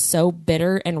 and she is so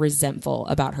bitter and resentful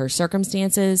about her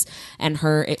circumstances and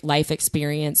her life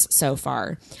experience so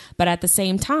far. But at the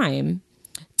same time,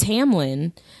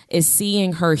 Tamlin is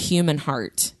seeing her human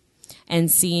heart and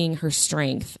seeing her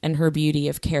strength and her beauty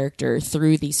of character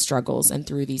through these struggles and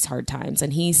through these hard times.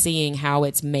 And he's seeing how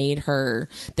it's made her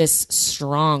this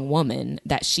strong woman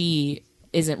that she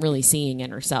isn't really seeing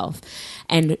in herself.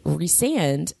 And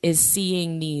Rhysand is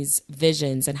seeing these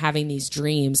visions and having these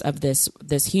dreams of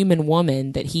this human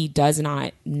woman that he does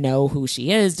not know who she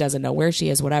is, doesn't know where she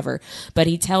is, whatever. But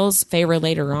he tells Feyre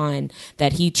later on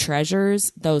that he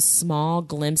treasures those small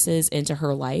glimpses into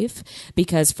her life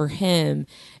because for him,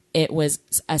 it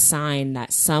was a sign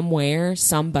that somewhere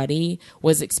somebody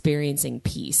was experiencing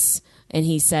peace. And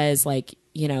he says, like,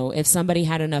 you know, if somebody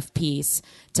had enough peace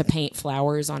to paint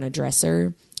flowers on a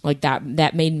dresser, like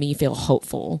that made me feel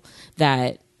hopeful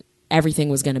that everything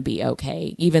was going to be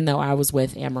okay, even though I was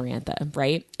with Amarantha,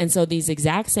 right? And so these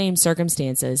exact same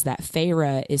circumstances that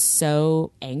Feyre is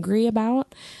so angry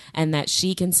about and that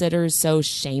she considers so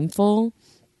shameful,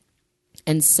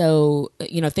 and so,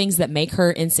 you know, things that make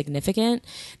her insignificant,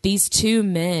 these two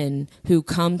men who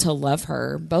come to love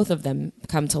her, both of them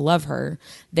come to love her,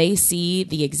 they see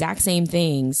the exact same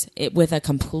things with a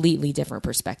completely different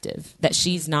perspective that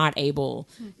she's not able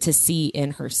to see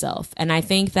in herself. And I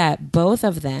think that both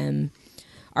of them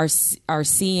are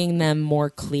seeing them more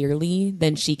clearly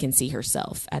than she can see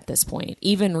herself at this point.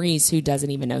 Even Rhys, who doesn't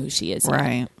even know who she is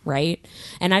yet, right?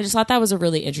 And I just thought that was a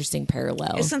really interesting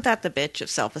parallel. Isn't that the bitch of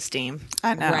self-esteem?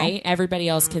 I know. Right? Everybody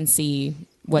else can see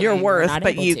what Your you're worth, not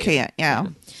but able you to. can't. Yeah.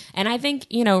 And I think,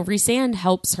 you know, Rhysand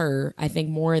helps her, I think,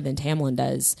 more than Tamlin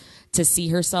does to see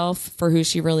herself for who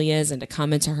she really is and to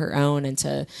come into her own and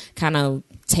to kind of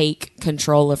take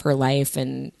control of her life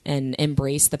and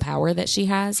embrace the power that she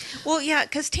has. Well, yeah,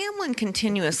 because Tamlin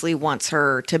continuously wants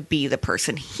her to be the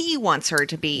person he wants her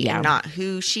to be and not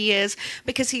who she is,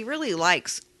 because he really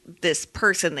likes this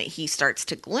person that he starts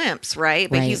to glimpse, right?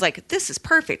 But he's like, this is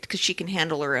perfect because she can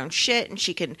handle her own shit and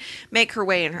she can make her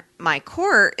way in my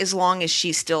court as long as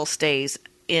she still stays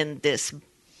in this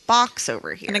box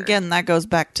over here. And again, that goes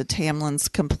back to Tamlin's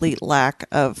complete lack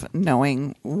of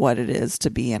knowing what it is to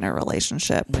be in a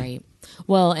relationship. Right.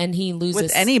 Well, and he loses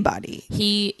with anybody.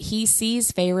 He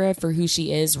sees Feyre for who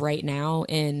she is right now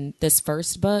in this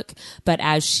first book, but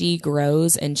as she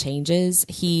grows and changes,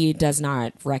 he does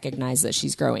not recognize that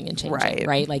she's growing and changing.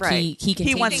 Right? Like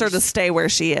he wants her to stay where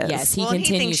she is. Yes, he continues.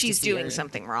 He thinks she's doing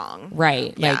something wrong.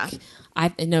 Right. Yeah. Like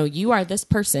I know you are this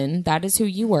person. That is who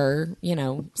you were, you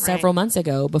know, several months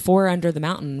ago, before Under the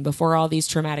Mountain, before all these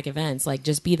traumatic events. Like,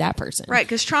 just be that person. Right,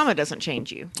 because trauma doesn't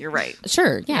change you. You're right.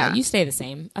 Sure. Yeah, you stay the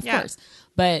same, of course.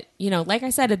 But, you know, like I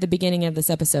said at the beginning of this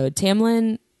episode,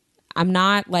 Tamlin, I'm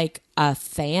not like a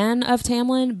fan of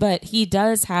Tamlin, but he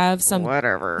does have some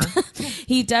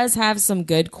he does have some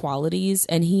good qualities,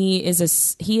 and he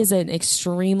is an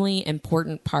extremely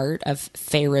important part of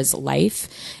Feyre's life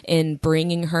in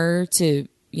bringing her to,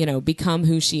 you know, become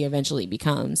who she eventually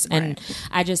becomes. And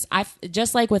I just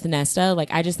like with Nesta, like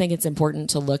I just think it's important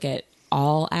to look at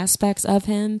all aspects of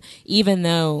him, even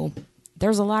though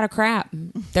there's a lot of crap,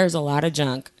 there's a lot of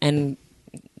junk, and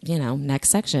you know, next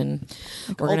section,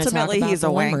 we're going to talk about he's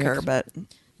a limerick. wanker, but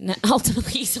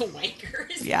ultimately he's a wanker.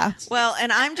 Yeah. Well,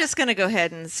 and I'm just going to go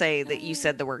ahead and say that you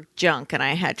said the word junk, and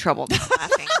I had trouble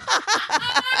laughing.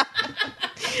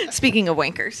 Speaking of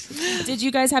wankers, did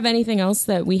you guys have anything else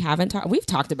that we haven't talked? We've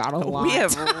talked about a lot. We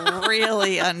have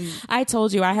really. I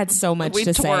told you I had so much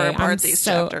to say. We tore apart these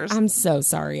chapters. I'm so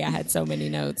sorry. I had so many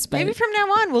notes. But maybe from now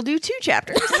on we'll do 2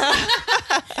 chapters.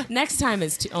 Next time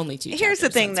is only 2 Here's the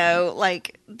thing, though.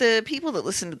 Like, the people that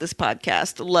listen to this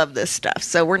podcast love this stuff,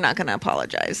 so we're not going to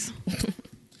apologize.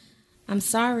 I'm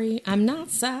sorry. I'm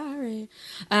not sorry.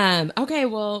 Okay,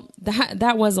 well,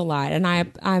 that was a lot, and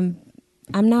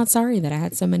I'm not sorry that I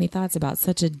had so many thoughts about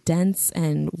such a dense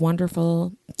and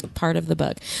wonderful part of the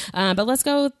book. But let's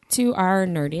go to our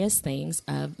nerdiest things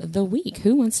of the week.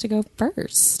 Who wants to go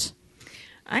first?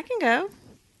 I can go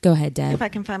Go ahead, Deb. if I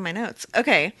can find my notes.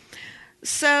 Okay.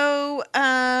 So,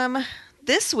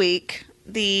 this week,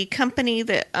 the company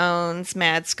that owns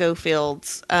Mad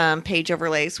Schofield's page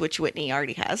overlays, which Whitney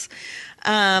already has,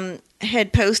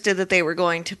 had posted that they were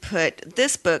going to put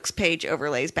this book's page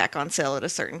overlays back on sale at a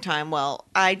certain time. Well,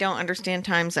 I don't understand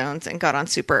time zones and got on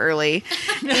super early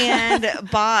and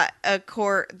bought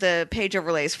the page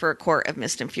overlays for A Court of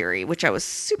Mist and Fury, which I was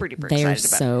super duper They are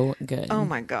excited about. so good. Oh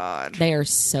my God. They are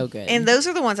so good. And those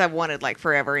are the ones I've wanted like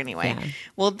forever anyway. Yeah.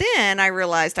 Well, then I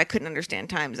realized I couldn't understand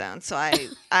time zones. So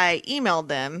I emailed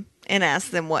them and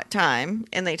asked them what time,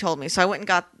 and they told me. So I went and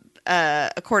got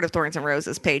A Court of Thorns and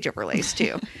Roses page overlays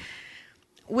too.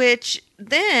 Which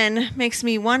then makes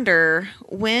me wonder,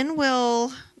 when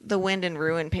will the Wind and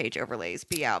Ruin page overlays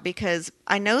be out? Because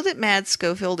I know that Mad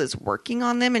Schofield is working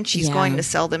on them and she's going to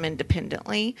sell them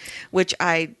independently, which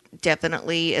I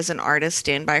definitely, as an artist,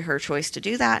 stand by her choice to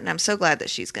do that. And I'm so glad that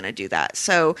she's going to do that.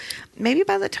 So maybe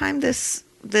by the time this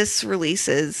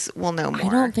releases, we'll know more. I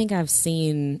don't think I've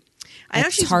seen I know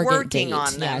she's target working date.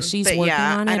 on them. Yeah, she's but working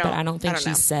yeah, on it, but I don't think know.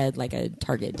 she said like a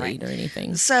target date or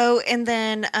anything. So, and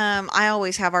then I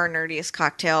always have our nerdiest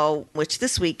cocktail, which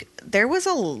this week there was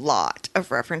a lot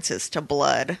of references to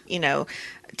blood. You know,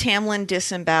 Tamlin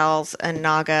disembowels a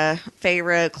Naga.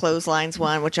 Feyre clotheslines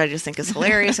one, which I just think is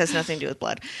hilarious. Has nothing to do with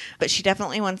blood, but she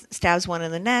definitely stabs one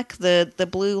in the neck. The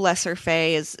blue lesser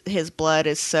Fey his blood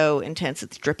is so intense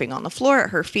it's dripping on the floor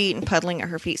at her feet and puddling at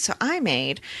her feet. So I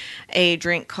made a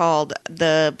drink called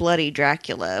the Bloody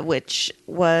Dracula, which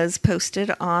was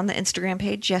posted on the Instagram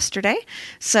page yesterday.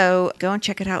 So go and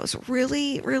check it out. It was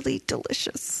really, really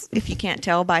delicious. If you can't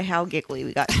tell by how giggly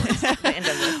we got towards the end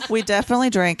of this. We definitely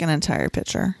drank an entire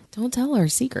pitcher. Don't tell her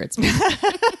secrets.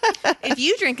 If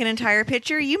you drink an entire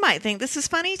pitcher, you might think this is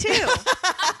funny too.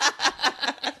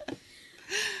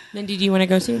 Mindy, do you want to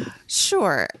go too?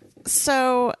 Sure.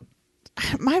 So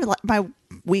my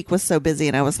week was so busy,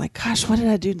 and I was like, gosh, what did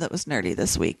I do that was nerdy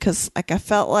this week? Because like I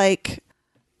felt like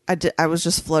I was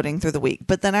just floating through the week.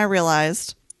 But then I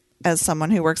realized, as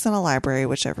someone who works in a library,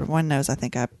 which everyone knows, I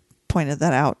think I pointed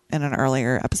that out in an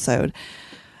earlier episode,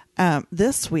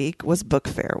 this week was book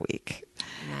fair week.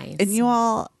 Nice. And you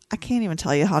all, I can't even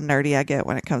tell you how nerdy I get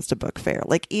when it comes to book fair.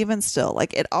 Like, even still,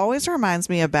 like, it always reminds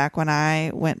me of back when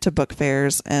I went to book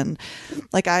fairs. And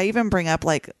like, I even bring up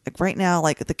like right now,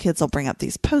 like the kids will bring up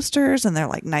these posters and they're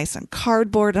like nice and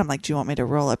cardboard. I'm like, do you want me to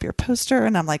roll up your poster?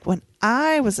 And I'm like, when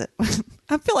I was at,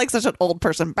 I feel like such an old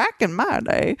person back in my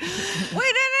day. We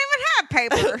didn't even have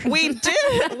paper. We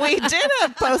did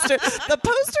have posters. The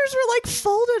posters were like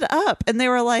folded up and they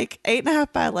were like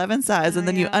 8.5 by 11 size. And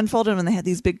then you unfolded them and they had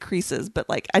these big creases. But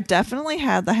like, I definitely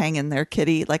had the hang in there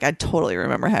kitty. Like, I totally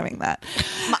remember having that.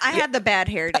 I had the bad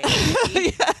hair day.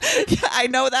 yeah, I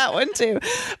know that one too.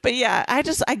 But yeah,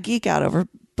 I geek out over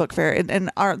book fair,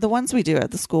 and the ones we do at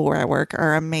the school where I work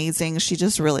are amazing. She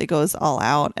just really goes all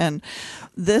out. And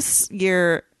this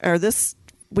year,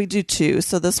 we do two.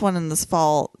 So this one in this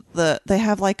fall, they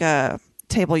have like a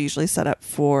table usually set up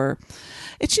for,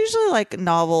 it's usually like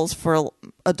novels for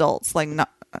adults, like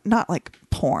not like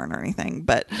porn or anything,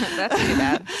 but That's too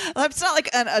bad. it's not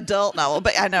like an adult novel,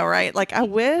 but I know, right? Like, I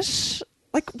wish,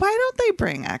 like, why don't they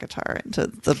bring Akatar into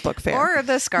the book fair? Or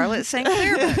the Scarlet St.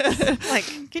 Clair books. Like,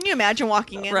 can you imagine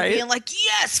walking in and being like,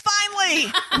 yes,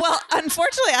 finally? Well,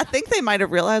 unfortunately, I think they might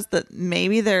have realized that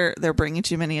maybe they're bringing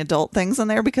too many adult things in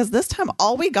there, because this time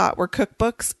all we got were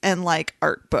cookbooks and like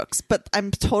art books. But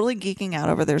I'm totally geeking out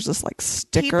over there's this like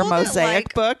sticker People that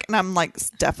mosaic book, and I'm like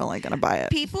definitely gonna buy it.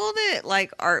 People that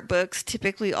like art books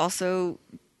typically also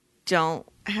don't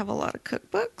have a lot of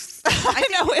cookbooks. I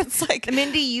know, it's like,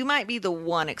 Mindy, you might be the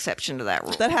one exception to that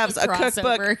rule. that has a Crossover.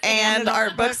 cookbook and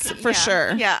art books for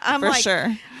sure. Yeah, I'm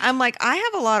like, I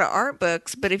have a lot of art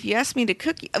books, but if you ask me to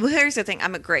cook, well, here's the thing: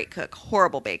 I'm a great cook,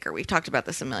 horrible baker. We've talked about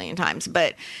this a million times,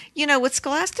 but you know, with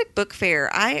Scholastic Book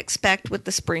Fair, I expect with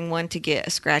the spring one to get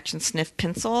a scratch and sniff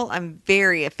pencil. I'm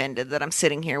very offended that I'm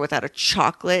sitting here without a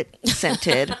chocolate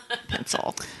scented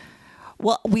pencil.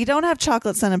 Well, we don't have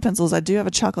chocolate scented pencils. I do have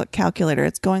a chocolate calculator.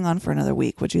 It's going on for another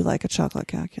week. Would you like a chocolate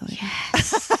calculator?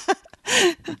 Yes.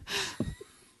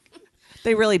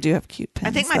 They really do have cute pens.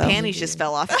 I think my panties just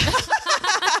fell off.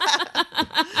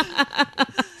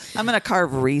 I'm going to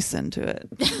carve Reese into it.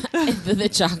 the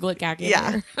chocolate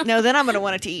calculator. Yeah. No, then I'm going to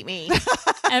want it to eat me.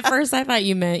 At first, I thought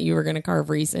you meant you were going to carve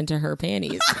Reese into her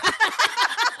panties.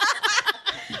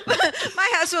 My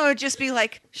husband would just be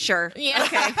like, sure. Yeah.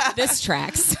 Okay. This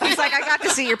tracks. He's like, I got to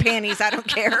see your panties. I don't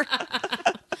care.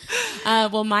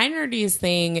 Well, my nerdiest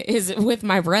thing is with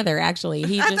my brother, actually. I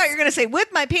thought you were going to say,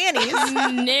 with my panties.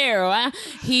 No.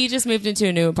 He just moved into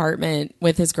a new apartment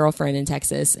with his girlfriend in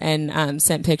Texas and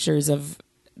sent pictures of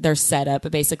their setup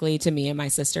basically to me and my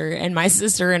sister. And my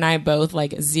sister and I both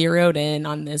like zeroed in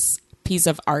on this piece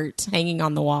of art hanging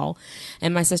on the wall.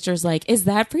 And my sister's like, is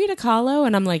that Frida Kahlo?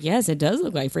 And I'm like, yes, it does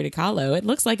look like Frida Kahlo. It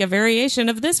looks like a variation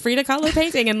of this Frida Kahlo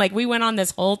painting. And like, we went on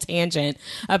this whole tangent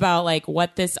about like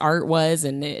what this art was.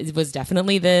 And it was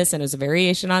definitely this. And it was a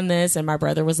variation on this. And my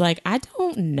brother was like, I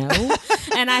don't know.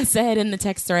 And I said in the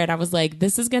text thread, I was like,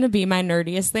 this is going to be my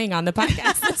nerdiest thing on the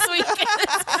podcast this week.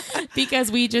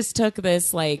 Because we just took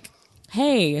this like,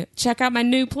 hey, check out my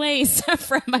new place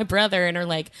from my brother, and are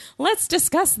like, let's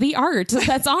discuss the art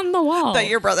that's on the wall. That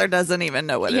your brother doesn't even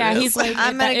know what it is. Yeah, he's like,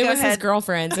 it was his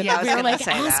girlfriend's, and Yeah, we were like,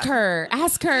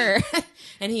 ask her.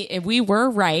 And we were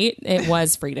right. It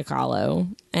was Frida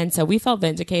Kahlo, and so we felt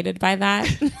vindicated by that.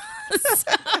 So,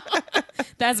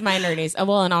 that's my nerdies. Oh,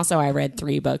 well, and also I read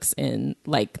 3 books in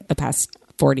like the past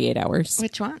 48 hours.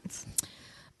 Which ones?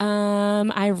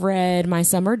 I read My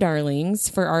Summer Darlings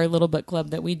for our little book club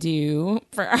that we do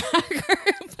for our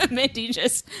group. Mindy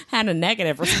just had a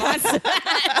negative response to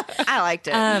that. I liked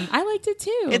it. I liked it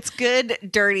too. It's good,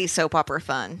 dirty soap opera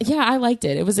fun. Yeah, I liked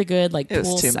it. It was a good like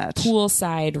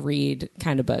poolside read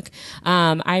kind of book.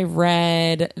 I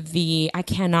read I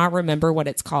cannot remember what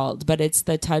it's called, but it's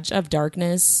the Touch of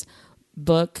Darkness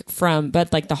book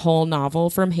but like the whole novel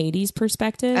from Hades'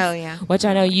 perspective. Oh yeah, which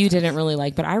I know you didn't really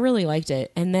like, but I really liked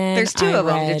it. And then there's 2 of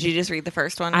them. Did you just read the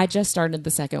first one? I just started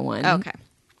the second one. Okay.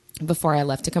 Before I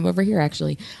left to come over here,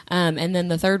 actually. And then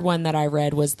the third one that I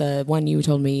read was the one you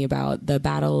told me about, the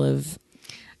Battle of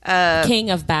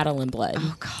King of Battle and Blood.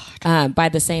 Oh God. By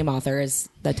the same author as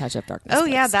the Touch of Darkness. Oh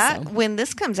yeah, when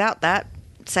this comes out, that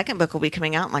second book will be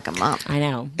coming out in like a month. I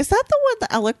know. Is that the one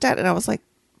that I looked at and I was like,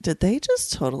 did they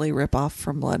just totally rip off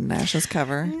from Blood and Ash's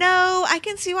cover? No, I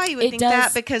can see why you would think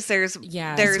that, because there's it's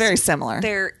very similar.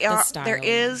 There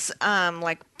is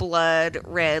like blood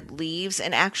red leaves,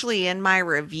 and actually in my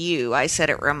review I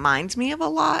said it reminds me of a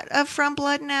lot of From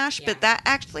Blood and Ash, but that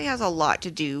actually has a lot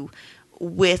to do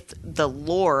with the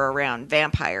lore around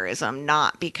vampirism,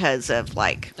 not because of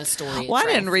like the story. Well, I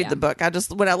didn't read the book.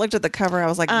 When I looked at the cover, I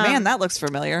was like, man, that looks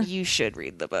familiar. You should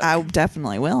read the book. I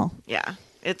definitely will. Yeah.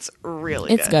 It's really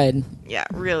good. It's good. Yeah,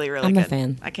 really, really I'm good. a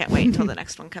fan. I can't wait until the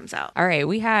next one comes out. All right,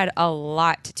 we had a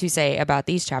lot to say about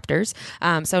these chapters.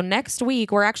 So next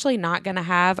week, we're actually not going to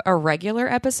have a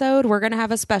regular episode. We're going to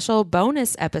have a special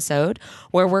bonus episode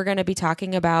where we're going to be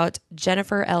talking about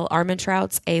Jennifer L.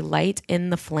 Armentrout's A Light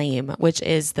in the Flame, which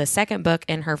is the second book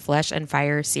in her Flesh and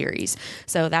Fire series.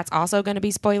 So that's also going to be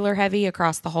spoiler heavy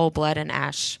across the whole Blood and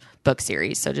Ash book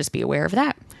series. So just be aware of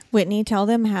that. Whitney, tell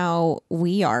them how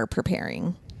we are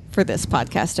preparing for this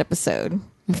podcast episode.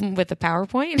 With the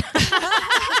PowerPoint?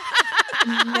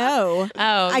 No.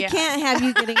 I can't have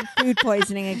you getting food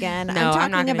poisoning again. No,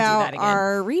 I'm talking do about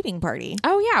our reading party.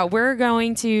 Oh, yeah. We're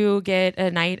going to get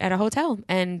a night at a hotel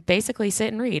and basically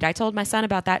sit and read. I told my son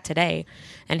about that today,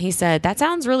 and he said, that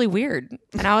sounds really weird.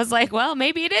 And I was like, well,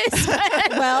 maybe it is.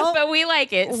 But we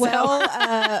like it.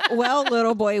 Well,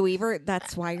 little boy Weaver,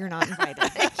 that's why you're not invited.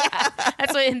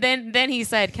 That's what. And then he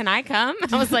said, can I come?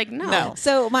 I was like, no.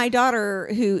 So my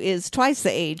daughter, who is twice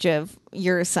the age of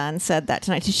your son, said that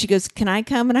tonight. She goes, can I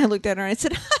come? And I looked at her and I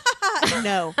said,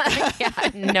 no.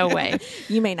 Yeah, no way.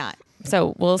 You may not.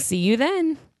 So we'll see you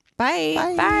then. Bye.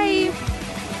 Bye.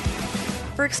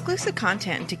 For exclusive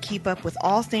content and to keep up with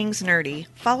all things nerdy,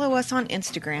 follow us on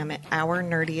Instagram at Our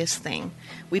Nerdiest Thing.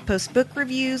 We post book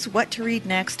reviews, what to read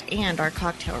next, and our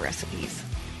cocktail recipes.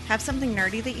 Have something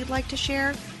nerdy that you'd like to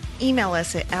share? Email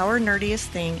us at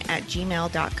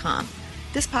ournerdiestthing@gmail.com.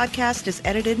 This podcast is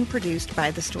edited and produced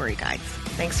by The Story Guides.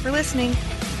 Thanks for listening.